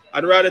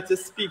 I'd rather to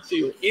speak to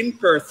you in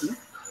person,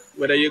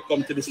 whether you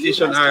come to the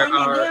station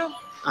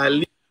or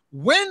leave.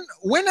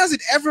 When has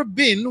it ever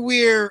been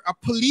where a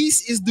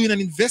police is doing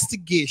an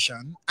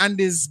investigation and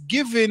is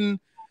given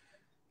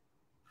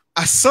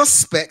a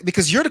suspect,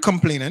 because you're the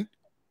complainant,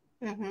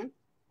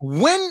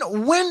 when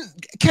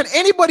can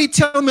anybody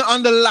tell me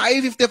on the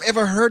live if they've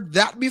ever heard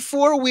that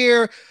before,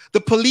 where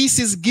the police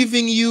is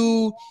giving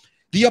you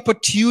the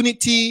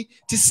opportunity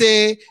to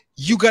say,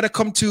 you got to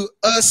come to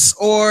us,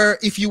 or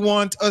if you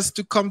want us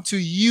to come to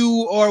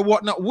you or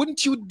whatnot,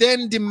 wouldn't you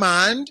then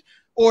demand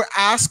or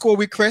ask or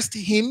request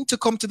him to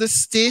come to the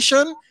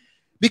station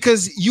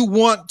because you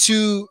want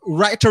to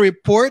write a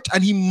report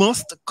and he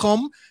must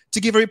come to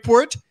give a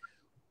report?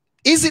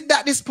 Is it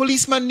that this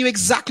policeman knew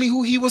exactly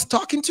who he was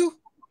talking to?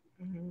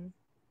 Mm-hmm.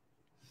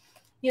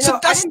 You so know,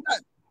 that's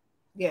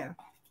yeah.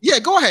 Yeah,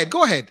 go ahead.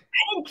 Go ahead.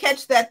 I didn't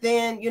catch that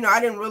then. You know,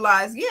 I didn't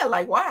realize, yeah,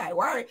 like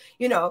why,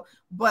 you know,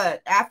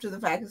 but after the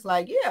fact, it's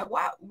like, yeah,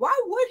 why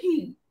would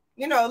he?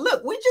 You know,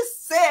 look, we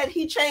just said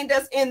he chained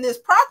us in this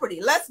property.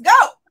 Let's go.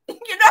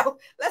 You know,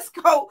 let's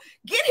go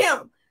get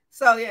him.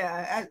 So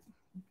yeah,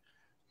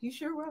 you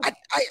sure was.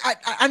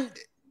 And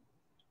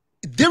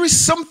there is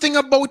something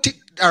about it.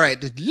 All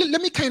right,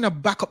 let me kind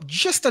of back up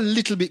just a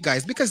little bit,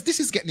 guys, because this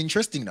is getting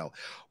interesting now.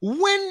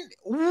 When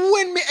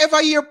me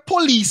ever hear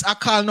police are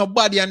calling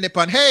nobody and they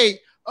pan, hey,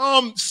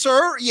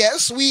 sir,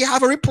 yes, we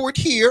have a report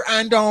here,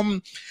 and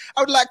I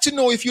would like to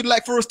know if you'd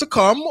like for us to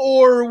come,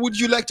 or would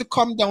you like to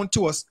come down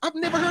to us? I've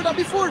never heard that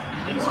before.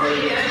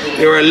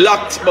 They were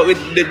locked, but with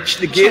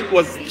the gate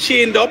was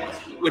chained up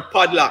with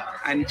padlock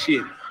and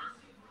chain.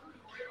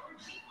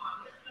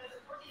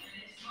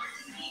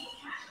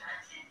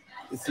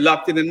 It's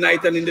locked in the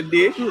night and in the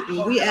day.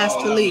 We asked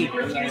to leave.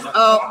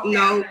 Oh,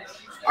 no.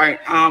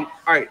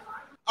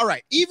 All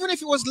right. Even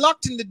if it was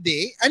locked in the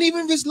day, and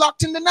even if it's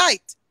locked in the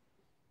night,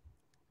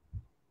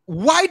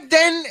 why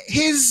then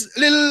his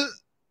little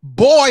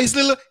boy, his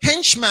little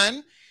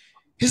henchman,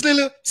 his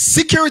little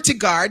security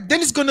guard,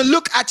 then is going to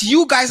look at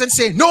you guys and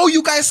say, no,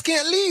 you guys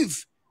can't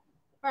leave?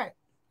 Right.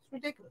 It's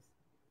ridiculous.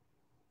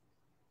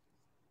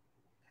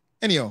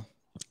 Anyhow,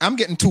 I'm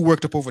getting too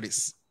worked up over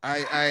this.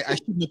 I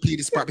shouldn't have played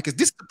this part, because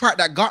this is the part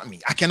that got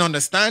me. I can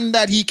understand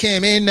that he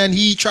came in and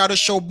he tried to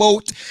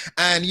showboat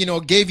and, you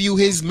know, gave you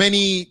his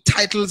many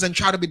titles and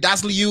tried to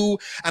bedazzle you.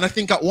 And I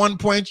think at one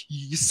point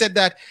you said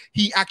that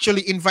he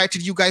actually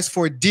invited you guys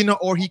for dinner,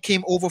 or he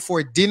came over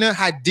for dinner,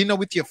 had dinner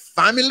with your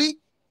family.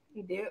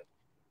 He did.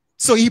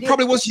 So he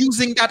probably was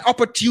using that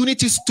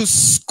opportunity to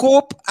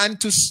scope and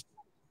to...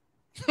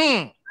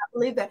 I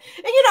believe that.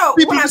 And you know,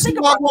 when I think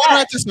about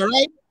that...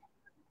 Right?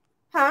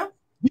 Huh?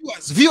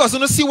 Viewers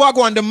want to see what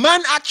going on. The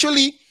man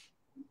actually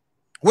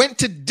went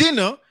to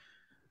dinner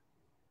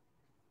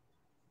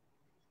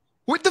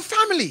with the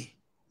family.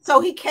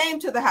 So he came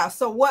to the house.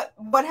 So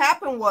what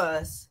happened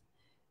was,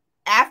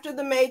 after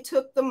the maid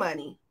took the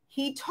money,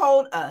 he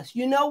told us,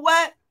 you know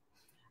what?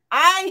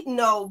 I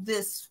know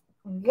this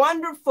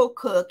wonderful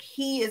cook.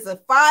 He is a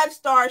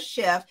 5-star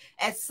chef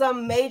at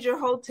some major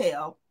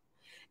hotel,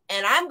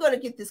 and I'm going to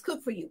get this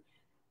cook for you.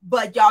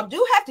 But y'all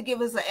do have to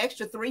give us an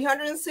extra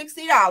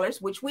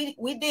 $360, which we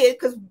did,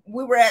 because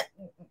we were at,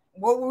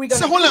 what were we going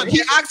to do? So hold on,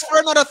 he asked for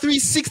another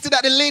 $360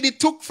 that the lady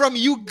took from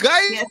you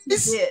guys?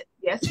 Yes, he did.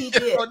 Yes, he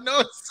did. Oh,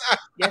 no, sir.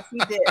 Yes, he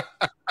did.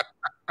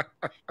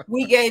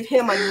 We gave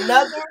him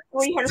another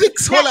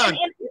 $360. Hold on.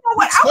 You know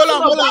what?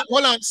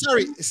 Hold on.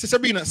 Sorry,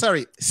 SaBrina,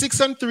 sorry. 6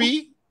 and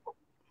 3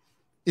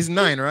 is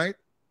 9, right?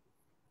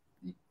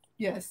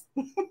 Yes.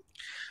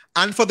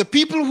 And for the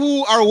people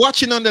who are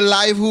watching on the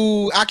live,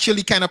 who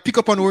actually kind of pick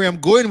up on where I'm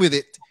going with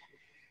it,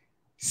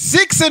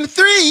 6 and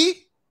 3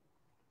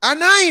 are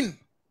 9.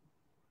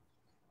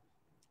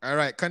 All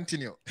right,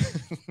 continue.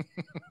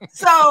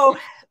 So,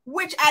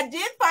 which I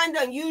did find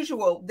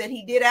unusual that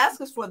he did ask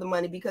us for the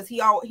money, because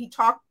he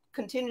talked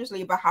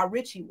continuously about how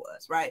rich he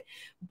was, right?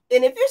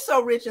 And if you're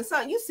so rich and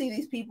so you see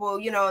these people,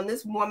 you know, and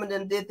this woman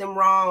done did them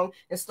wrong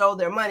and stole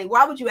their money,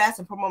 why would you ask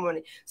him for more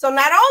money? So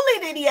not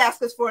only did he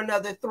ask us for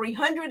another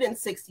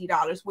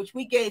 $360, which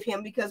we gave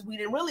him because we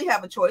didn't really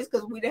have a choice,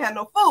 because we didn't have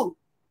no food,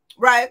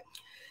 right?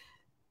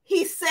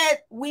 He said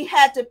we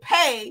had to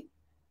pay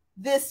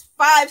this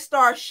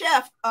 5-star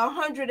chef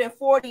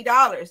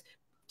 $140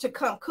 to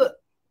come cook.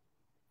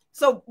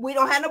 So we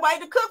don't have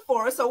nobody to cook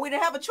for us, so we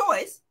didn't have a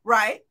choice,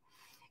 right?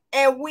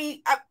 And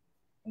we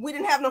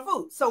didn't have no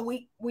food. So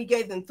we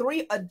gave them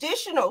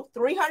additional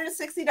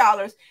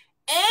 $360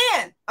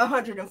 and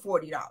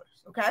 $140.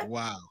 Okay.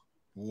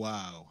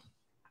 Wow.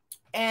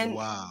 And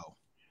wow.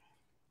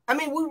 I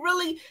mean,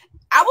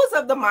 I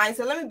was of the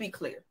mindset, let me be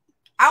clear.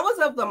 I was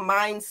of the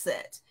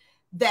mindset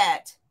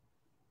that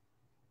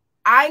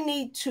I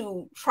need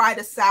to try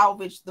to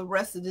salvage the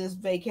rest of this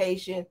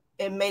vacation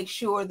and make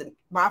sure that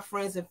my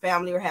friends and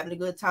family are having a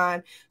good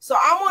time. So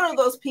I'm one of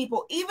those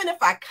people, even if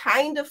I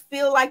kind of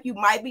feel like you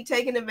might be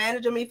taking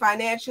advantage of me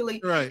financially,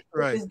 right.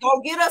 Just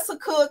go get us a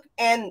cook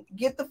and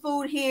get the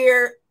food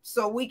here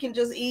so we can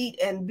just eat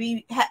and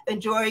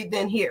enjoy,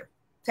 then here,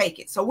 take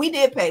it. So we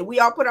did pay. We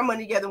all put our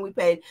money together and we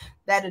paid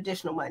that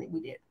additional money.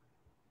 We did.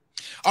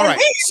 All right.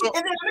 And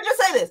then let me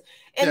just say this.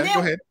 And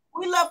yeah, then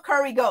we love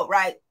curry goat,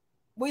 right?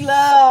 We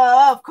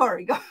love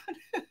curry goat.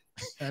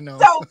 I know.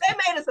 So they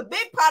made us a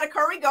big pot of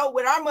curry goat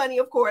with our money,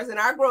 of course, and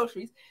our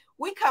groceries.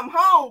 We come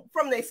home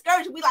from the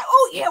excursion. We like,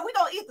 oh yeah, we're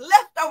going to eat the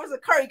leftovers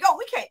of curry goat.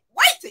 We can't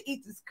wait to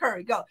eat this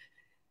curry goat.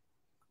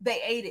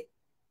 They ate it.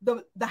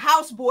 The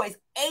houseboys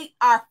ate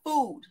our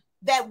food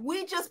that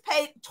we just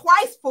paid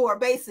twice for,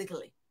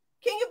 basically.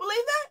 Can you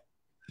believe that?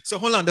 So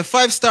hold on. The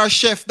 5-star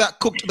chef that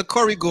cooked the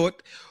curry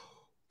goat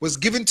was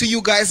given to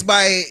you guys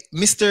by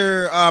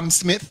Mr.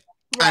 Smith.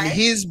 Right. And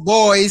his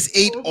boys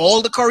ate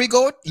all the curry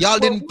goat. Y'all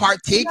didn't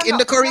partake in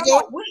the curry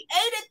goat? We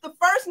ate it the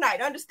first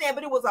night, understand,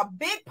 but it was a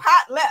big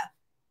pot left.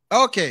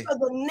 Okay. So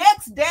the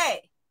next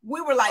day,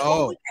 we were like,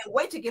 oh, we can't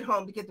wait to get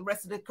home to get the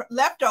rest of the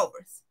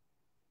leftovers.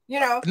 You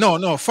know?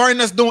 No.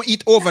 Foreigners don't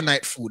eat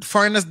overnight food.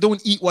 Foreigners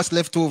don't eat what's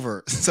left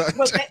over. So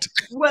they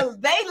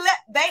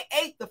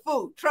ate the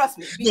food. Trust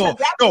me. No.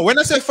 When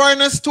I say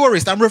foreigners,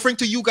 tourists, I'm referring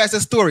to you guys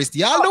as tourists.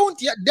 Y'all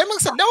don't. Yeah, them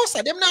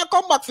not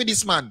come back for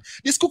this man.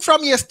 This cook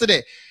from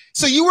yesterday.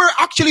 So you were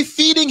actually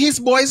feeding his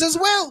boys as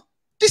well.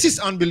 This is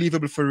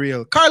unbelievable for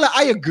real, Carla.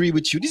 I agree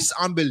with you. This is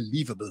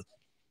unbelievable.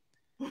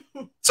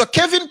 So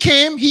Kevin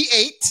came. He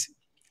ate.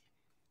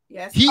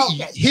 Yes.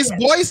 His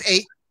boys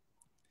ate.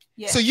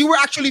 Yes. So you were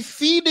actually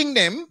feeding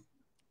them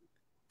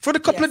for the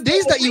couple of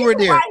days that you were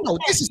there. No,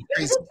 this is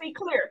crazy. Let's be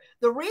clear.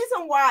 The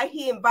reason why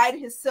he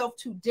invited himself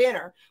to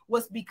dinner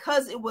was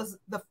because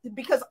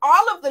because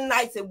all of the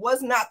nights it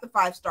was not the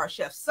 5-star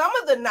chef. Some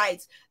of the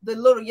nights the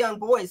little young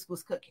boys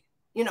was cooking.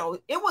 You know,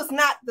 it was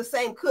not the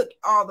same cook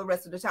all the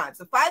rest of the time.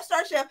 So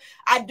 5-star chef,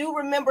 I do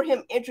remember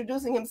him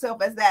introducing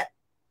himself as that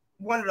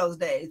one of those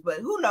days, but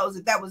who knows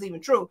if that was even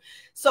true.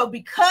 So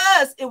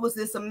because it was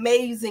this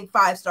amazing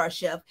 5-star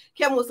chef,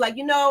 Kevin was like,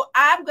 you know,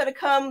 I'm going to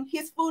come.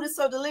 His food is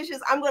so delicious.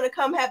 I'm going to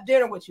come have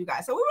dinner with you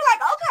guys. So we were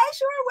like, okay,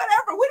 sure,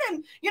 whatever. We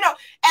didn't, you know,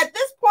 at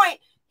this point,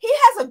 he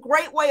has a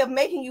great way of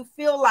making you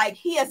feel like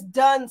he has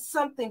done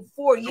something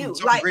for you.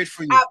 Like, great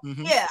for you.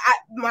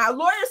 My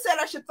lawyer said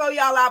I should throw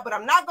y'all out, but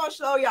I'm not going to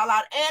throw y'all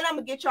out. And I'm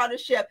going to get y'all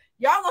this chef.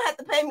 Y'all going to have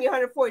to pay me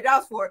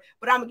 $140 for it,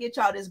 but I'm going to get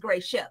y'all this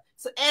great chef.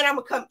 So, and I'm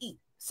going to come eat.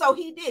 So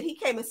he did. He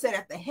came and sat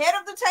at the head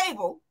of the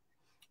table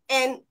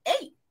and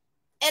ate.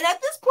 And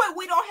at this point,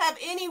 we don't have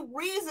any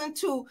reason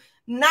to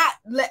not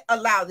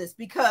allow this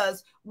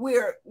because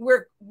we're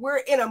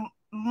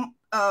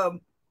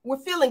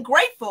feeling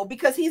grateful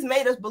because he's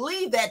made us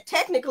believe that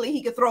technically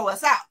he could throw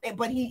us out,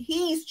 but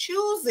he's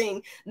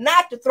choosing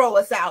not to throw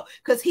us out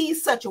because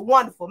he's such a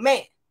wonderful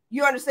man.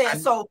 You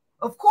understand? So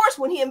of course,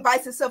 when he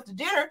invites himself to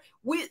dinner,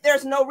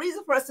 there's no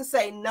reason for us to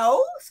say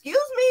no. Excuse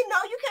me, no,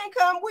 you can't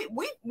come.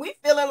 We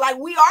feeling like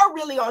we are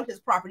really on his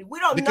property. We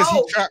don't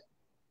know.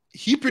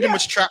 He pretty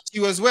much trapped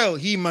you as well.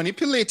 He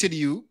manipulated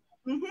you.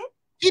 Mm-hmm.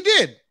 He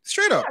did,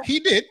 straight up. He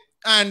did.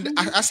 And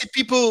I see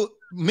people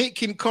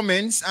making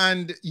comments,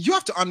 and you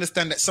have to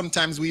understand that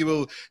sometimes we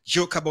will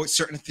joke about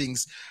certain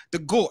things. The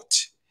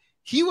goat,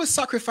 he was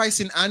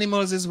sacrificing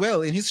animals as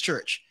well in his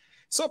church.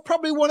 So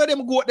probably one of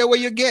them goat there where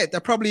you get.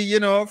 They're probably, you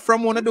know,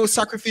 from one of those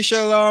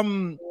sacrificial,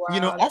 you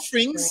know,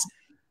 offerings.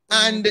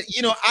 And,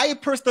 you know, I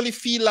personally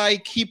feel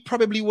like he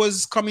probably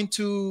was coming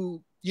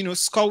to, you know,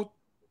 scout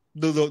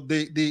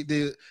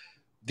the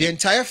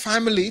entire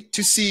family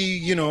to see,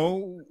 you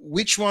know,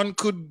 which one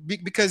could be,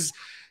 because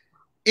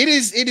it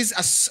is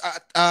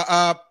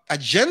a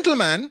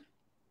gentleman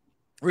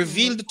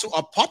revealed to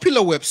a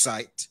popular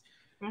website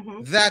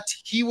that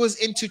he was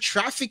into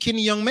trafficking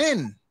young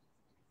men.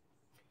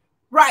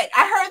 Right.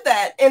 I heard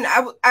that. And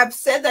I've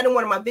said that in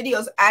one of my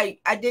videos. I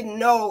didn't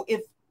know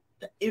if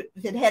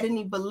it had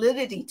any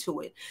validity to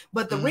it.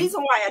 But the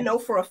reason why I know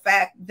for a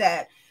fact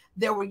that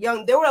there were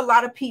a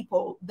lot of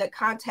people that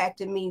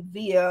contacted me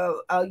via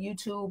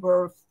YouTube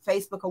or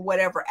Facebook or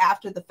whatever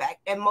after the fact.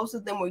 And most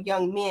of them were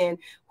young men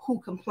who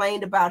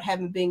complained about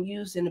having been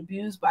used and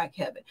abused by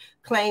Kevin,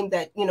 claimed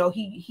that, you know,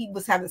 he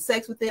was having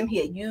sex with them. He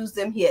had used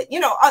them. He had,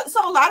 you know,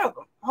 so a lot of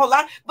them, a whole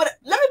lot. But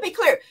let me be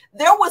clear.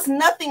 There was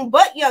nothing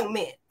but young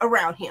men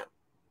around him,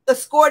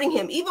 escorting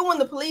him. Even when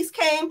the police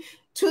came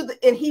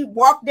and he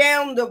walked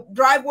down the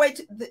driveway,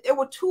 there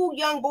were 2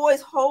 young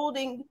boys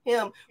holding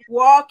him,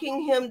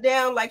 walking him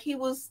down like he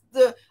was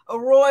a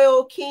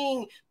royal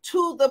king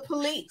to the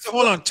police. So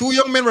hold on, 2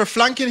 young men were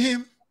flanking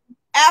him?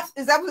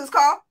 Is that what it's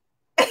called?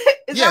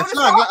 Yes,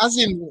 as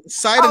in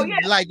side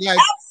like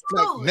next to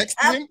him. That's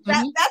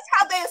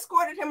how they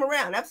escorted him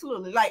around.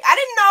 Absolutely. Like, I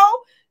didn't know,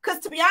 because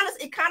to be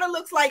honest, it kind of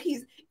looks like I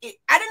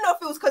didn't know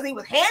if it was because he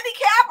was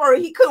handicapped or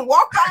he couldn't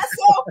walk by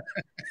himself.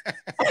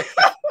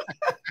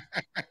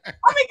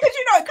 I mean, because,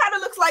 you know, it kind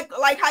of looks like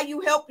how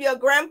you help your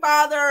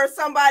grandfather or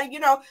somebody, you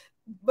know.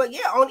 But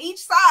yeah, on each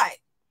side,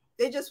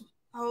 they just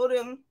hold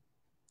him.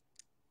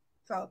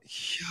 So,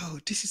 yo,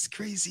 this is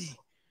crazy.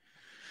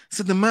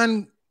 So the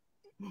man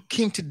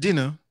came to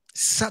dinner,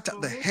 sat at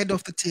the head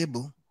of the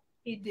table.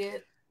 He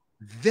did.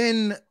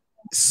 Then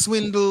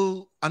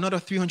swindle another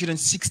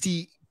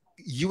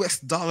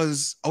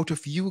 $360 out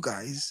of you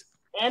guys.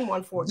 And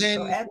 140.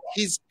 Then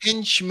his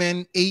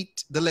henchmen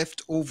ate the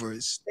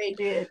leftovers. They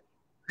did.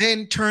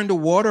 Then turned the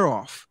water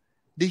off,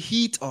 the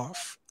heat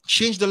off,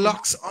 changed the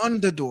locks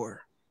on the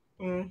door.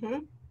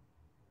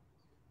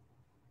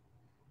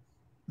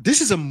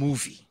 This is a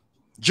movie.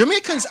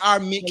 Jamaicans are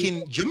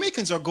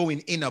going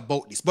in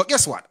about this. But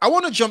guess what? I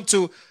want to jump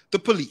to the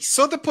police.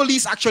 So the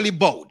police actually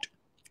bowed.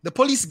 The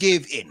police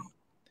gave in.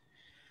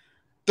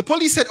 The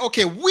police said,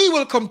 okay, we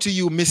will come to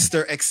you,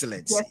 Mr.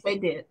 Excellence. Yes, they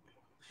did.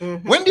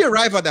 When they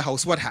arrive at the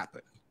house, what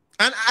happened?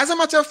 And as a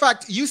matter of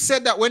fact, you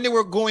said that when they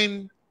were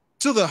going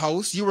to the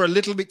house, you were a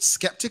little bit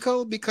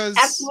skeptical because...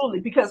 Absolutely,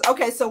 because,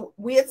 okay, so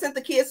we had sent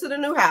the kids to the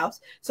new house.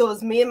 So it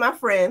was me and my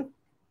friend.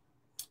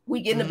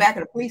 We get in the back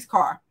of the police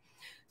car.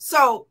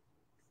 So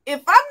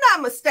if I'm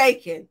not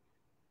mistaken,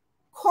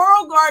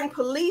 Coral Garden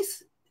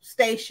Police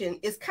Station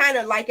is kind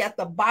of like at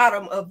the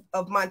bottom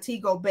of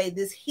Montego Bay,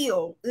 this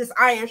hill, this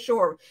Iron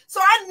Shore. So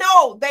I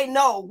know they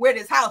know where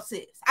this house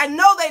is. I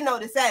know they know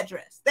this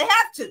address. They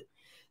have to.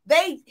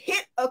 They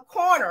hit a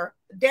corner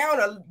down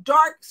a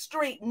dark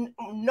street,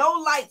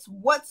 no lights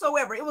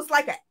whatsoever. It was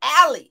like an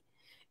alley.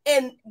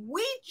 And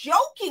we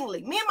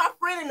jokingly, me and my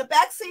friend in the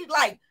back seat,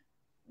 like,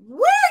 where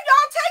are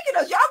y'all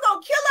taking us? Y'all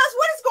gonna kill us?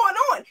 What is going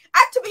on?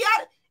 To be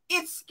honest,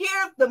 it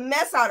scared the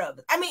mess out of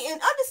us. I mean,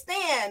 and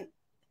understand,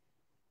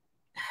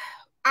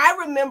 I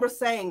remember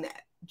saying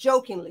that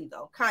jokingly,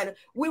 though, kind of.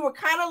 We were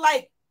kind of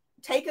like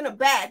taken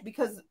aback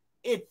because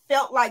it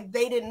felt like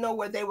they didn't know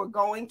where they were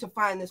going to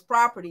find this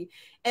property.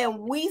 And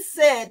we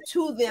said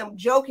to them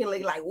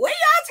jokingly, like, where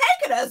y'all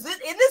taking us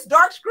in this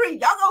dark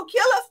street? Y'all gonna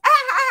kill us?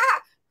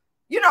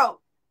 You know,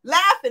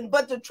 laughing.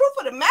 But the truth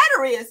of the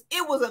matter is,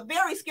 it was a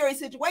very scary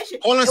situation.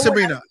 Hold on,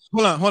 SaBrina.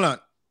 Hold on.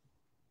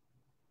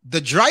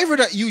 The driver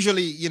that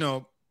usually, you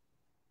know,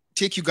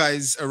 take you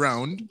guys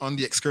around on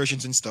the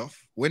excursions and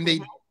stuff, when they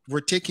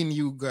were taking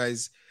you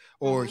guys,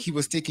 or he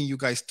was taking you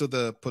guys to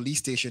the police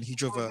station, he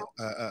drove a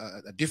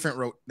different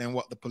route than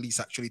what the police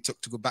actually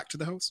took to go back to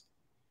the house?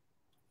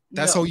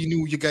 That's how you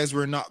knew you guys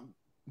were not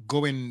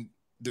going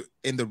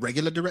in the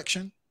regular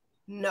direction?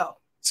 No.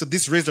 So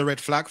this raised a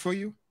red flag for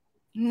you?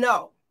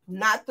 No,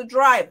 not the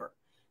driver.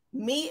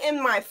 Me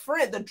and my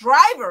friend, the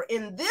driver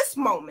in this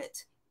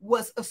moment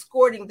was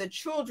escorting the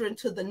children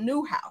to the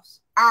new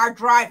house. Our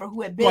driver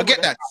who had been I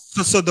get that.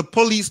 So the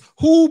police,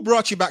 who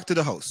brought you back to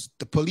the house?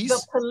 The police?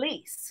 The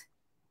police.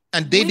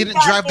 And they didn't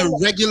drive the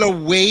regular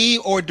way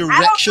or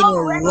direction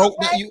or route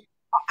that you...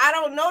 I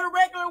don't know the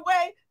regular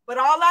way, but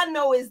all I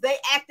know is they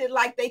acted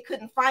like they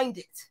couldn't find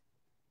it.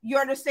 You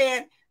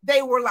understand?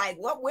 They were like,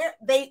 what, where?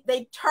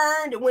 They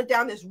turned and went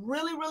down this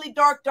really, really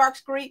dark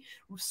street,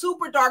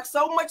 super dark,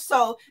 so much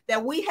so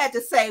that we had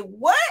to say,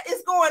 what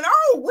is going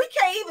on? We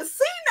can't even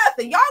see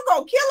nothing. Y'all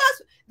gonna kill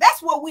us?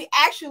 That's what we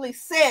actually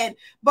said,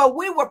 but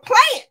we were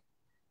playing.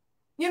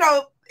 You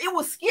know, it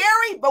was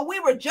scary, but we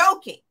were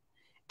joking.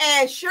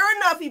 And sure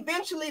enough,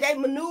 eventually they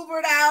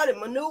maneuvered out,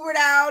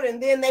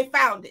 and then they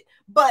found it.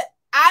 But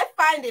I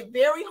find it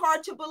very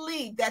hard to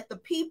believe that the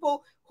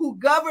people who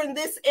govern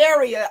this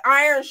area,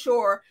 Iron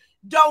Shore,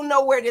 don't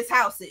know where this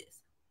house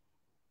is.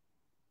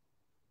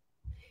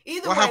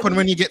 What happened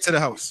when you get to the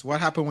house?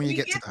 What happened when you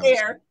get to the house?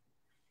 There,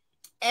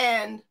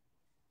 and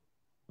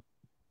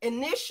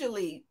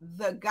initially,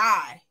 the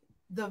guy,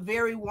 the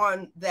very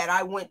one that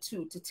I went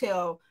to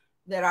tell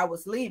that I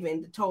was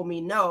leaving, told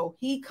me no.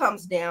 He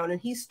comes down and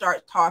he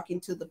starts talking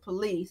to the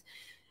police,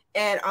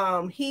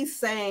 and he's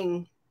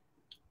saying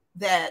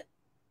that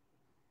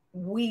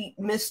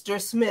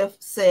Mr. Smith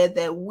said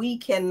that we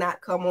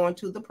cannot come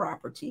onto the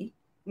property,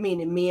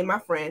 meaning me and my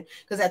friend,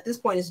 because at this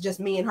point it's just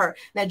me and her.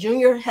 Now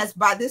Junior has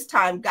by this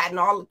time gotten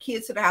all the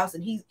kids to the house,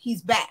 and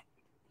he's back.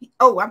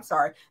 I'm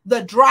sorry,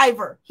 the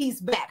driver, he's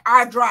back.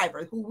 Our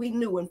driver, who we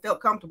knew and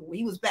felt comfortable,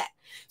 he was back.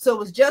 So it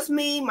was just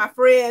me, my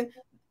friend,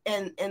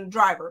 and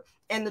driver,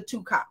 and the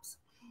two cops,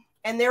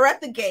 and they're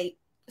at the gate.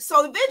 So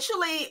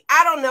eventually,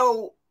 I don't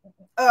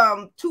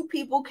know, two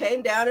people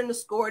came down and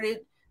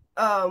escorted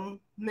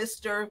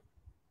Mr.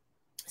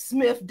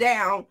 Smith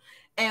down,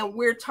 and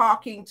we're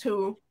talking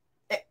to,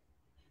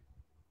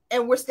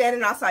 and we're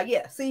standing outside.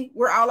 Yeah, see,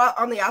 we're all out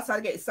on the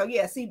outside gate. So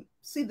yeah, see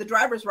the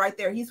driver's right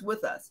there. He's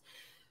with us.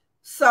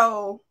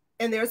 So,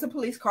 and there's a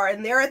police car,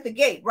 and they're at the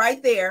gate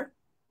right there.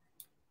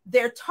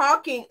 They're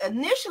talking.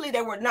 Initially,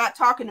 they were not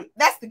talking.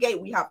 That's the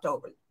gate we hopped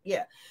over.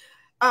 Yeah.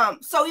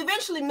 So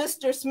eventually,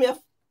 Mr. Smith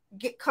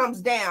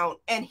comes down,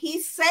 and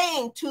he's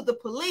saying to the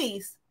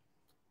police,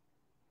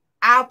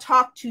 I'll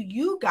talk to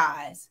you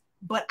guys,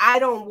 but I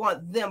don't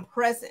want them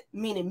present,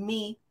 meaning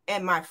me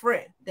and my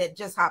friend that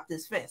just hopped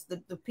this fence,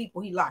 the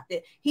people he locked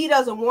in. He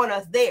doesn't want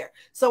us there.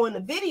 So in the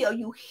video,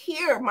 you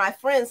hear my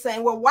friend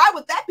saying, well, why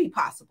would that be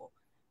possible?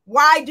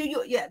 Why do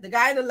you? Yeah, the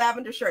guy in the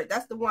lavender shirt,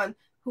 that's the one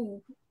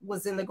who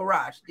was in the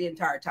garage the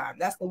entire time.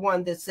 That's the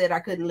one that said I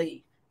couldn't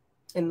leave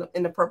in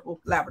the purple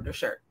lavender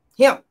shirt.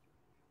 Him.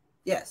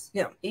 Yes,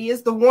 him. He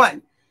is the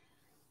one.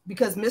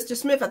 Because Mr.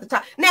 Smith at the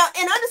time. Now,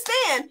 and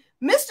understand,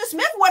 Mr.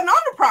 Smith wasn't on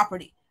the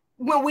property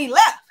when we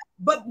left.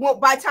 But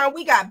by the time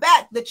we got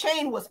back, the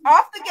chain was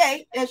off the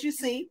gate, as you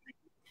see,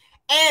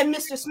 and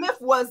Mr. Smith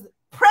was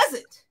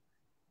present.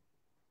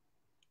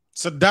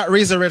 So that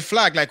raised a red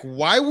flag. Like,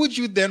 why would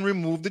you then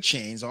remove the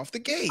chains off the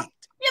gate?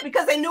 Yeah,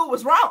 because they knew it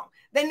was wrong.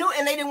 They knew,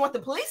 and they didn't want the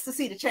police to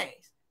see the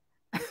chains.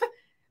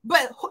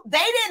 But they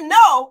didn't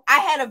know I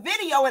had a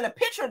video and a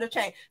picture of the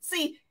chain.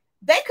 See,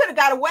 they could have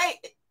got away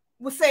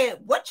with saying,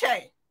 what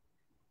chain?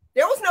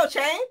 There was no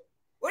chain.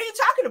 What are you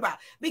talking about?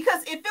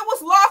 Because if it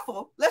was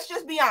lawful, let's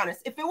just be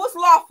honest. If it was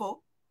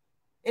lawful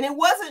and it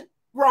wasn't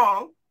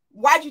wrong,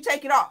 why'd you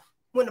take it off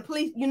when the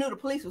police, you knew the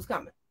police was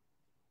coming?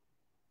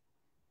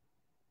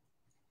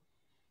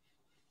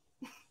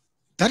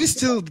 That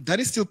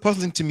is still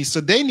puzzling to me. So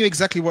they knew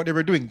exactly what they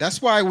were doing.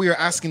 That's why we are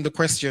asking the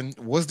question,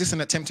 was this an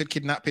attempted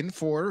kidnapping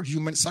for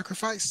human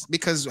sacrifice?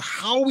 Because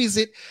how is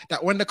it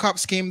that when the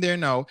cops came there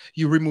now,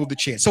 you removed the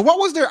chain? So what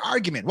was their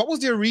argument? What was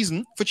their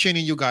reason for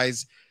chaining you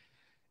guys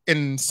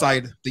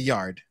inside the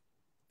yard?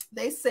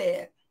 They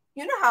said,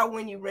 you know how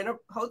when you rent a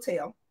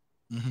hotel,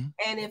 and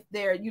if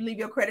you leave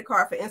your credit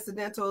card for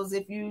incidentals,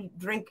 if you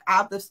drink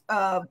out the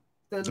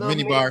little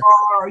mini bar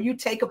or you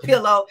take a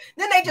pillow,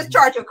 then they just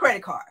charge your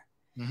credit card.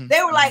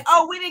 They were like,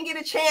 oh, we didn't get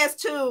a chance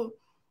to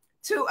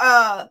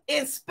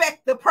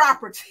inspect the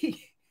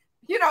property.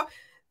 You know,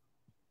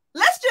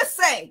 let's just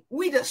say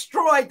we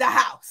destroyed the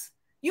house.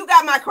 You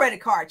got my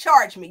credit card,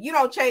 charge me. You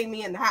don't chain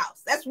me in the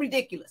house. That's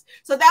ridiculous.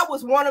 So that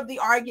was one of the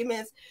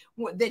arguments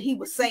that he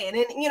was saying.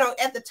 And, you know,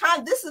 at the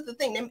time, this is the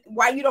thing,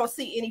 why you don't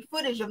see any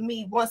footage of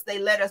me once they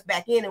let us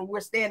back in and we're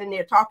standing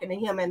there talking to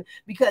him. And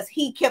because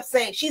he kept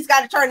saying, she's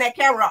got to turn that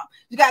camera off.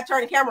 You got to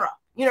turn the camera off,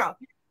 you know.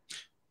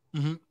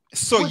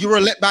 So you were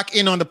let back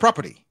in on the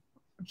property?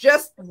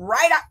 Just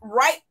right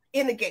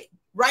in the gate,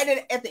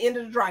 at the end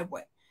of the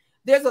driveway.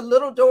 There's a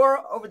little door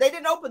over. They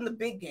didn't open the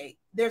big gate.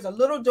 There's a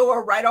little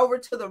door right over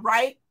to the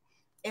right,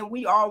 and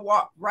we all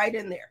walked right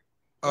in there.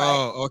 Right?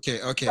 Oh, okay.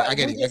 So I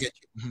get it.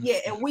 Yeah,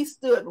 and we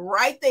stood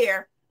right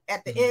there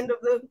at the end of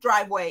the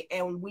driveway,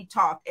 and we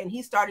talked. And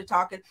he started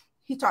talking.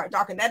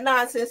 That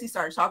nonsense. He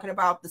started talking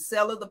about the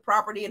sale of the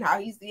property and how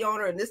he's the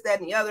owner and this, that,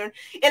 and the other. And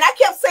I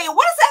kept saying,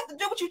 what does that have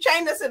to do with you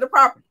chaining us in the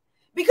property?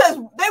 Because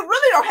they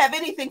really don't have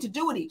anything to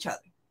do with each other.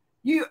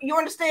 You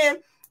understand?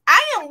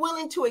 I am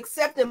willing to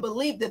accept and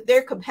believe that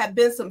there could have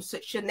been some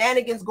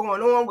shenanigans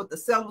going on with the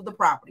sale of the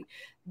property.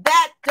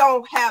 That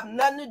don't have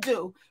nothing to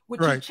do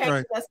with you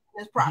changing us in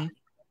this property.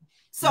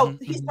 So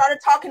he started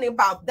talking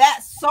about that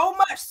so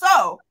much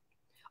so,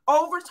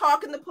 over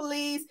talking the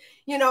police,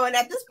 you know, and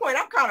at this point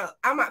I'm kind of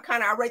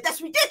irate.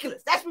 That's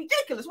ridiculous.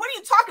 What are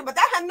you talking about?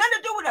 That had nothing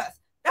to do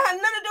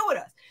with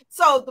us.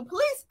 So the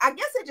police, I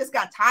guess they just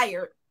got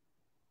tired.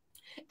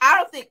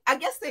 I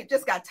guess they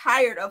just got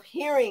tired of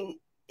hearing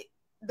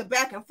the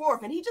back and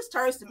forth, and he just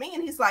turns to me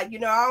and he's like, you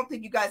know, I don't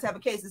think you guys have a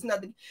case. It's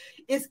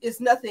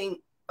nothing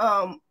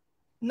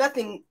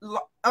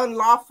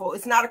unlawful.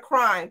 It's not a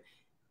crime.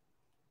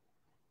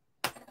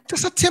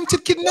 Just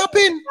attempted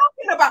kidnapping.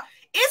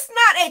 It's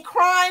not a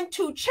crime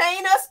to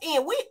chain us in.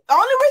 Only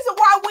reason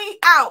why we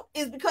out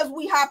is because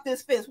we hopped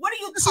this fence. What are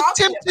you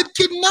talking about? Attempted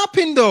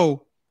kidnapping,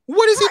 though.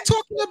 What is he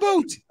talking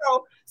about?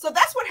 So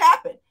that's what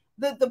happened.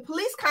 The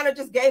police kind of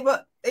just gave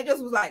up. They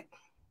just was like,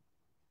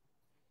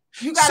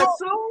 you got to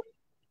sue?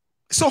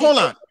 So hold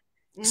on.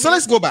 So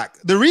let's go back.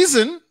 The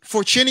reason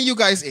for chaining you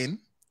guys in,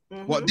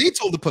 what they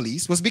told the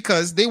police was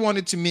because they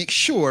wanted to make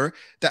sure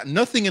that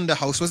nothing in the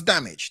house was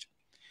damaged.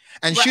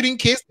 And should in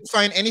case they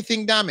find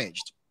anything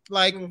damaged,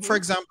 like, for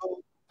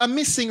example, a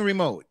missing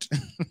remote.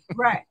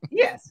 Right.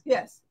 Yes.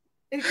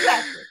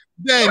 Exactly.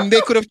 Then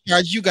they could have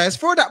charged you guys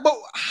for that. But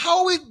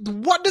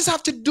what does that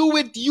have to do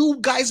with you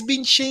guys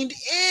being chained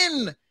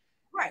in?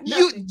 Right.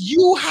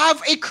 You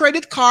have a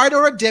credit card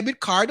or a debit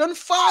card on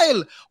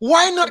file.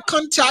 Why not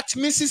contact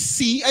Mrs.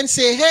 C and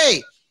say,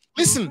 hey,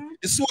 listen,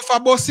 the sofa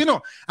boss, you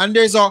know, and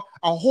there's a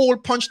hole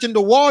punched in the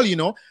wall, you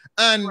know,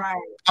 and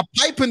a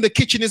pipe in the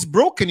kitchen is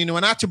broken, you know,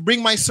 and I have to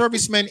bring my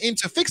serviceman in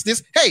to fix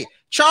this. Hey,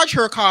 charge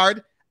her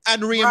card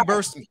and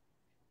reimburse me.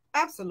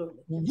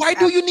 Absolutely. Why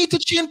do you need to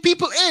chain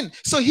people in?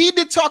 So he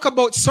did talk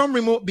about some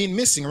remote being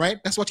missing, right?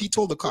 That's what he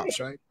told the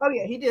cops, right? Oh,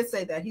 yeah, he did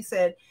say that. He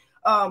said,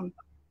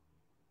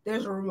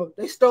 there's a remote.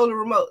 They stole the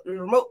remote. The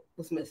remote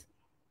was missing.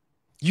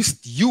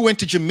 You went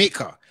to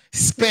Jamaica,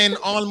 spent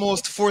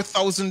almost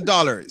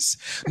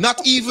 $4,000, not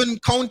even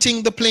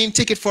counting the plane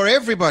ticket for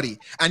everybody,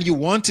 and you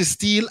want to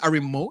steal a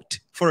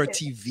remote for a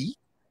TV?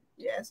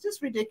 Yeah, it's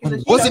just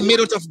ridiculous. Was it made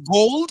out of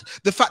gold?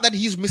 The fact that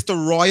he's Mr.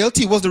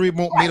 Royalty, was the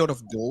remote made out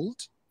of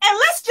gold? And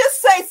let's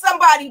just say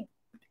somebody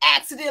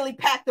accidentally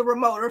packed the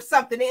remote or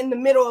something in the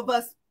middle of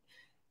us.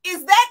 Do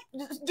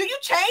you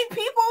chain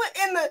people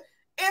in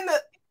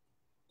the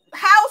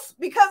house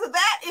because of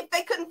that? If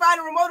they couldn't find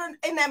a remote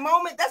in that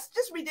moment, that's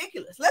just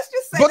ridiculous. Let's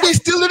just say. But they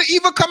still didn't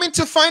even come in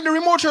to find the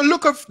remote or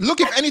look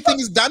if anything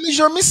is damaged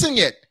or missing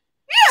it.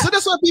 Yeah. So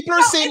that's why people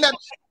are saying that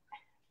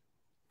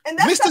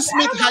Mr.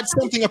 Smith had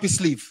something up his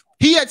sleeve.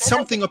 He had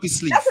something up his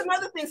sleeve. That's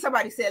another thing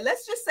somebody said.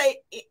 Let's just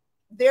say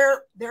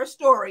their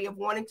story of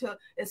wanting to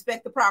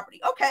inspect the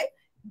property. Okay,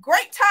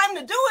 great time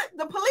to do it.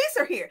 The police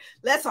are here.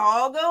 Let's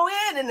all go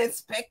in and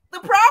inspect the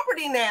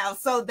property now.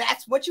 So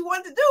that's what you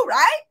wanted to do,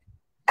 right?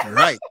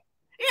 Right.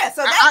 Yeah.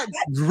 So I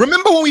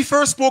remember when we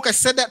first spoke, I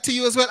said that to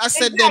you as well. I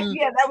said then.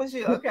 Yeah, that was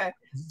you. Okay.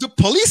 The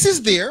police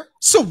is there,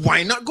 so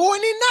why not go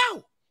in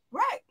now?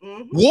 Right.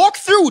 Walk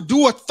through,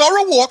 do a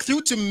thorough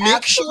walkthrough to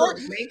make sure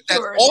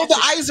that all the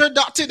I's are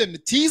dotted and the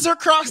T's are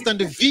crossed and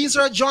the V's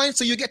are joined,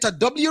 so you get a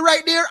W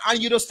right there,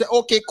 and you just say,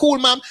 "Okay, cool,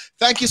 ma'am.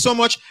 Thank you so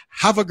much.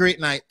 Have a great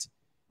night."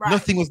 Right.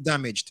 Nothing was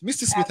damaged.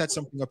 Mr. Smith had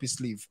something up his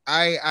sleeve.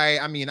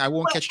 I mean, I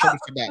won't catch trouble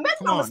for that.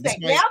 Make no mistake.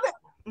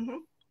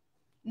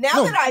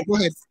 Now that I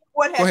see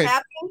what has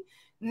happened,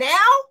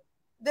 now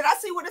that I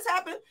see what has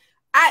happened,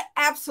 I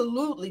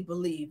absolutely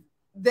believe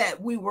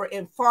that we were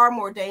in far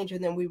more danger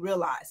than we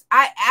realized.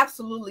 I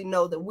absolutely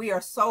know that we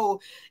are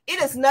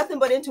it is nothing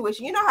but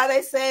intuition. You know how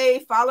they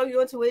say, follow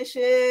your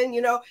intuition,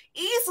 you know,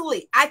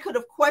 easily I could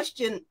have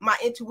questioned my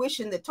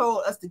intuition that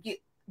told us to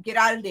get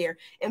out of there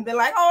and been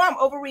like, oh, I'm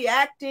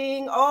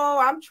overreacting. Oh,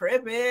 I'm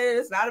tripping.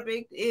 It's not a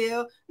big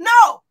deal.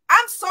 No,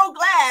 I'm so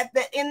glad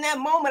that in that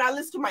moment I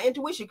listened to my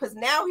intuition, because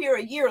now here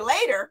a year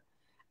later,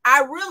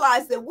 I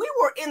realized that we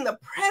were in the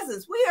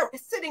presence. We are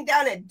sitting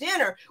down at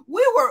dinner.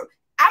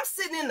 I'm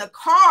sitting in the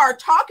car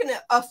talking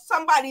to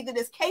somebody that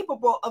is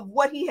capable of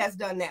what he has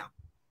done now.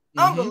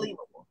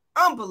 Unbelievable.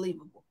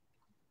 Unbelievable.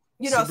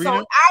 You know, SaBrina?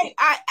 So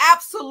I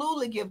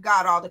absolutely give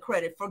God all the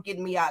credit for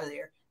getting me out of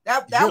there.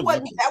 That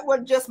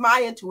wasn't just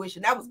my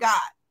intuition. That was God.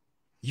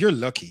 You're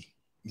lucky.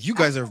 You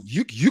guys are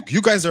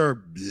you guys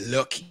are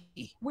lucky.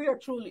 We are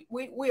truly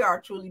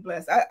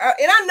blessed. And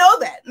I know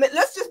that.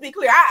 Let's just be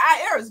clear.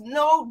 There is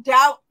no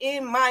doubt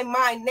in my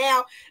mind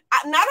now.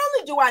 Not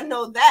only do I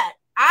know that,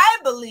 I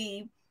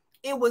believe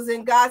it was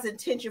in God's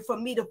intention for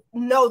me to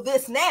know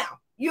this now.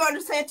 You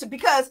understand?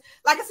 Because,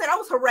 like I said, I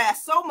was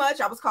harassed so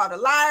much. I was called a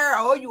liar.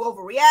 Oh, you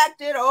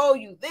overreacted. Oh,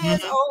 you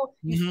this. Oh,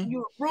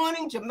 you're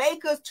ruining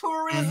Jamaica's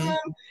tourism.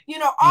 You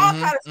know, all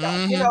kind of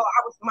stuff. You know,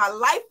 my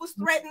life was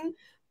threatened.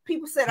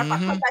 People said if I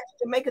come back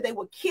to Jamaica, they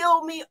would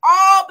kill me.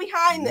 All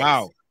behind this.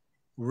 Wow,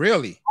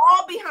 really?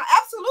 All behind.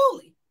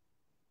 Absolutely,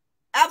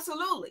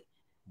 absolutely.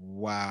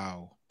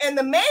 Wow. And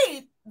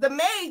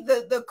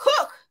the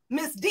cook,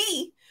 Miss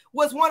D,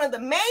 was one of the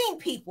main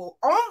people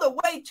on the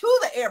way to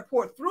the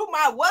airport through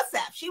my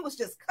WhatsApp. She was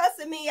just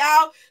cussing me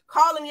out,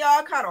 calling me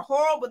all kind of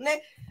horrible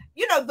names.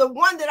 You know, the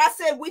one that I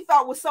said we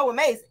thought was so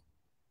amazing.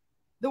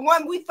 The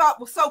one we thought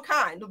was so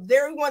kind. The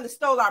very one that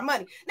stole our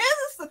money. Now,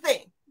 this is the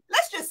thing.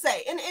 Let's just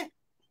say,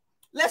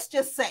 let's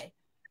just say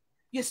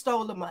you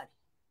stole the money.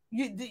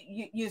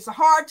 It's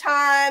hard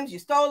times. You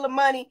stole the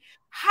money.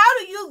 How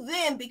do you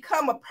then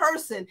become a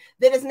person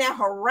that is now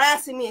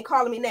harassing me and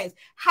calling me names?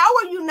 How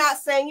are you not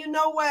saying, you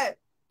know what?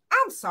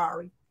 I'm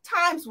sorry.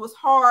 Times was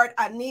hard.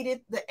 I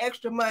needed the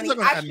extra money.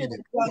 I should have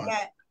done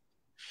that.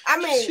 I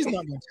mean, she's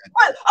not going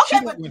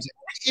to. But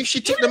if she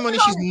took the money,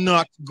 she's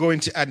not going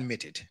to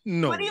admit it.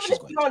 No. But even if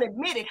you don't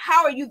admit it,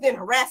 how are you then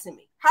harassing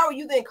me? How are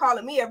you then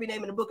calling me every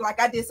name in the book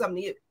like I did something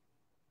to you?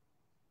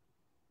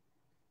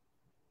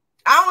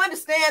 I don't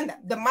understand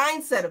the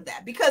mindset of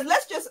that, because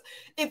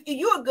if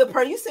you're a good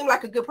person, you seem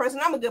like a good person,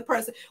 I'm a good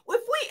person.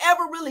 If we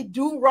ever really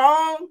do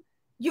wrong,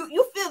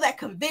 you feel that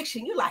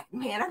conviction. You're like,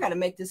 man, I got to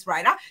make this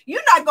right.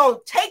 You're not going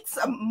to take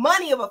some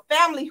money of a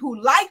family who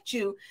liked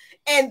you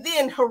and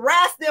then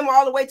harass them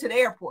all the way to the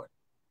airport.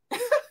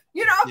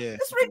 You know,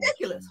 it's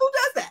ridiculous. Who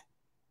does that?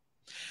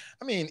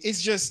 I mean,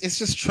 it's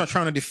just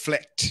trying to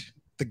deflect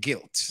the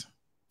guilt.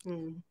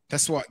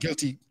 That's what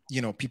guilty,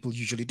 people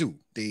usually do.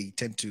 They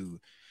tend to,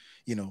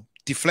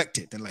 deflect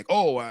it and like,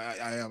 oh,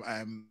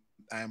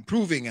 I'm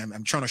proving,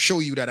 I'm trying to show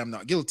you that I'm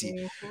not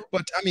guilty.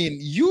 But I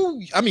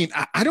mean,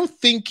 I don't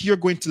think you're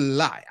going to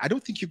lie. I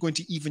don't think you're going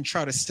to even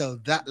try to sell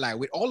that lie.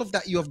 With all of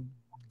that you have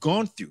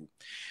gone through,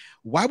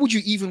 why would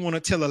you even want to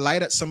tell a lie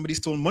that somebody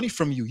stole money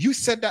from you? You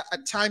said that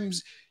at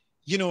times,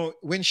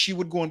 when she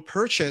would go and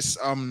purchase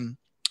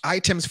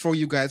items for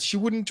you guys, she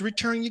wouldn't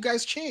return you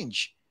guys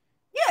change.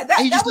 Yeah,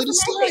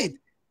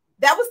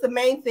 that was the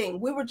main thing.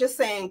 We were just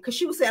saying, because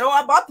she was saying, oh,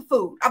 I bought the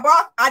food.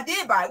 I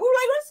did buy it. We were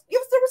like, give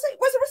us the receipt.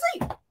 Where's the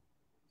receipt?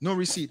 No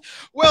receipt.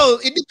 Well,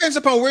 it depends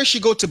upon where she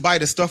go to buy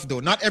the stuff, though.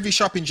 Not every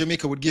shop in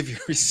Jamaica would give you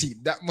a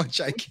receipt. That much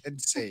I can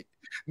say.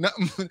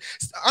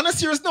 On a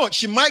serious note,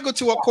 she might go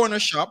to a corner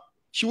shop.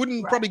 She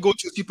wouldn't probably go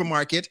to a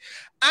supermarket.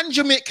 And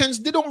Jamaicans,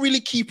 they don't really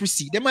keep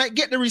receipt. They might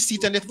get the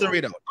receipt and they throw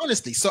it out,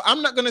 honestly. So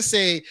I'm not going to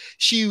say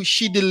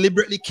she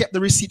deliberately kept the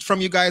receipt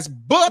from you guys.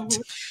 But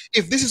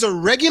if this is a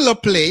regular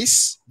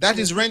place that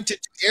is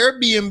rented to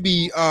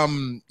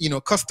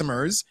Airbnb,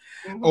 customers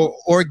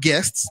or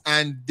guests,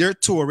 and they're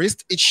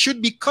tourists, it should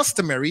be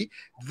customary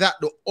that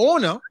the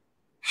owner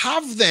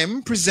have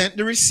them present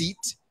the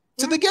receipt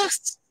to the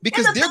guests,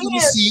 because they're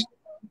going to see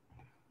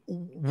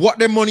what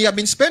their money have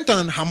been spent on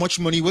and how much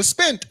money was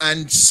spent,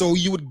 and so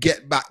you would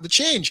get back the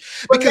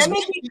change. Because let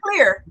me be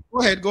clear.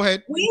 Go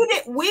ahead. We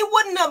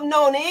wouldn't have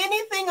known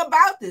anything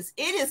about this.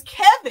 It is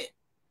Kevin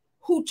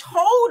who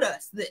told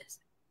us this.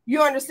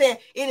 You understand?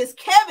 It is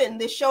Kevin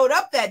that showed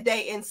up that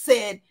day and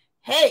said,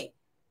 hey,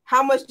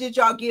 how much did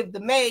y'all give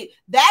the maid?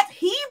 That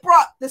he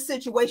brought the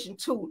situation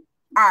to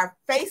our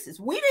faces.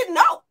 We didn't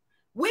know.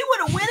 We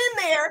would have went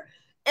in there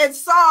and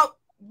saw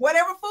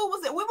whatever food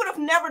was it, we would have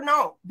never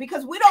known,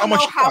 because we don't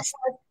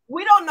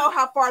know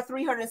how far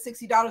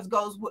 $360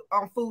 goes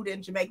on food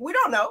in Jamaica. We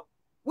don't know.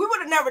 We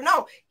would have never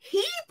known.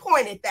 He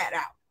pointed that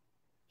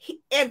out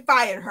and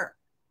fired her.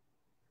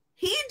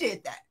 He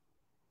did that.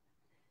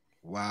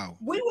 Wow.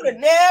 We would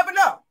have never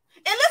known.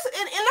 And listen,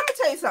 and let me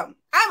tell you something.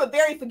 I'm a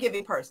very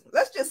forgiving person.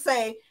 Let's just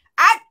say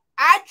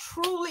I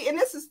truly, and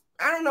this is,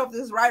 I don't know if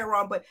this is right or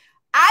wrong, but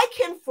I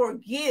can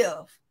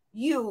forgive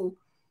you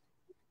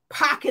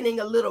pocketing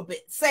a little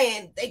bit,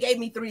 saying they gave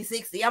me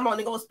 $360, I'm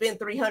only gonna spend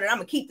 $300, I'm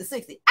gonna keep the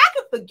 $60. I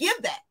could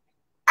forgive that.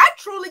 I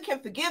truly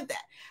can forgive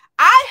that.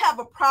 I have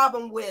a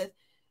problem with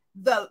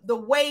the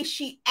way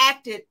she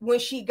acted when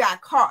she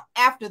got caught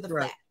after the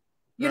fact.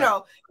 You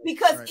know,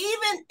 because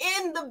even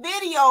in the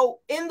video,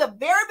 in the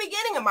very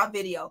beginning of my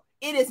video,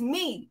 it is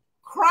me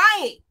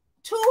crying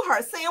to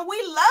her saying, we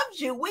loved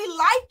you, we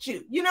liked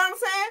you. You know what I'm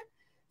saying?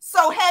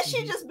 So had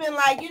she just been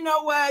like, you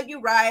know what,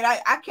 you're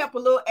right, I kept a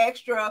little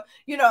extra,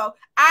 you know,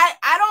 I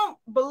don't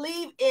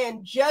believe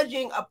in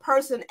judging a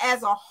person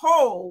as a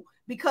whole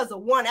because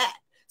of one act.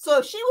 So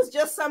if she was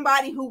just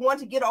somebody who wanted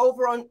to get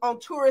over on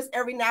tourists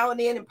every now and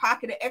then and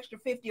pocket an extra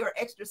 50 or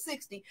extra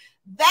 60,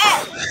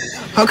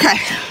 that okay.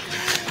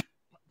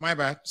 My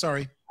bad.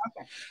 Sorry.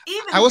 Okay.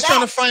 Even I was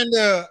trying to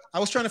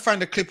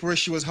find the clip where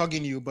she was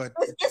hugging you, but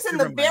it's in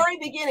the very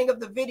beginning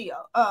of the video.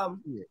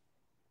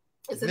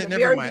 It's in the never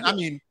very mind.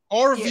 beginning. I mean,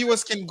 our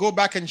viewers can go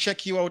back and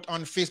check you out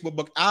on Facebook,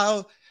 but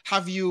I'll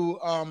have you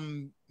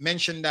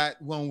mention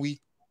that when we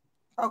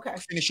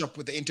finish up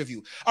with the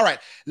interview. All right,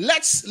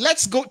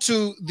 let's go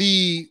to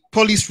the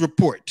police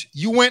report.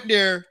 You went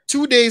there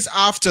 2 days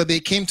after they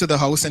came to the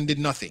house and did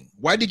nothing.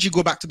 Why did you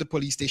go back to the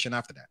police station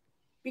after that?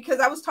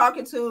 Because I was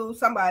talking to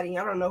somebody,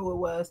 I don't know who it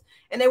was,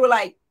 and they were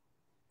like,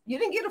 you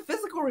didn't get a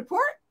physical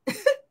report?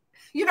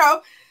 You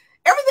know,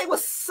 everything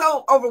was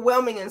so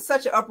overwhelming and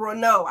such an uproar.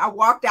 No, I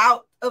walked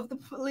out of the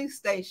police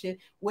station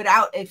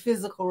without a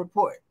physical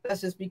report.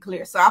 Let's just be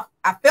clear. So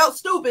I felt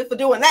stupid for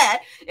doing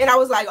that. And I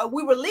was like, oh,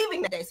 we were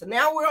leaving that day. So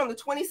now we're on the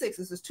 26th.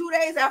 This is 2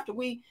 days after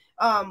we,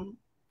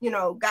 you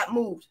know, got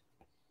moved.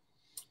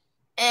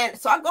 And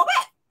so I go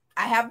back.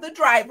 I have the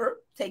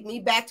driver take me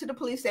back to the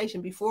police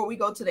station before we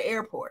go to the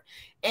airport.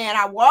 And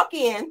I walk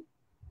in,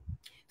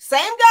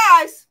 same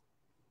guys,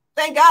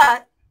 thank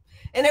God.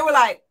 And they were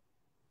like,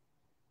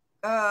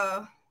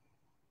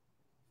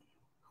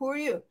 who are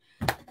you?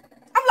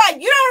 I'm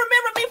like, you don't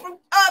remember me from 2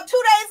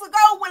 days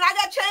ago when I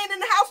got chained in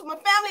the house with my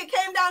family and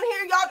came down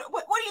here? Y'all,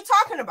 what are you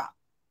talking about?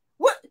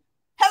 What?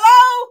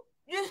 Hello?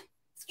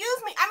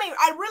 Excuse me. I mean,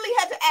 I really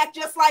had to act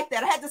just like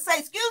that. I had to say,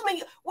 excuse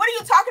me, what are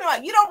you talking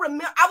about? You don't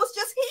remember? I was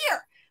just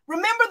here.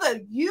 Remember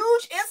the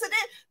huge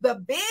incident, the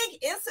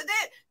big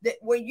incident that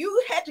where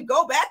you had to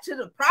go back to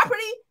the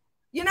property,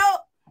 you know?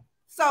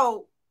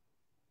 So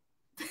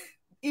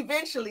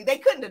eventually they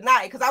couldn't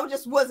deny it because I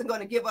just wasn't going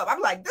to give up. I'm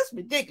like, this is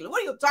ridiculous.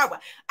 What are you talking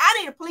about? I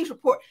need a police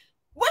report.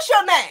 What's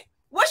your name?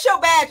 What's your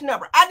badge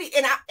number?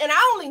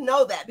 I only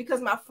know that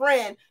because my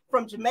friend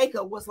from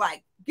Jamaica was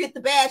like, get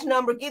the badge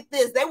number, get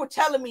this. They were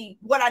telling me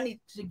what I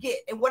needed to get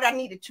and what I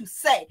needed to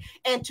say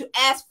and to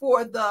ask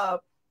for the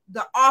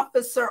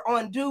officer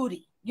on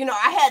duty. You know,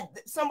 I had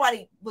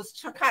somebody was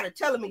kind of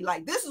telling me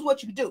like, this is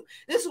what you do.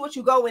 This is what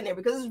you go in there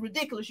because it's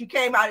ridiculous. You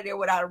came out of there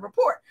without a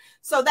report.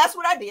 So that's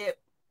what I did.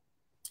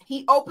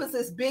 He opens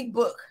this big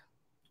book,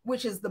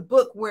 which is the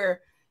book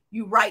where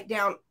you write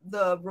down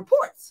the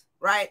reports,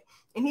 right?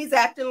 And he's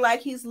acting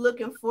like he's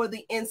looking for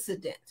the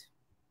incident.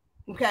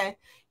 Okay.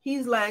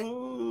 He's like,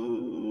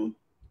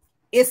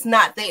 it's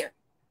not there.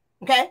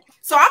 Okay.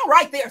 So I'm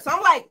right there. So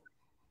I'm like,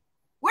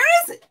 where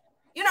is it?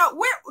 You know,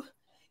 where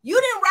you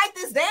didn't write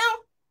this down?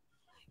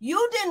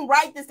 You didn't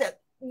write this down.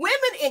 Women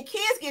and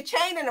kids get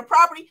chained in the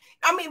property.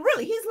 I mean,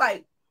 really, he's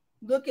like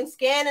looking,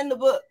 scanning the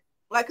book.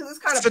 Like, because it's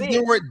kind of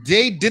big.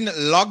 They didn't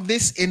log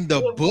this in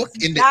the book,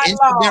 in the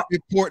incident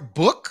report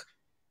book?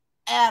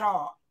 At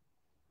all.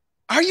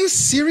 Are you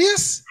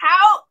serious?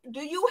 How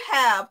do you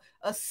have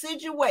a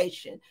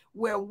situation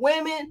where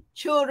women,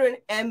 children,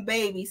 and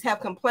babies have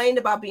complained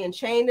about being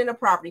chained in a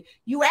property?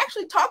 You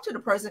actually talk to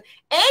the person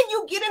and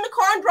you get in the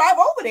car and drive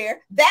over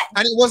there.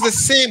 And it was the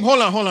same.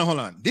 Hold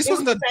on. This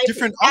wasn't a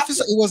different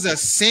officer. It was the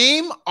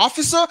same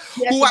officer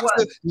who had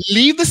to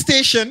leave the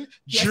station,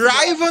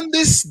 drive on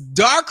this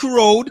dark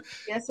road,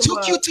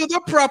 took you to the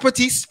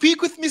property,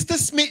 speak with Mr.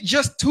 Smith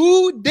just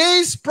 2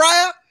 days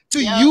prior to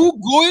you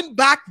going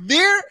back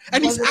there,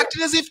 and he's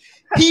acting as if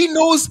he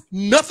knows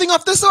nothing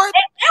of the sort. It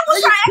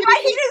was like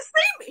he didn't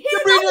see me.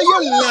 SaBrina,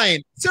 you're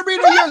lying.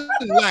 SaBrina,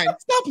 you're lying.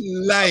 Stop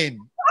lying.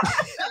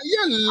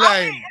 You're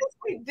lying. I mean, it's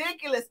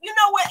ridiculous. You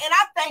know what? And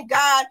I thank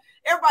God.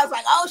 Everybody's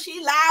like, oh,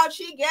 she loud,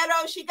 she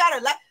ghetto, she got her.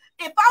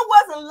 If I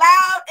wasn't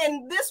loud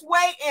and this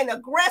way and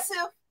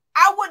aggressive,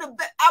 I would have.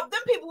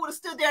 Them people would have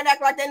stood there and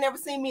act like they never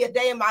seen me a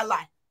day in my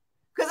life.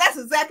 Because that's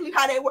exactly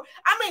how they were.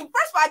 I mean,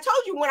 first of all, I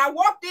told you when I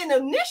walked in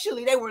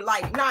initially, they were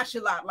like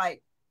nonchalant,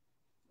 like,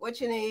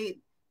 what you need?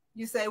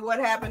 You say, what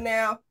happened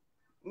now?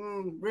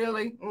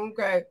 Really?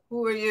 Okay.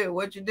 Who are you?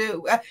 What you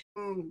do?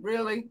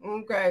 Really?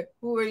 Okay.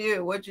 Who are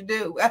you? What you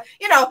do?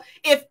 You know,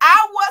 if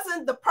I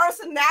wasn't the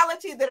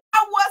personality that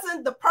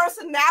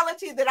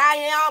I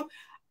am,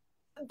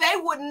 they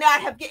would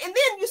not have get. And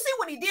then you see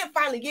what he did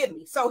finally give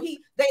me. So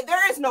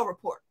there is no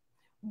report.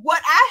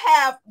 What I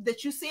have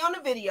that you see on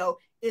the video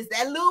is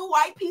that little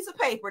white piece of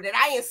paper that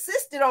I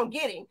insisted on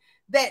getting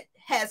that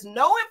has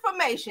no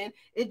information.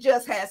 It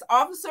just has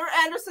Officer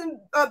Anderson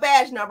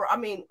badge number. I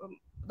mean,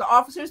 the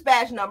officer's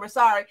badge number,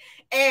 sorry.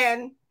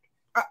 And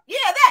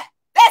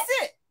that's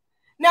it.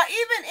 Now,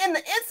 even in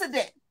the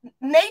incident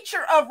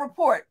nature of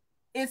report,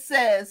 it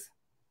says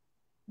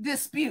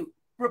dispute,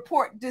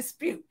 report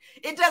dispute.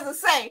 It doesn't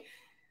say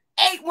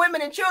 8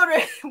 women and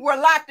children were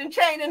locked and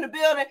chained in the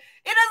building.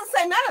 It doesn't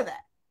say none of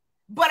that.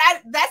 But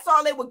that's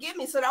all they would give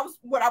me. So that was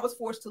what I was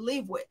forced to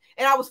leave with.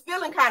 And I was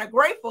feeling kind of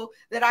grateful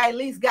that I at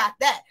least got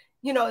that.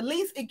 You know, at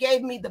least it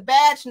gave me the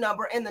badge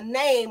number and the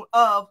name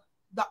of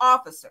the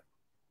officer.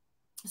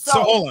 So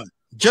hold on.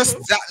 Just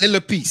that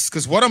little piece.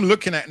 Because what I'm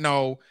looking at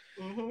now,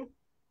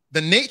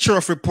 the nature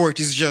of report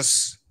is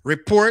just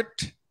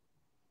report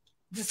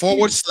 /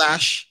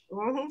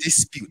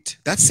 dispute.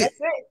 That's it.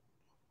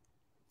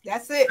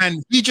 That's it.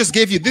 And he just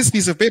gave you this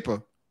piece of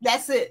paper.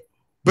 That's it.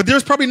 But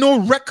there's probably no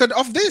record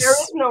of this.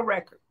 There is no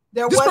record.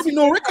 There's probably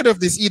no record of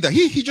this either.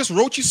 He just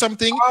wrote you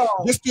something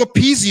just to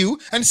appease you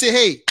and say,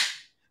 hey,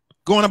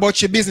 go on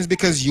about your business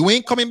because you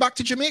ain't coming back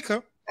to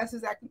Jamaica. That's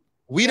exactly.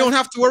 We don't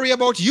have to worry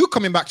about you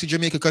coming back to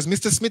Jamaica because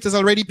Mr. Smith has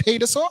already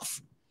paid us off.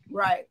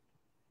 Right.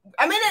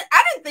 I mean,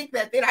 I didn't think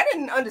that then. I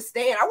didn't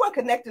understand. I wasn't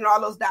connecting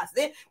all those dots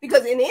then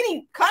because in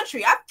any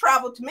country, I've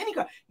traveled to many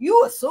countries,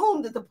 you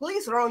assume that the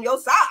police are on your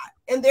side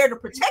and they're to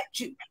protect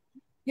you.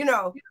 You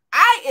know,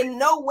 I in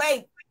no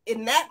way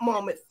in that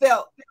moment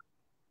felt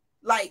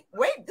like,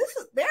 wait,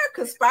 they're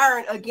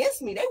conspiring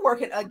against me. They're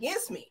working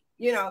against me,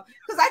 you know,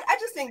 because I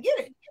just didn't get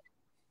it.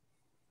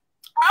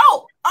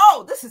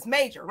 Oh, this is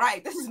major,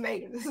 right? This is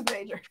major.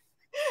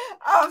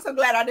 Oh, I'm so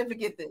glad I didn't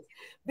forget this.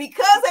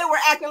 Because they were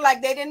acting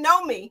like they didn't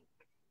know me,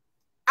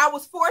 I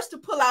was forced to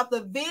pull out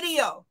the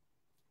video.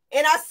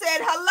 And I said,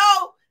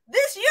 hello,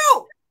 this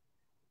you,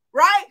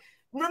 right?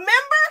 Remember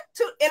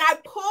and I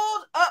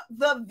pulled up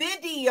the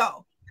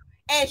video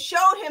and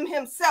showed him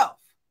himself.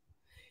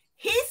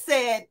 He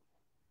said,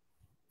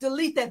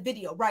 delete that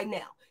video right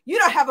now. You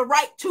don't have a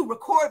right to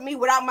record me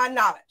without my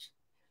knowledge.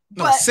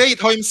 No, say it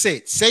how him say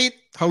it. Say it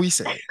how he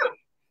said it.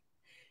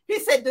 He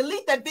said,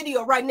 delete that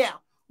video right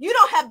now. You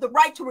don't have the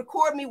right to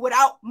record me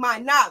without my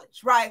knowledge,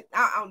 right?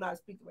 I don't know how to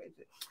speak the way it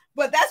is,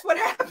 but that's what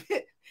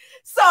happened.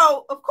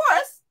 So, of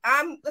course,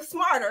 I'm the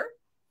smarter.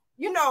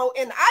 You know,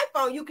 in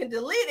iPhone, you can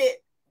delete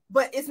it,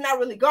 but it's not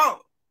really gone.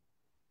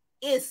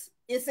 It's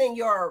in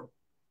your...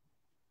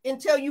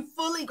 until you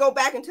fully go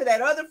back into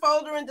that other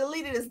folder and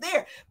delete it, is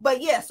there.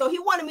 But yeah, so he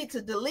wanted me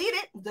to delete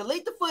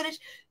the footage.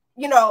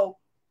 You know,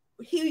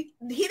 he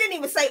didn't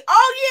even say,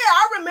 oh yeah,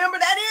 I remember,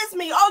 that is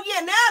me. Oh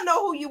yeah, now I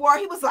know who you are.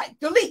 He was like,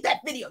 delete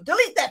that video,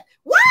 delete that.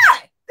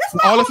 Why?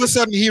 All of a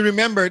sudden he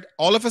remembered,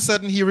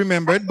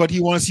 but he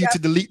wants you to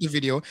delete the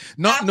video,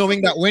 not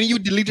knowing that when you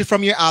delete it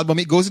from your album,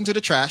 it goes into the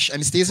trash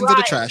and it stays into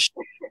the trash.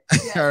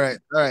 All right.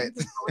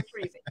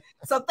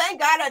 So thank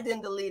God I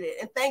didn't delete it.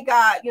 And thank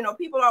God, you know,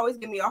 people always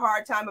give me a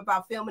hard time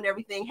about filming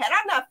everything. Had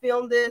I not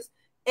filmed this,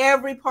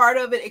 every part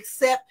of it,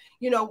 except,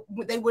 you know,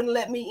 they wouldn't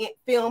let me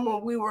film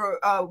when we were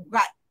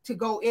got to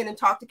go in and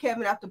talk to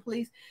Kevin after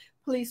police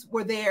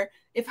were there.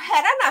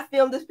 Had I not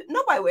filmed this,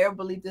 nobody would ever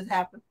believe this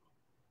happened.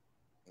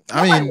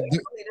 I mean,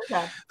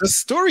 the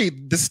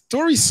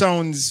story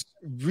sounds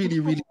really,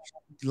 really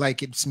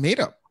like it's made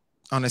up.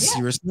 On a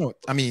serious note,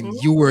 I mean,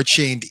 you were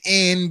chained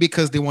in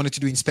because they wanted to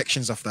do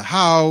inspections of the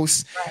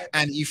house,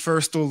 and you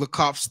first told the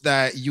cops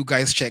that you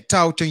guys checked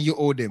out and you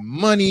owed them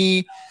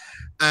money.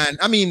 And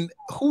I mean,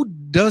 who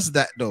does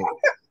that though?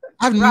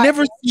 I've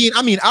never seen.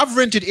 I mean, I've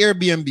rented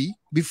Airbnb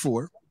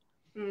before,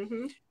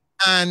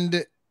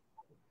 and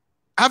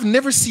I've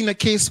never seen a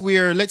case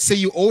where, let's say,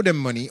 you owe them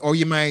money, or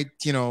you might,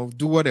 you know,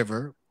 do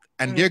whatever,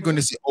 and they're going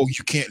to say, "Oh,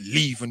 you can't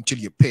leave until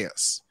you pay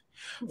us."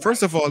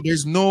 First of all,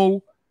 there's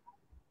no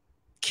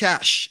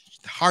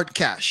hard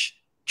cash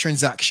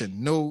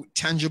transaction, no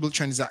tangible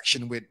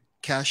transaction with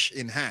cash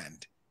in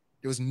hand.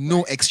 There was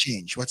no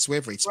exchange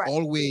whatsoever. It's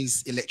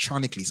always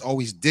electronically, it's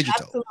always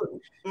digital.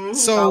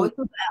 So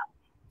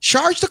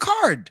charge the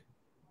card.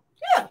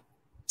 Yeah.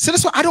 So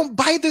that's why I don't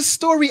buy this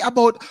story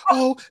about,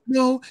 oh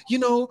no, you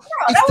know,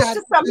 that was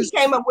just something he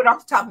came up with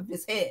off the top of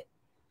his head.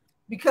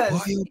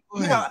 Because you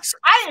know,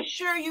 I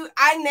assure you,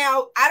 I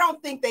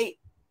don't think they.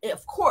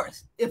 Of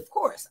course,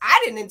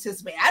 I didn't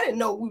anticipate. I didn't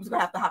know we was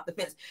gonna have to hop the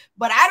fence,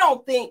 but I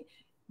don't think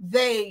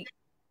they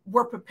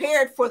were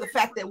prepared for the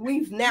fact that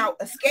we've now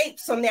escaped.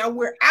 So now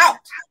we're out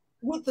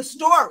with the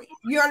story.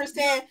 You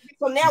understand?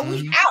 So now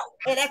we out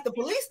and at the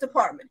police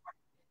department.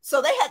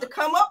 So they had to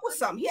come up with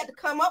something. He had to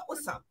come up with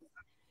something.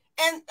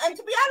 And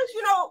to be honest,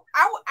 you know,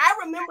 I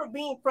remember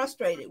being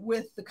frustrated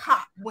with the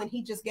cop when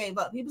he just gave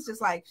up. He was just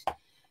like,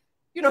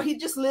 you know, he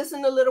just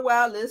listened a little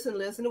while, listen.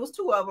 It was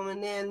 2 of them.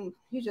 And then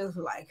he just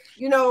like,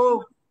 you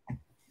know,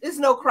 there's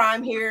no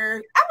crime here. I'm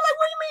like, what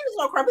do you mean there's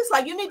no crime? It's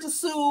like, you need to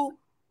sue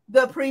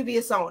the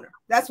previous owner.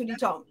 That's what he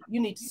told me.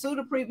 You need to sue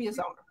the previous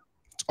owner.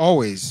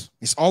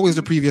 It's always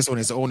the previous owner.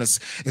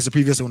 It's the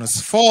previous owner's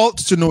fault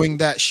to knowing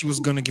that she was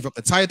going to give up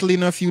the title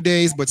in a few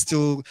days, but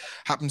still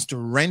happens to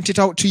rent it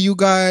out to you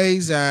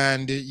guys.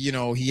 And, you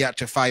know, he had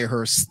to fire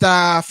her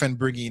staff and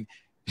bring in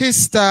his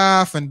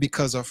staff, and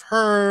because of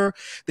her,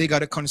 they got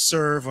to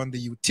conserve on the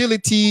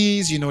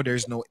utilities. You know,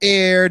 there's no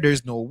air,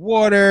 there's no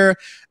water,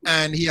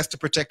 and he has to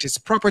protect his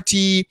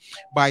property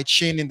by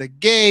chaining the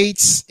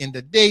gates in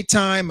the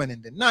daytime and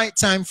in the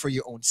nighttime for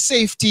your own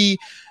safety.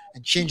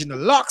 and changing the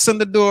locks on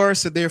the door,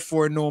 so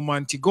therefore no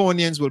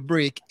Montegonians will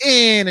break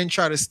in and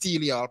try to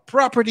steal your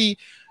property.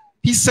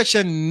 He's such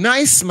a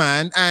nice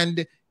man,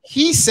 and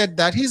he said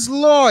that his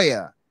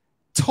lawyer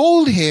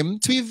told him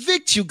to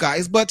evict you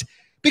guys, but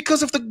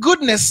because of the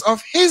goodness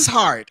of his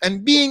heart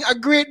and being a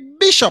great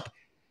bishop,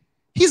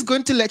 he's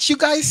going to let you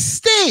guys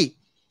stay.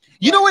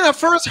 You know, when I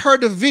first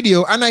heard the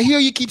video and I hear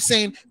you keep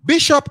saying,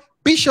 Bishop,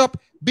 Bishop,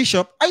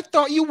 Bishop, I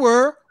thought you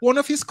were one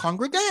of his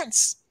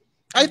congregants.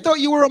 I thought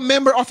you were a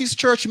member of his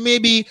church,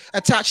 maybe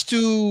attached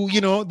to,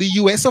 you know, the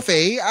US of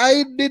A.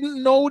 I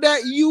didn't know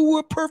that you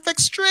were perfect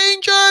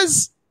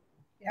strangers.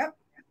 Yep.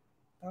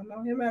 Don't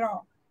know him at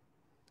all.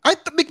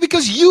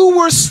 Because you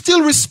were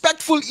still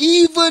respectful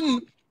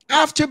even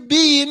after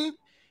being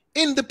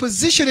in the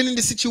position and in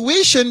the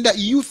situation that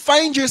you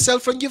find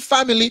yourself and your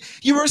family,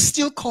 you were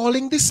still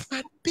calling this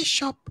man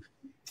Bishop.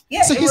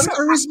 Yeah, so his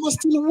charisma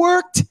still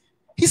worked.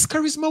 His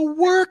charisma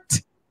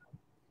worked.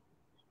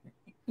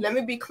 Let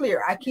me be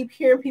clear. I keep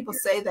hearing people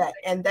say that,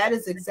 and that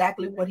is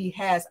exactly what he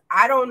has.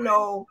 I don't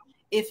know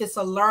if it's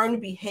a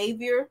learned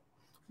behavior,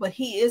 but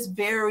he is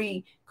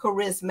very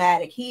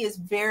charismatic. He is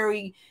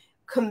very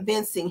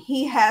convincing.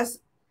 He has,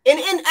 and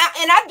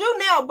I do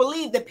now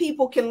believe that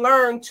people can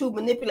learn to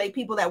manipulate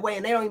people that way,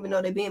 and they don't even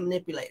know they're being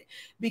manipulated.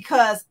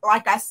 Because,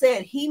 like I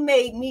said, he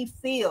made me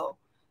feel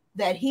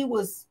that he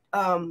was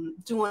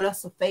doing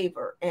us a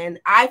favor, and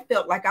I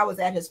felt like I was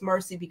at his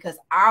mercy, because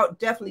I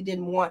definitely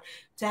didn't want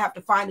to have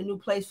to find a new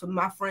place for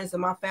my friends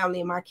and my family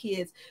and my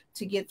kids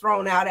to get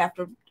thrown out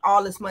after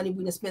all this money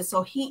we spent.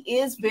 So he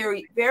is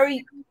very,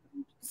 very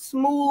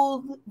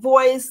smooth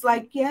voice,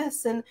 like,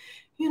 yes, and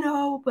you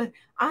know, but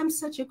I'm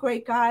such a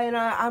great guy, and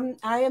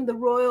I am the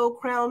royal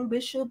crown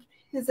bishop,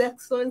 His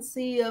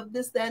Excellency of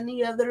this, that, and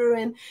the other,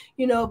 and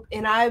you know,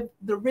 and I'm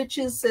the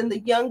richest and the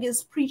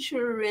youngest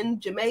preacher in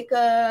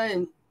Jamaica,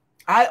 and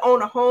I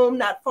own a home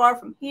not far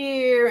from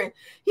here. And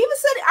he even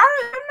said,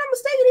 I'm not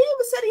mistaken, he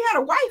even said he had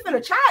a wife and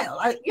a child.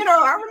 I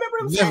remember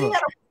him saying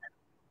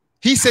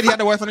he said he had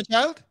a wife and a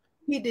child?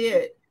 He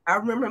did. I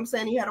remember him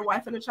saying he had a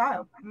wife and a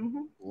child.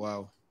 Mm-hmm.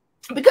 Wow.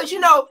 Because, you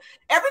know,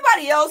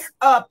 everybody else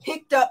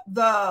picked up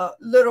the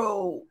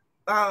little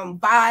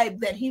vibe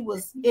that he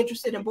was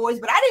interested in boys,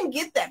 but I didn't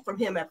get that from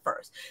him at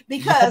first,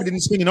 because you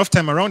didn't spend enough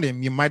time around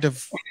him. You might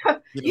have.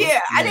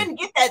 I didn't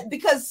get that,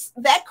 because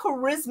that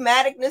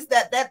charismaticness,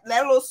 that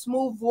little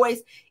smooth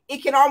voice, it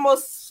can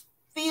almost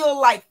feel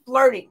like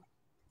flirting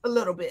a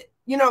little bit.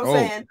 You know what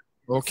I'm saying?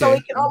 Okay. So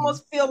it can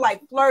almost feel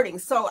like flirting.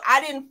 So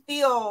I didn't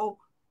feel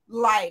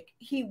like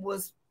he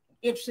was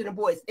interested in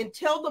boys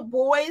until the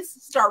boys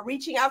start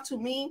reaching out to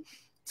me,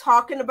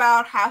 talking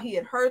about how he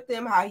had hurt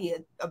them, how he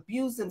had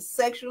abused them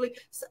sexually.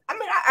 So, I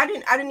mean,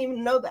 I didn't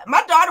even know that.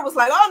 My daughter was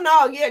like, "Oh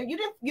no, yeah, you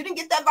didn't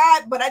get that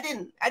vibe," but I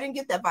didn't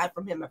get that vibe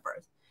from him at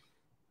first.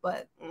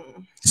 But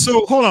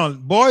so hold on,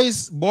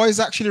 boys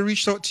actually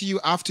reached out to you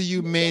after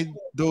you made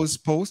those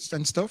posts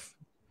and stuff.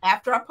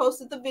 After I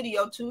posted the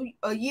video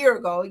a year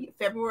ago,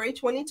 February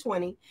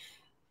 2020.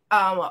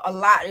 A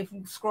lot, if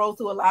you scroll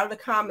through a lot of the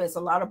comments, a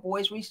lot of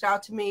boys reached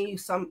out to me,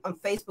 some on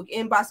Facebook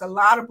inbox, a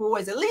lot of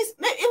boys, at least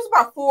it was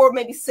about 4,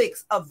 maybe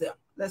 6 of them,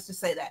 let's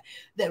just say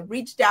that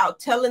reached out,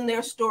 telling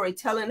their story,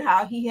 telling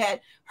how he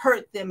had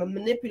hurt them and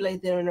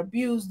manipulated them and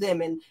abused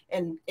them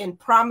and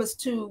promised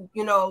to,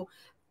 you know,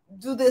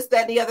 do this,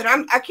 that, and the other.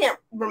 And I can't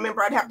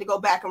remember, I'd have to go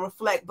back and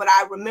reflect, but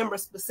I remember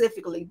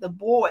specifically the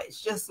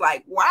boys just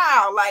like,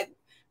 wow,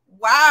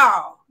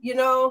 you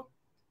know,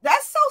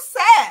 that's so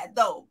sad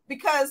though,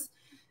 because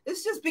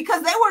it's just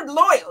because they were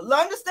loyal.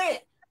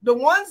 Understand, the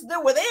ones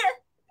that were there,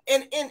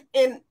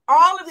 and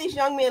all of these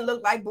young men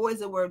looked like boys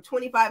that were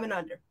 25 and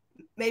under,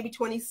 maybe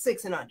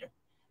 26 and under.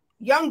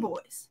 Young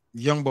boys.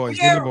 Young boys,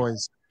 little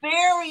boys.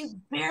 Very,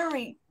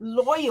 very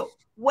loyal.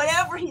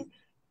 Whatever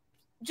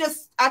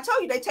I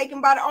told you, they take him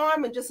by the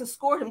arm and just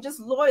escort him, just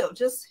loyal,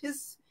 just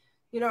his,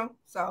 you know,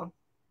 so.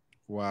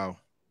 Wow.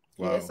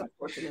 Yeah, it's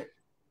unfortunate.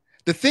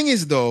 The thing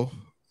is though,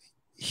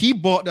 he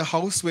bought the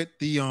house with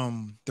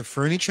the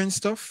furniture and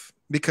stuff.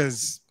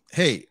 Because,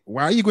 hey,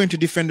 why are you going to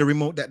defend a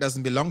remote that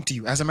doesn't belong to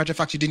you? As a matter of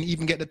fact, you didn't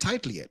even get the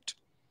title yet.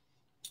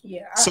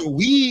 Yeah. So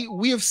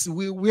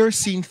we're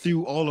seeing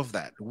through all of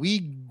that.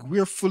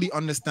 We're fully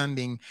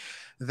understanding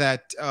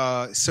that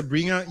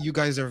SaBrina, you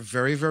guys are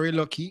very, very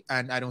lucky,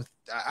 and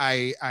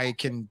I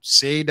can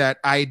say that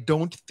I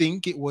don't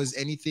think it was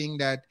anything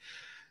that,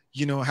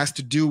 you know, has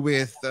to do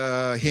with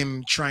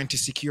him trying to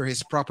secure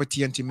his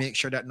property and to make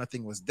sure that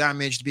nothing was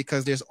damaged,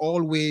 because there's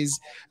always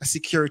a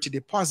security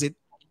deposit.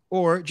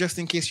 Or just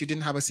in case you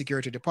didn't have a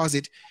security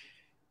deposit,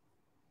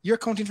 your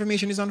account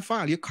information is on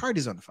file. Your card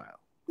is on file.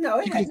 No,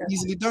 he could have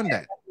easily done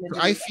that.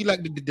 I feel like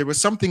there was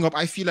something up.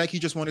 I feel like he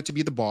just wanted to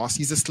be the boss.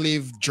 He's a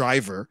slave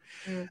driver,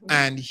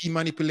 and he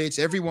manipulates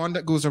everyone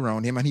that goes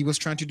around him. And he was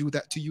trying to do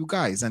that to you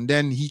guys. And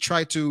then he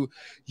tried to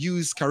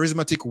use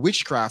charismatic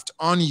witchcraft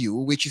on you,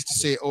 which is to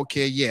say,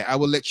 okay, yeah, I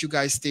will let you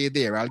guys stay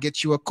there. I'll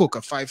get you a cook,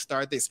 a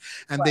 5-star this.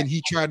 And then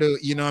he tried to,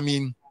 you know what I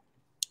mean,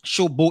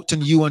 showboat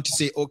on you and to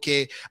say,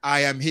 okay,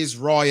 I am his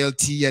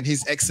royalty and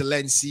his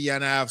excellency,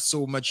 and I have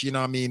so much, you know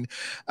what I mean,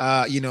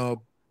 you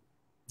know,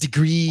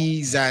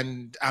 degrees,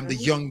 and I'm the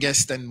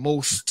youngest and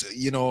most,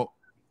 you know,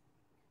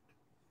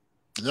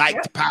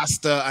 liked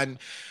pastor, and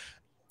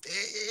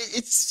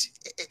it's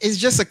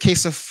just a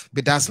case of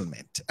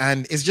bedazzlement,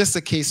 and it's just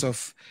a case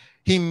of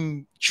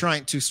him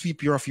trying to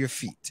sweep you off your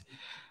feet.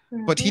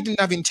 But he didn't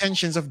have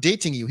intentions of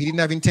dating you. He didn't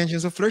have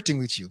intentions of flirting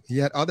with you. He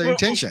had other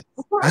intentions.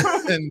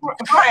 And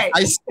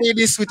I say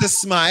this with a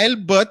smile,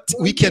 but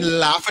we can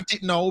laugh at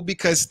it now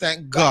because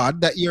thank God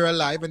that you're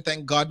alive, and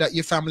thank God that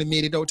your family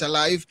made it out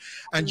alive,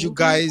 and you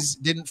guys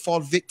didn't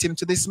fall victim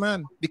to this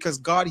man, because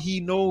God,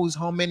 he knows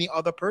how many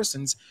other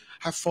persons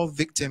have fallen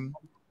victim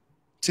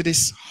to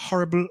this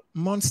horrible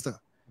monster,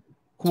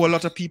 who a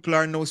lot of people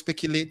are now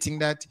speculating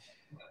that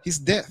his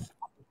death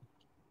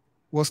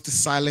was to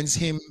silence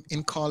him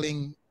in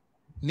calling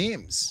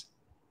names.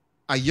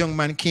 A young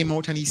man came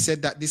out and he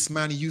said that this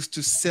man used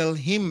to sell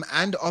him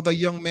and other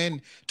young men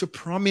to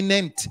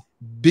prominent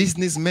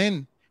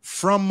businessmen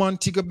from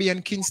Montego Bay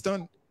and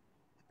Kingston.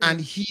 And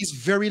he's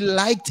very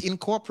liked in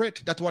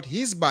corporate. That's what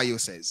his bio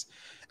says.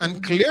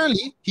 And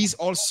clearly, he's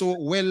also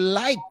well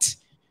liked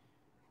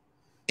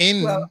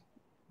in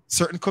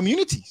certain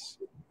communities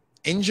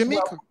in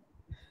Jamaica. Well,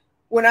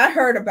 when I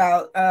heard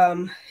about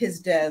his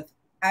death,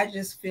 I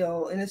just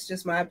feel, and it's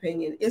just my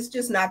opinion, it's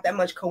just not that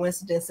much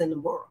coincidence in the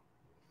world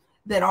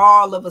that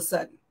all of a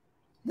sudden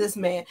this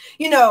man,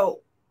 you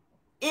know,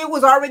 it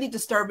was already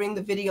disturbing,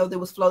 the video that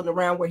was floating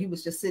around where he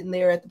was just sitting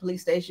there at the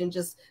police station,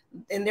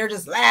 and they're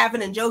just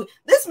laughing and joking.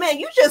 This man,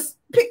 you just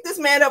picked this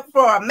man up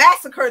for a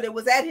massacre that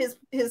was at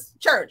his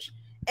church,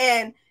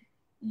 and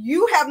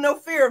you have no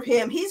fear of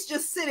him. He's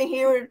just sitting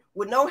here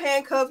with no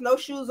handcuffs, no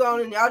shoes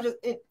on, and y'all just,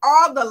 and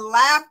all the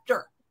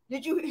laughter.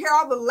 Did you hear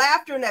all the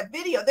laughter in that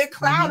video? They're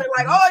clowning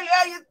like, oh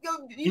yeah,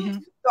 you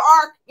the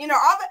ark, you know,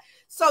 all that.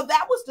 So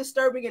that was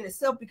disturbing in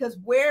itself, because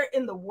where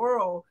in the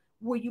world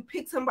will you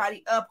pick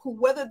somebody up who,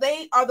 whether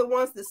they are the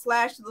ones that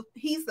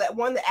he's that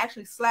one that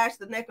actually slashed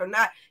the neck or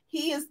not,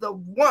 he is the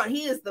one,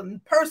 he is the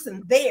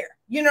person there,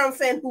 you know what I'm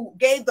saying, who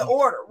gave the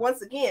order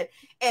once again.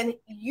 And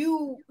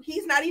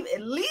he's not even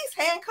at least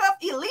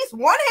handcuffed, at least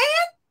one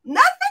hand,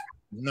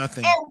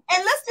 nothing.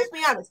 And let's just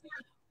be honest,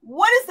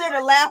 what is there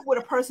to laugh with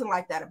a person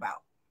like that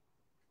about?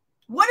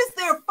 What is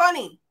there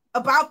funny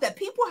about that?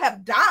 People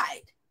have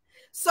died.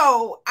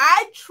 So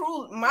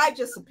my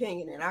just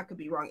opinion, and I could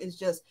be wrong, is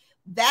just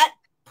that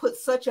put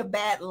such a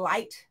bad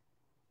light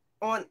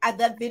on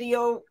that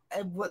video.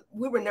 What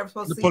we were never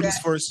supposed to see. The police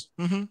force.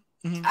 I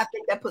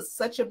think that put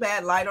such a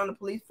bad light on the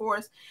police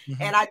force.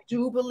 And I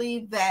do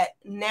believe that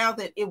now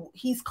that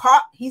he's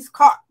caught,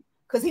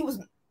 because he was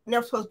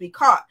never supposed to be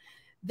caught,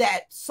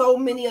 that so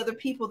many other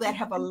people that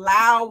have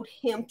allowed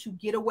him to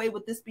get away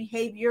with this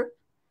behavior,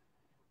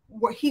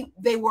 where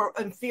they were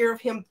in fear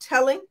of him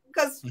telling,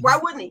 because why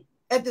wouldn't he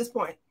at this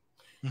point?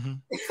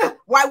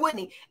 Why wouldn't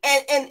he?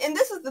 And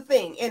this is the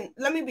thing, and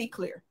let me be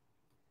clear,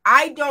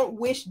 I don't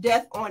wish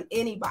death on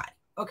anybody,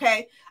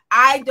 okay?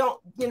 I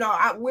don't, you know,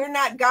 we're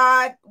not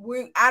God.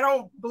 I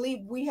don't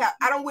believe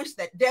I don't wish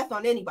that death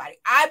on anybody.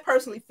 I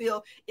personally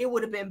feel it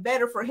would have been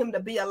better for him to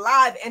be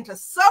alive and to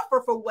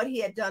suffer for what he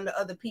had done to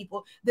other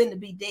people than to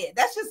be dead.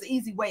 That's just the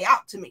easy way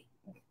out to me.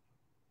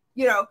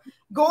 You know,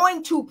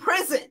 going to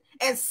prison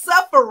and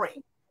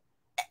suffering,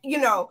 you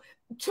know,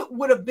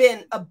 would have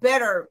been a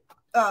better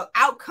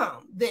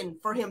outcome than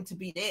for him to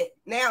be dead.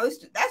 Now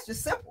that's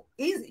just simple,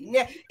 easy.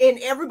 Now, and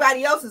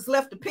everybody else is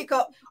left to pick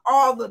up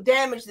all the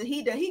damage that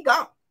he did. He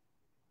gone,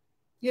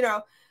 you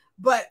know.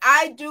 But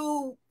I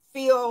do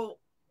feel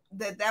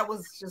that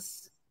was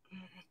just,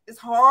 it's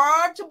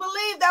hard to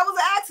believe that was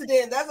an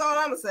accident. That's all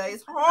I'm gonna say.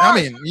 It's hard.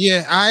 I mean,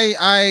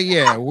 yeah,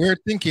 yeah, we're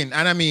thinking,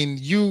 and I mean,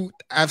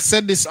 I've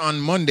said this on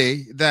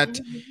Monday that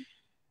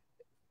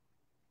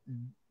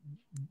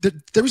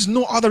there is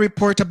no other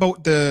report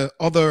about the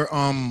other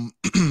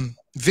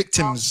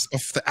victims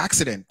of the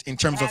accident in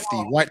terms of the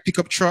white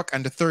pickup truck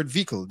and the third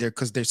vehicle there,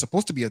 because there's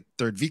supposed to be a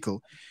third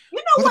vehicle. You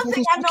know, one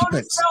thing I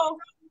noticed though.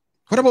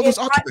 What about those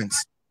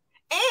occupants?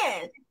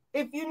 And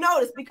if you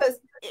notice, because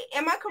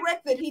am I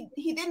correct that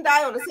he didn't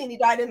die on the scene? He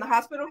died in the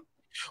hospital.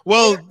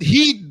 Well,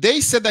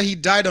 they said that he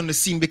died on the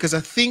scene because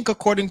I think,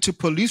 according to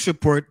police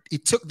report,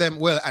 it took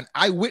them, an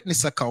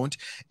eyewitness account,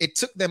 it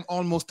took them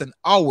almost an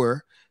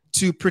hour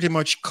to pretty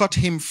much cut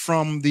him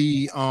from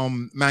the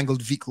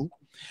mangled vehicle.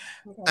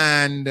 Okay.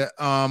 And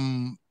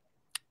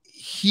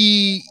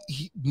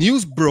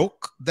news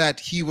broke that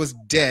he was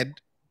dead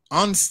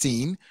on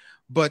scene,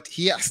 but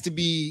he has to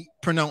be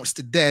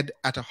pronounced dead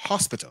at a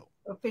hospital.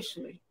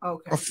 Officially,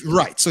 okay.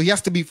 Right, so he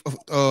has to be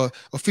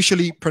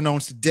officially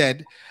pronounced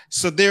dead.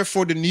 So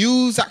therefore, the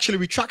news actually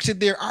retracted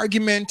their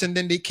argument, and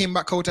then they came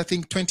back out, I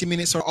think, 20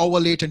 minutes or hour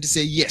later to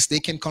say yes, they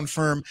can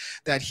confirm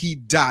that he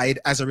died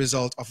as a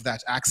result of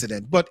that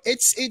accident. But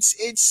it's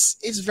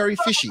very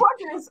fishy. The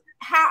question is,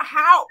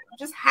 how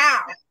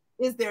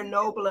is there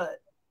no blood?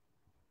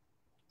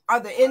 Are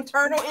the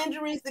internal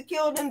injuries that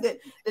killed him that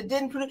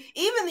didn't produce?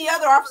 Even the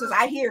other officers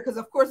I hear, because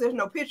of course there's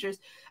no pictures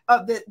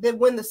of that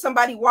when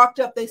somebody walked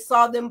up, they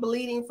saw them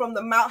bleeding from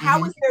the mouth.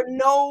 How is there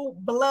no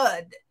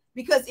blood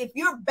because if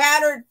you're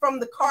battered from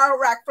the car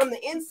wreck from the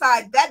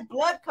inside, that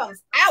blood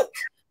comes out.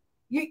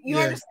 You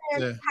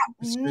understand?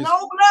 No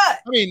blood.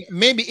 I mean,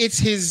 maybe it's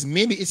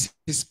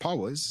his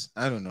powers.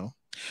 I don't know.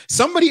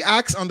 Somebody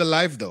asked on the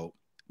live though,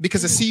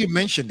 because I see you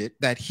mentioned it,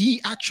 that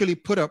he actually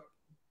put up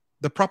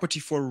the property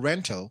for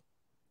rental,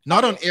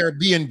 not on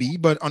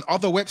Airbnb, but on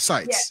other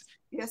websites.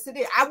 Yes, it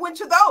did. I went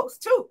to those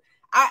too.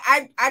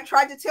 I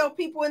tried to tell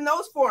people in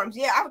those forums.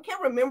 Yeah, I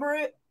can't remember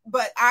it,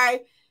 but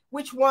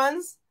which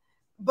ones.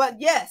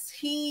 But yes,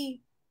 it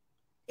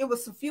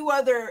was a few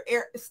other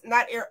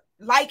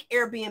like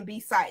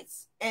Airbnb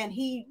sites, and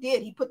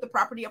he put the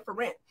property up for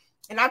rent.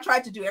 And I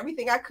tried to do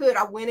everything I could.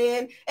 I went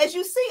in, as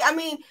you see, I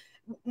mean,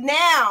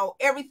 now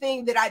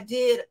everything that I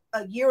did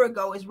a year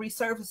ago is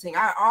resurfacing.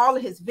 All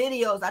of his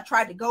videos, I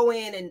tried to go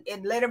in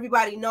and let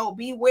everybody know,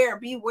 beware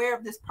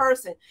of this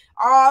person,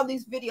 all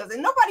these videos,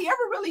 and nobody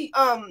ever really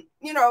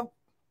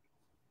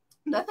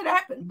nothing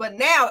happened. But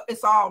now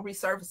it's all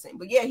resurfacing.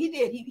 But yeah, he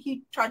did.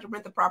 He tried to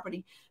rent the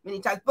property many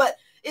times. But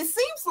it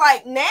seems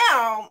like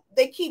now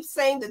they keep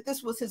saying that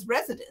this was his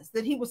residence,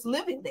 that he was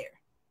living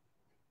there.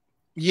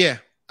 Yeah,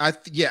 I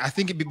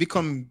think it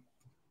become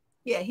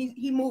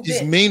he moved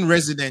his main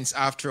residence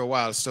after a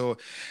while. So,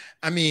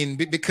 I mean,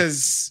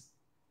 because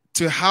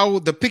to how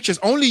the pictures,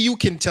 only you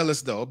can tell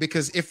us though,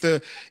 because I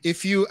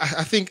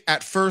think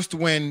at first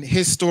when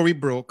his story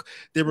broke,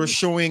 they were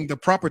showing the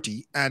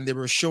property and they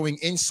were showing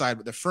inside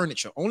with the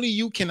furniture. Only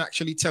you can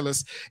actually tell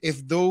us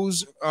if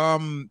those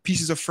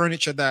pieces of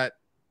furniture that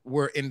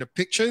were in the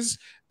pictures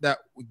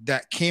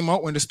that came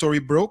out when the story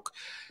broke,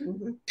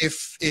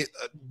 if it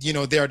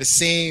they are the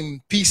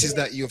same pieces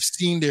that you have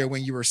seen there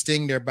when you were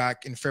staying there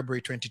back in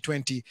February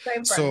 2020.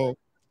 So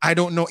I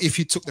don't know if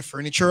he took the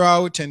furniture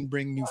out and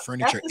bring new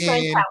furniture that's the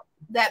same couch.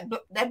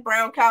 That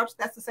brown couch,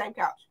 that's the same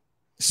couch.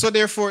 So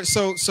therefore,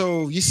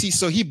 so you see,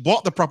 so he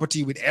bought the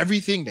property with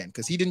everything then,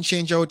 because he didn't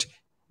change out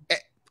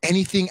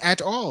anything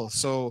at all.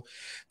 So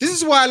this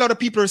is why a lot of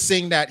people are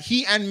saying that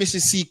he and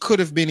Mrs. C could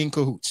have been in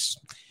cahoots.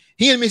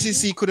 He and Mrs.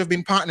 C could have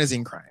been partners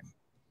in crime.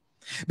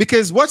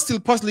 Because what's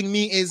still puzzling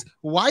me is,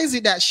 why is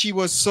it that she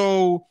was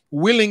so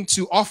willing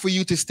to offer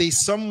you to stay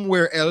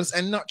somewhere else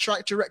and not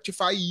try to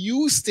rectify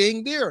you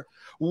staying there?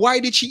 Why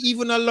did she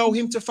even allow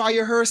him to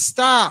fire her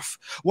staff?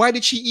 Why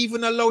did she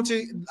even allowed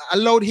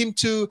him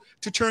to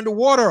turn the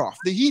water off,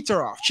 the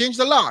heater off, change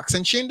the locks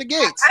and change the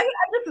gates? I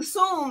just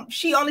assume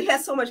she only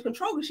had so much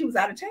control because she was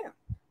out of town.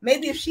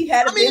 Maybe if she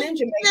had been in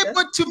Jamaica. Yeah,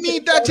 but to me,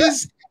 that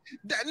is...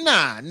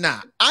 Nah.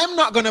 I'm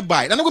not going to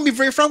buy it. I'm not going to be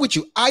very frank with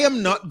you. I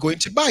am not going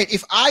to buy it.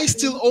 If I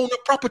still own a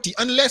property,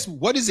 unless,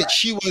 what is it?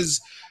 She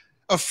was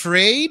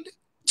afraid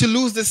to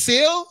lose the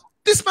sale.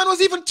 This man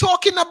was even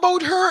talking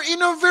about her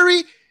in a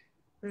very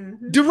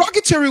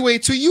derogatory way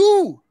to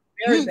you.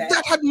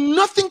 That had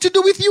nothing to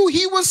do with you.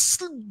 He was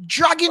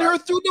dragging her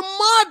through the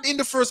mud in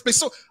the first place.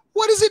 So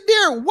what is it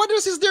there? What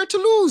else is there to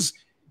lose?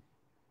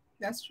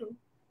 That's true.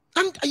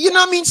 And you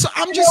know what I mean? So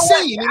I'm just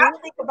saying. I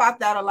think about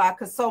that a lot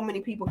because so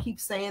many people keep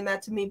saying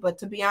that to me. But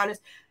to be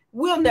honest,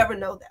 we'll never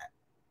know that.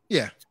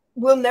 Yeah.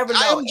 We'll never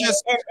know.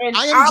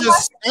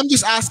 I'm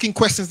just asking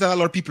questions that a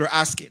lot of people are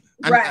asking.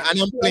 And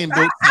I'm playing both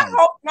sides. I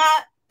hope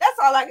not. That's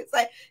all I can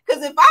say.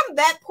 Because if I'm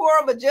that poor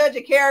of a judge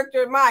of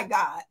character, my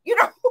God,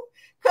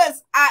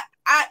 because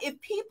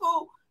if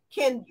people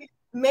can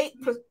make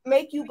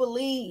you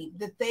believe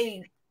that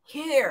they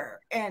care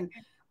and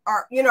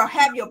are,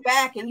 have your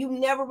back, and you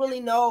never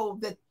really know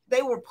that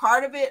they were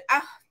part of it.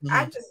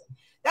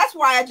 That's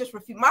why I just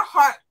refuse. My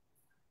heart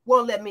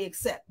won't let me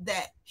accept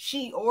that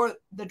she or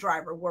the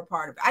driver were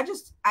part of it.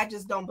 I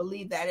just don't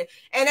believe that.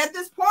 And at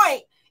this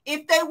point,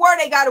 if they were,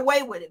 they got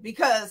away with it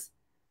because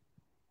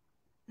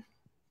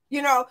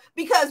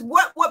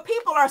what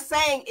people are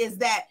saying is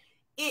that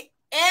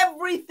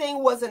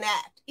everything was an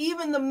act.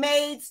 Even the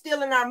maid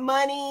stealing our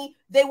money,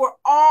 they were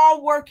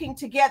all working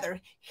together.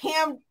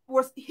 Him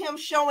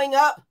showing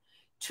up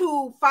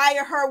to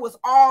fire her was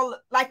all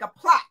like a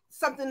plot,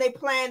 something they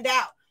planned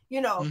out,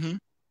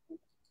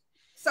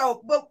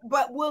 So,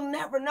 but we'll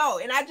never know.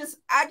 And I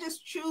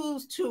just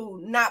choose to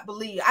not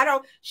believe.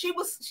 She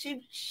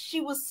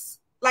was,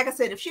 like I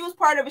said, if she was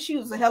part of it, she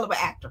was a hell of an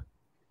actor.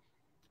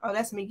 Oh,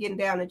 that's me getting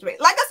down in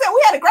Jamaica. Like I said,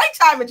 we had a great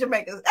time in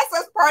Jamaica. That's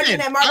us partying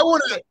at my. I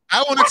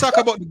want to talk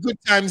about the good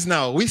times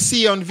now. We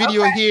see on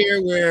video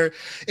here where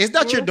is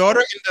that your daughter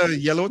in the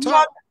yellow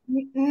top?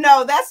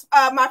 No, that's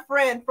my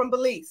friend from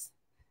Belize.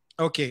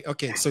 Okay.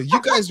 So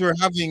you guys were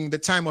having the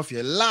time of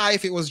your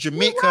life. It was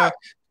Jamaica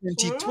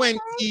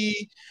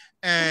 2020,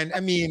 and I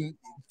mean,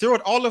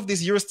 throughout all of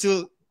this, you're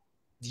still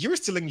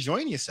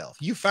enjoying yourself.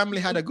 You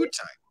family had a good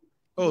time.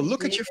 Oh,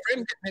 look at your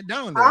friend getting it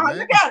down there, man.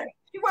 Look at her.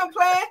 She wasn't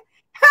playing.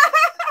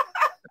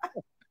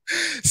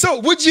 So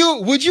would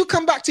you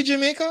come back to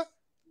Jamaica?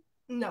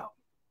 No.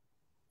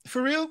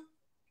 For real?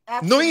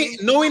 Absolutely.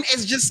 Knowing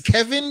it's just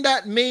Kevin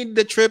that made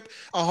the trip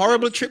a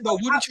horrible trip, but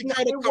wouldn't you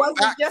try to come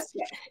back?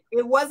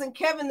 It wasn't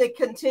Kevin that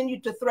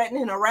continued to threaten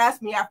and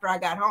harass me after I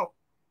got home.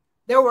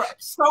 There were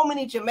so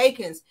many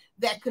Jamaicans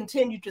that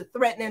continued to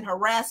threaten and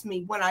harass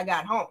me when I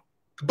got home.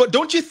 But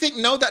don't you think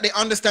now that they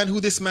understand who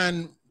this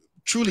man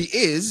truly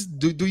is,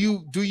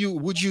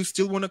 would you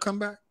still want to come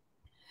back?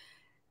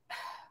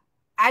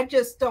 I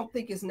just don't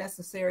think it's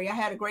necessary. I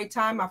had a great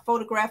time. I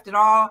photographed it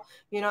all.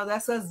 You know,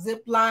 that's us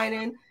zip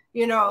lining.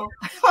 You know,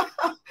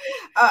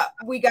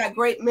 we got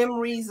great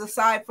memories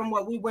aside from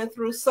what we went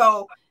through.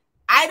 So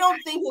I don't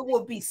think it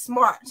would be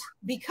smart,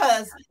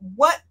 because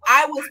what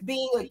I was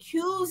being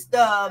accused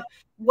of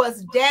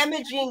was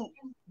damaging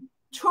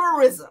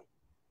tourism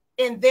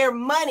and their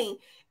money,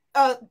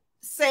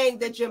 saying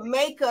that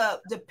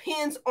Jamaica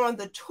depends on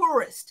the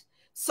tourist.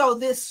 So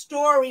this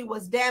story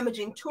was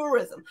damaging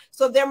tourism.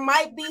 So there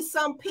might be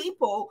some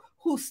people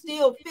who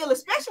still feel,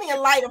 especially in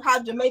light of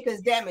how Jamaica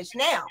is damaged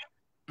now,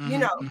 you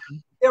know,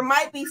 there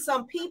might be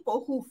some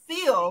people who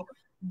feel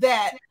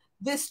that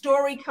this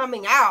story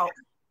coming out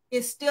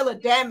is still a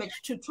damage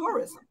to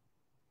tourism.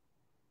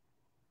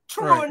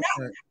 True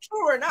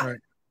or not.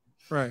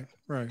 Right.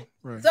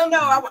 So no,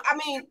 I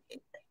mean,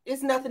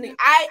 it's nothing.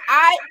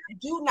 I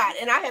do not,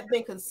 and I have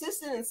been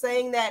consistent in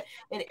saying that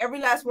in every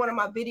last one of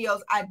my videos.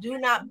 I do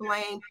not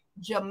blame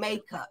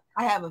Jamaica.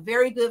 I have a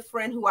very good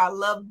friend who I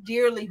love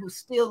dearly who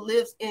still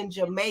lives in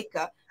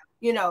Jamaica,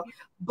 you know,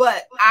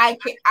 but I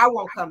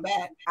won't come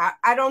back.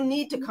 I don't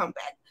need to come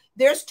back.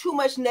 There's too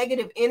much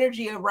negative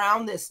energy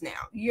around this now.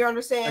 You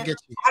understand? I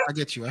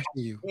get you. I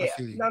feel you. Yeah, I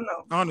feel you. No.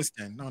 I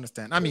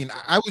understand. I mean,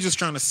 I was just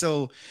trying to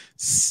sell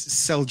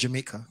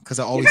Jamaica, because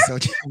I always sell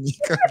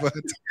Jamaica. But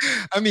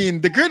I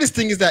mean, the greatest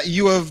thing is that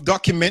you have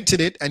documented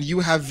it and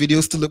you have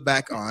videos to look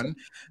back on.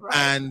 Right.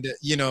 And,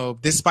 you know,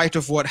 despite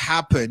of what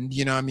happened,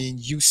 you know, I mean,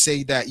 you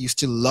say that you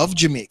still love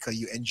Jamaica.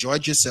 You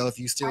enjoyed yourself.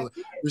 You still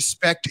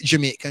respect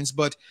Jamaicans.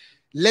 But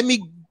let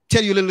me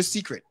tell you a little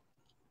secret.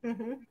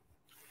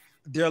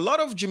 There are a lot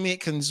of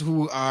Jamaicans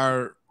who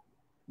are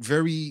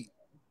very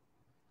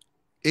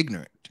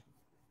ignorant.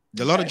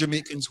 There are a lot of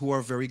Jamaicans who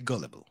are very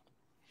gullible.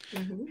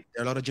 There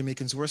are a lot of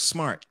Jamaicans who are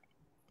smart.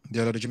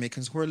 There are a lot of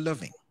Jamaicans who are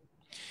loving.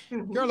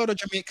 There are a lot of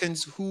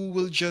Jamaicans who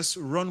will just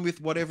run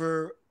with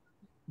whatever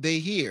they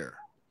hear.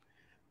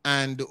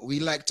 And we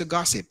like to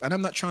gossip. And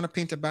I'm not trying to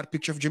paint a bad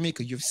picture of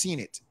Jamaica. You've seen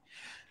it.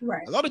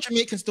 Right. A lot of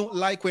Jamaicans don't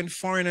like when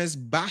foreigners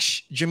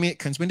bash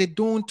Jamaicans, when they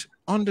don't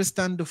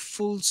understand the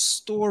full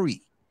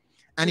story.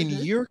 And in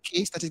your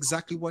case, that's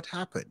exactly what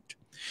happened.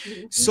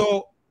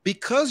 So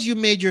because you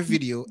made your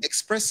video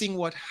expressing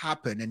what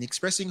happened and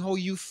expressing how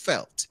you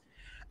felt,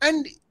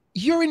 and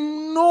you're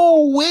in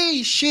no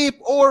way, shape,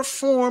 or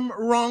form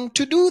wrong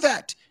to do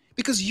that,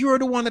 because you're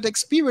the one that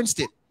experienced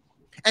it.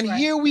 And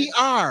here we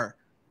are,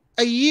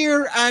 a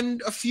year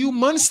and a few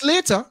months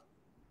later,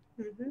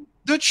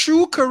 the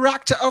true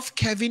character of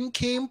Kevin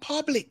came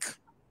public.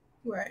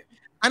 Right.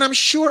 And I'm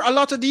sure a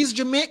lot of these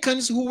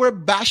Jamaicans who were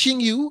bashing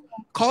you,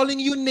 calling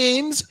you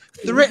names,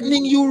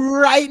 threatening you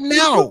right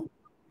now,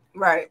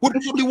 would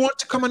probably want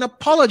to come and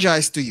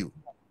apologize to you.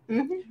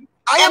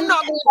 I am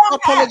not going to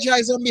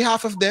apologize on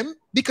behalf of them,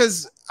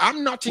 because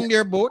I'm not in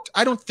their boat.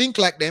 I don't think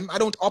like them. I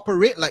don't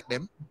operate like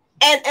them.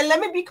 And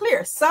let me be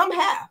clear. Some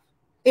have.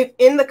 If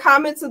in the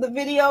comments of the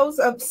videos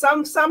of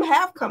some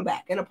have come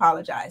back and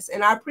apologized.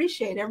 And I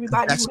appreciate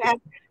everybody who has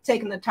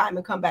taken the time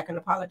and come back and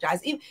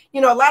apologize. Even,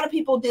 you know, a lot of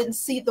people didn't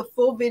see the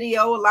full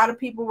video. A lot of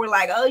people were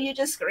like, oh, you're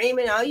just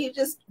screaming. Oh, you're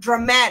just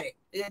dramatic.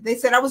 They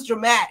said I was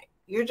dramatic.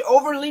 You're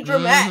overly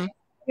dramatic.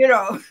 You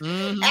know, acting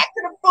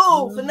a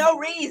fool for no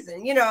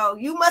reason. You know,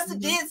 you must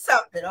have did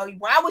something. Or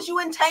why was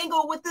you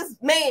entangled with this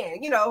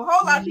man? You know, a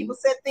whole lot of people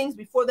said things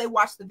before they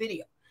watched the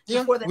video.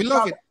 Before they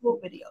saw the full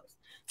videos.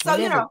 So,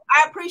 you know,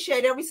 I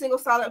appreciate every single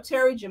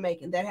solitary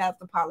Jamaican that has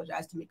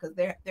apologized to me, because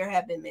there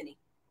have been many.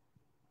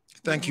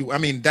 Thank you. I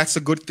mean, that's a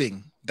good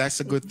thing. That's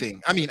a good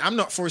thing. I mean, I'm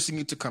not forcing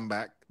you to come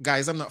back.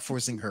 Guys, I'm not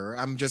forcing her.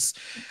 I'm just,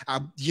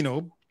 you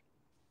know,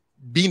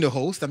 being the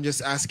host, I'm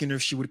just asking her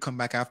if she would come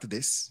back after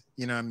this.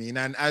 You know what I mean?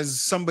 And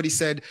as somebody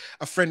said,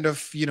 a friend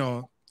of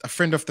the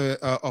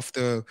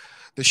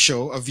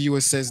show, a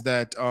viewer says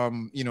that,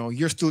 you know,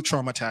 you're still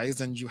traumatized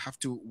and you have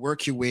to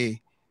work your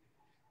way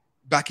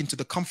back into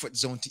the comfort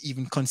zone to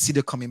even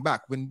consider coming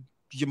back, when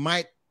you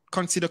might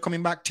consider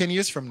coming back 10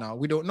 years from now.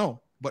 We don't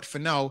know. But for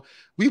now,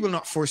 we will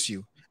not force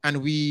you.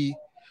 And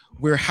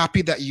we're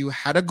happy that you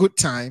had a good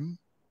time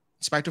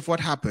in spite of what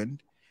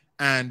happened.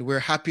 And we're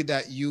happy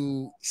that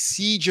you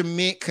see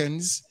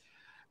Jamaicans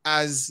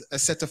as a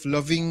set of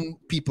loving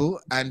people.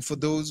 And for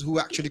those who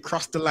actually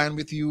crossed the line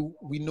with you,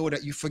 we know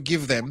that you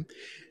forgive them,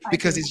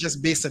 because it's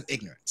just based on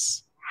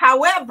ignorance.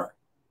 However,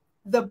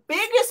 the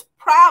biggest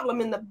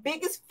problem and the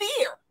biggest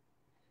fear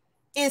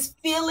is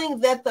feeling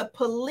that the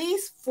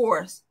police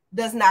force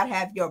does not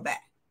have your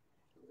back.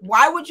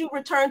 Why would you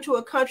return to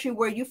a country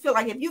where you feel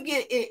like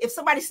if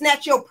somebody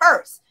snatch your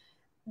purse,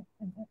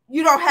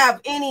 you don't have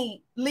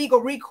any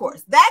legal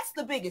recourse? That's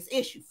the biggest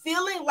issue.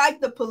 Feeling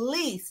like the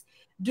police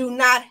do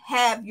not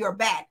have your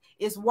back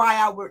is why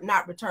I would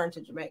not return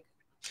to Jamaica.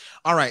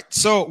 All right.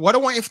 So what I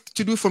want you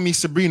to do for me,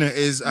 SaBrina,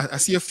 is I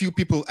see a few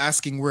people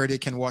asking where they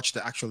can watch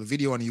the actual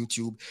video on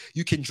YouTube.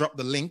 You can drop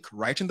the link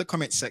right in the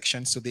comment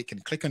section so they can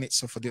click on it.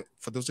 So for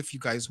those of you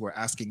guys who are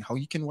asking how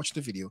you can watch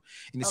the video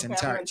in its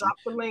entirety, drop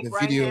the link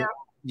video, right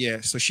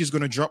Yeah, so she's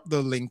going to drop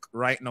the link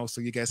right now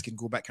so you guys can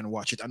go back and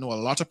watch it. I know a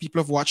lot of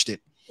people have watched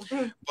it,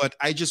 but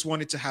I just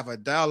wanted to have a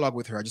dialogue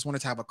with her. I just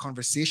wanted to have a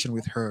conversation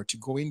with her, to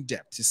go in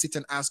depth, to sit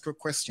and ask her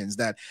questions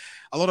that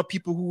a lot of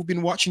people who've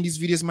been watching these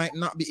videos might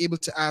not be able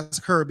to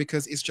ask her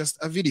because it's just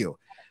a video.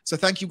 So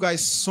thank you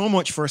guys so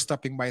much for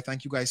stopping by.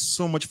 Thank you guys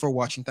so much for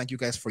watching. Thank you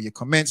guys for your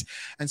comments.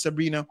 And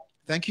SaBrina,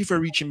 thank you for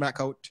reaching back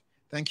out.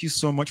 Thank you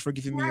so much for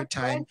giving me your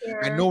time.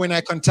 I know when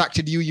I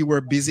contacted you, you were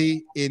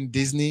busy in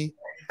Disney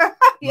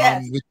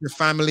yes. With your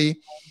family,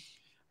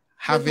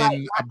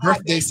 having a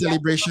birthday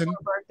celebration.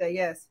 Birthday,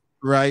 yes.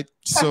 Right.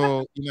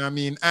 So, you know what I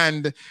mean?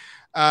 And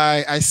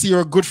I see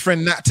your good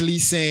friend Natalie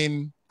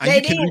saying, and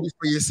you can read it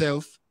for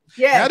yourself.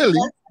 Yeah.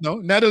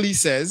 Natalie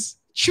says,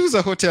 choose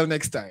a hotel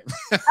next time.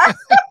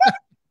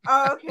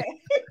 Oh, okay.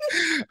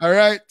 All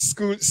right,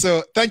 school.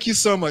 So thank you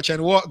so much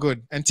and walk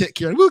good and take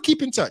care. And we'll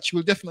keep in touch.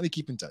 We'll definitely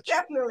keep in touch.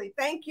 Definitely.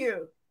 Thank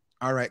you.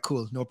 All right,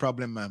 cool. No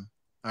problem, ma'am.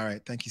 All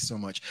right. Thank you so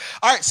much.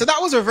 All right. So that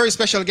was our very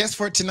special guest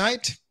for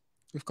tonight.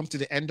 We've come to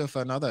the end of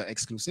another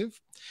exclusive.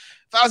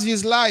 VAL'S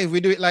Views Live. We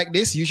do it like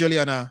this, usually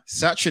on a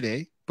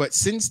Saturday. But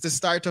since the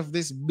start of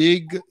this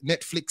big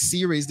Netflix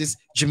series, this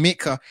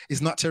Jamaica is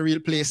not a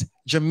real place.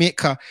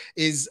 Jamaica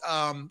is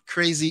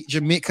crazy.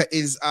 Jamaica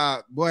is,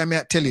 boy, I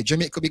may tell you,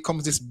 Jamaica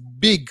becomes this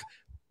big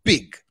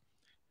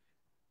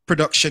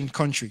production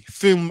country,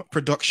 film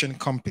production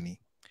company.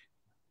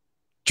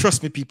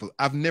 Trust me, people,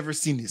 I've never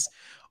seen this.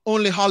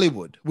 Only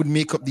Hollywood would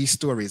make up these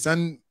stories,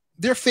 and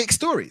they're fake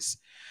stories.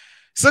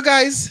 So,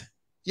 guys,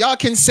 y'all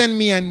can send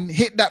me and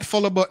hit that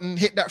follow button,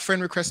 hit that friend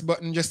request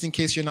button, just in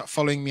case you're not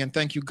following me. And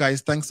thank you,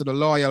 guys. Thanks to the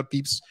loyal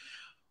peeps.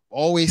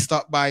 Always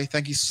stop by.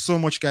 Thank you so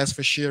much, guys,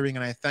 for sharing.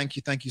 And I thank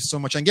you so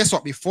much. And guess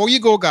what? Before you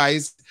go,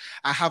 guys,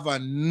 I have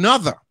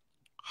another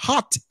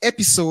hot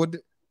episode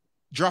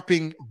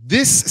dropping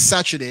this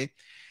Saturday.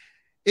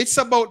 It's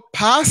about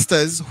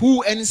pastors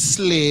who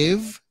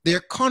enslave their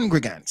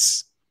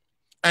congregants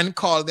and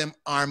call them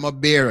armor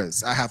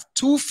bearers. I have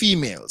 2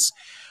 females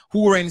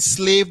who were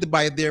enslaved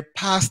by their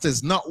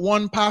pastors. Not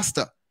one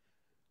pastor,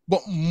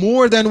 but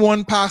more than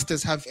one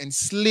pastors have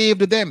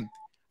enslaved them,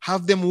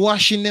 have them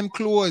washing them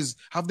clothes,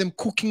 have them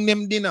cooking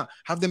them dinner,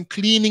 have them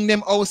cleaning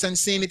them house, and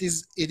saying it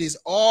is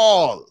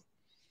all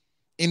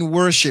in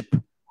worship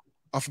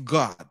of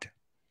God.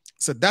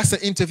 So that's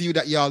an interview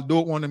that y'all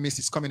don't want to miss.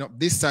 It's coming up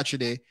this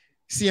Saturday,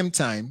 same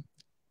time,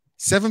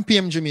 7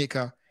 p.m.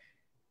 Jamaica,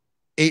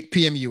 8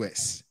 p.m.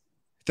 US.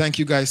 Thank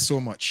you guys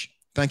so much.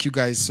 Thank you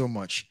guys so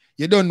much.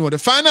 You don't know the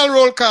final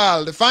roll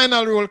call. The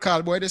final roll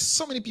call, boy. There's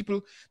so many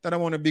people that I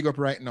want to big up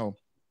right now.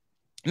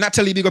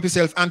 Natalie, big up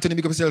yourself. Anthony,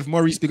 big up yourself.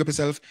 Maurice, big up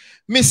yourself.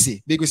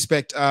 Missy, big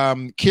respect.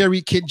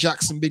 Carrie, Kid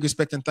Jackson, big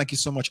respect, and thank you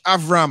so much.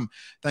 Avram,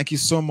 thank you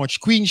so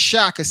much. Queen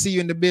Shaq, I see you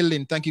in the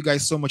building. Thank you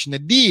guys so much.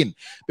 Nadine,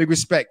 big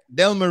respect.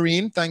 Del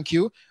Marine, thank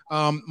you.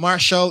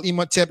 Marshall,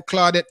 Imhotep,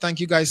 Claudette, thank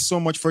you guys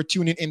so much for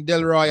tuning in.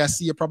 Delroy, I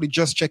see you're probably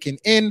just checking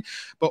in,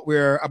 but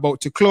we're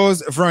about to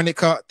close.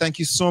 Veronica, thank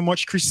you so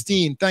much.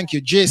 Christine, thank you.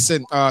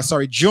 Jason,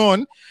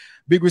 John,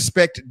 big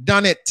respect.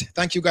 Donette,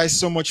 thank you guys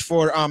so much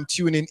for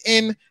tuning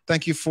in.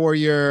 Thank you for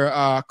your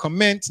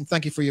comments, and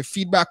thank you for your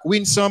feedback.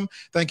 Winsome,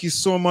 thank you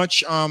so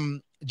much.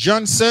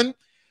 Johnson,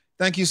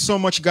 thank you so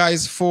much,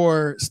 guys,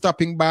 for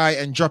stopping by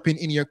and dropping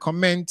in your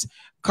comment.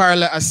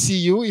 Carla, I see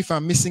you. If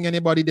I'm missing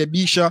anybody,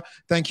 Debisha,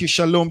 thank you.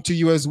 Shalom to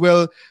you as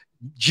well.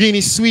 Jeannie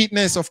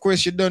Sweetness, of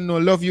course, you don't know.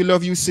 Love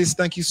you, sis.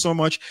 Thank you so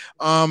much.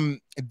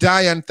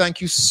 Diane,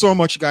 thank you so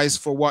much, guys,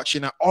 for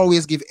watching. I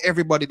always give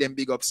everybody them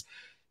big ups.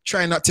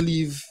 Try not to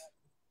leave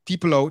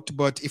people out,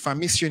 but if I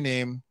miss your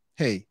name,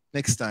 hey,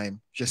 next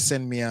time, just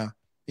send me a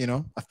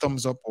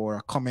thumbs up or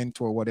a comment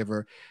or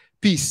whatever.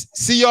 Peace.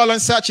 See y'all on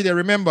Saturday.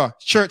 Remember,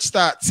 church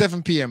start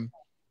 7 p.m.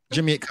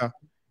 Jamaica,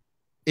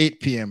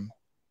 8 p.m.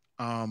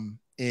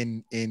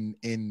 in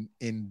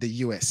the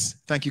US.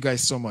 Thank you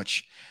guys so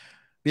much.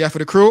 On behalf of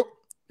the crew,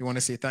 we want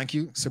to say thank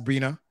you,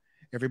 SaBrina,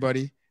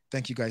 everybody.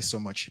 Thank you guys so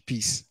much.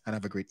 Peace and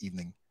have a great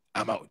evening.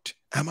 I'm out.